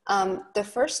 The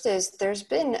first is, there's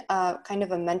been kind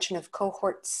of a mention of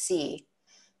cohort C,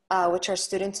 which are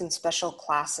students in special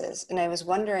classes. And I was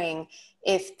wondering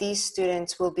if these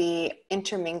students will be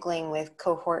intermingling with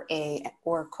cohort A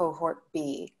or cohort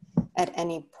B at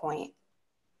any point.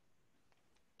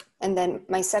 And then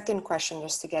my second question,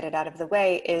 just to get it out of the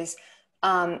way, is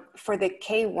for the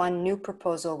K1 new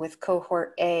proposal with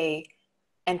cohort A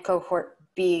and cohort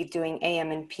B doing AM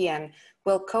and PM,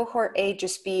 will cohort A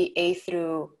just be A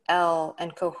through L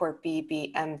and cohort B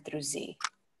be M through Z?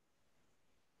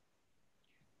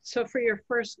 So for your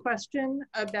first question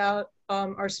about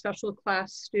our special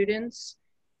class students,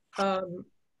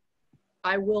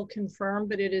 I will confirm,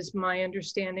 but it is my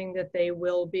understanding that they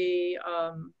will be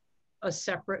a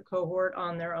separate cohort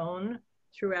on their own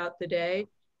throughout the day.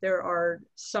 There are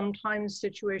sometimes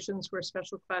situations where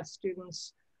special class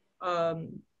students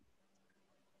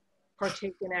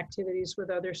partake in activities with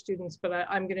other students, but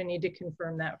I'm going to need to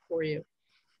confirm that for you.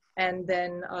 And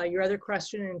then your other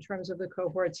question in terms of the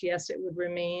cohorts, yes, it would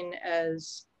remain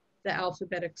as the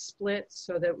alphabetic split,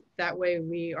 so that way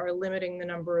we are limiting the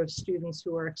number of students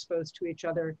who are exposed to each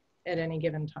other at any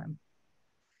given time.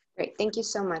 Great, thank you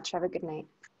so much. Have a good night.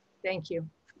 Thank you.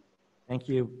 Thank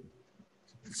you.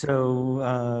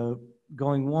 So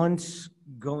going once,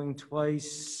 going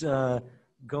twice,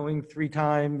 going 3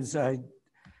 times. I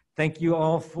thank you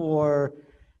all for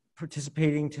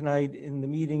participating tonight in the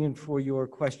meeting and for your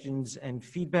questions and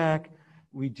feedback.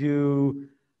 We do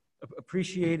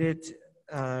appreciate it.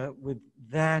 With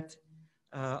that,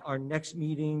 our next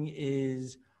meeting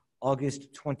is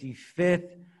August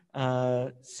 25th,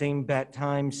 same bat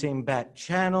time, same bat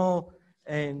channel.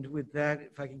 And with that,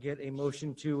 if I can get a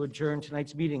motion to adjourn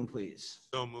tonight's meeting, please.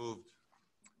 So moved.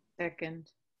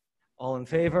 Second. All in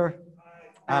favor?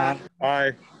 Aye.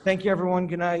 Aye. Thank you, everyone.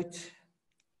 Good night.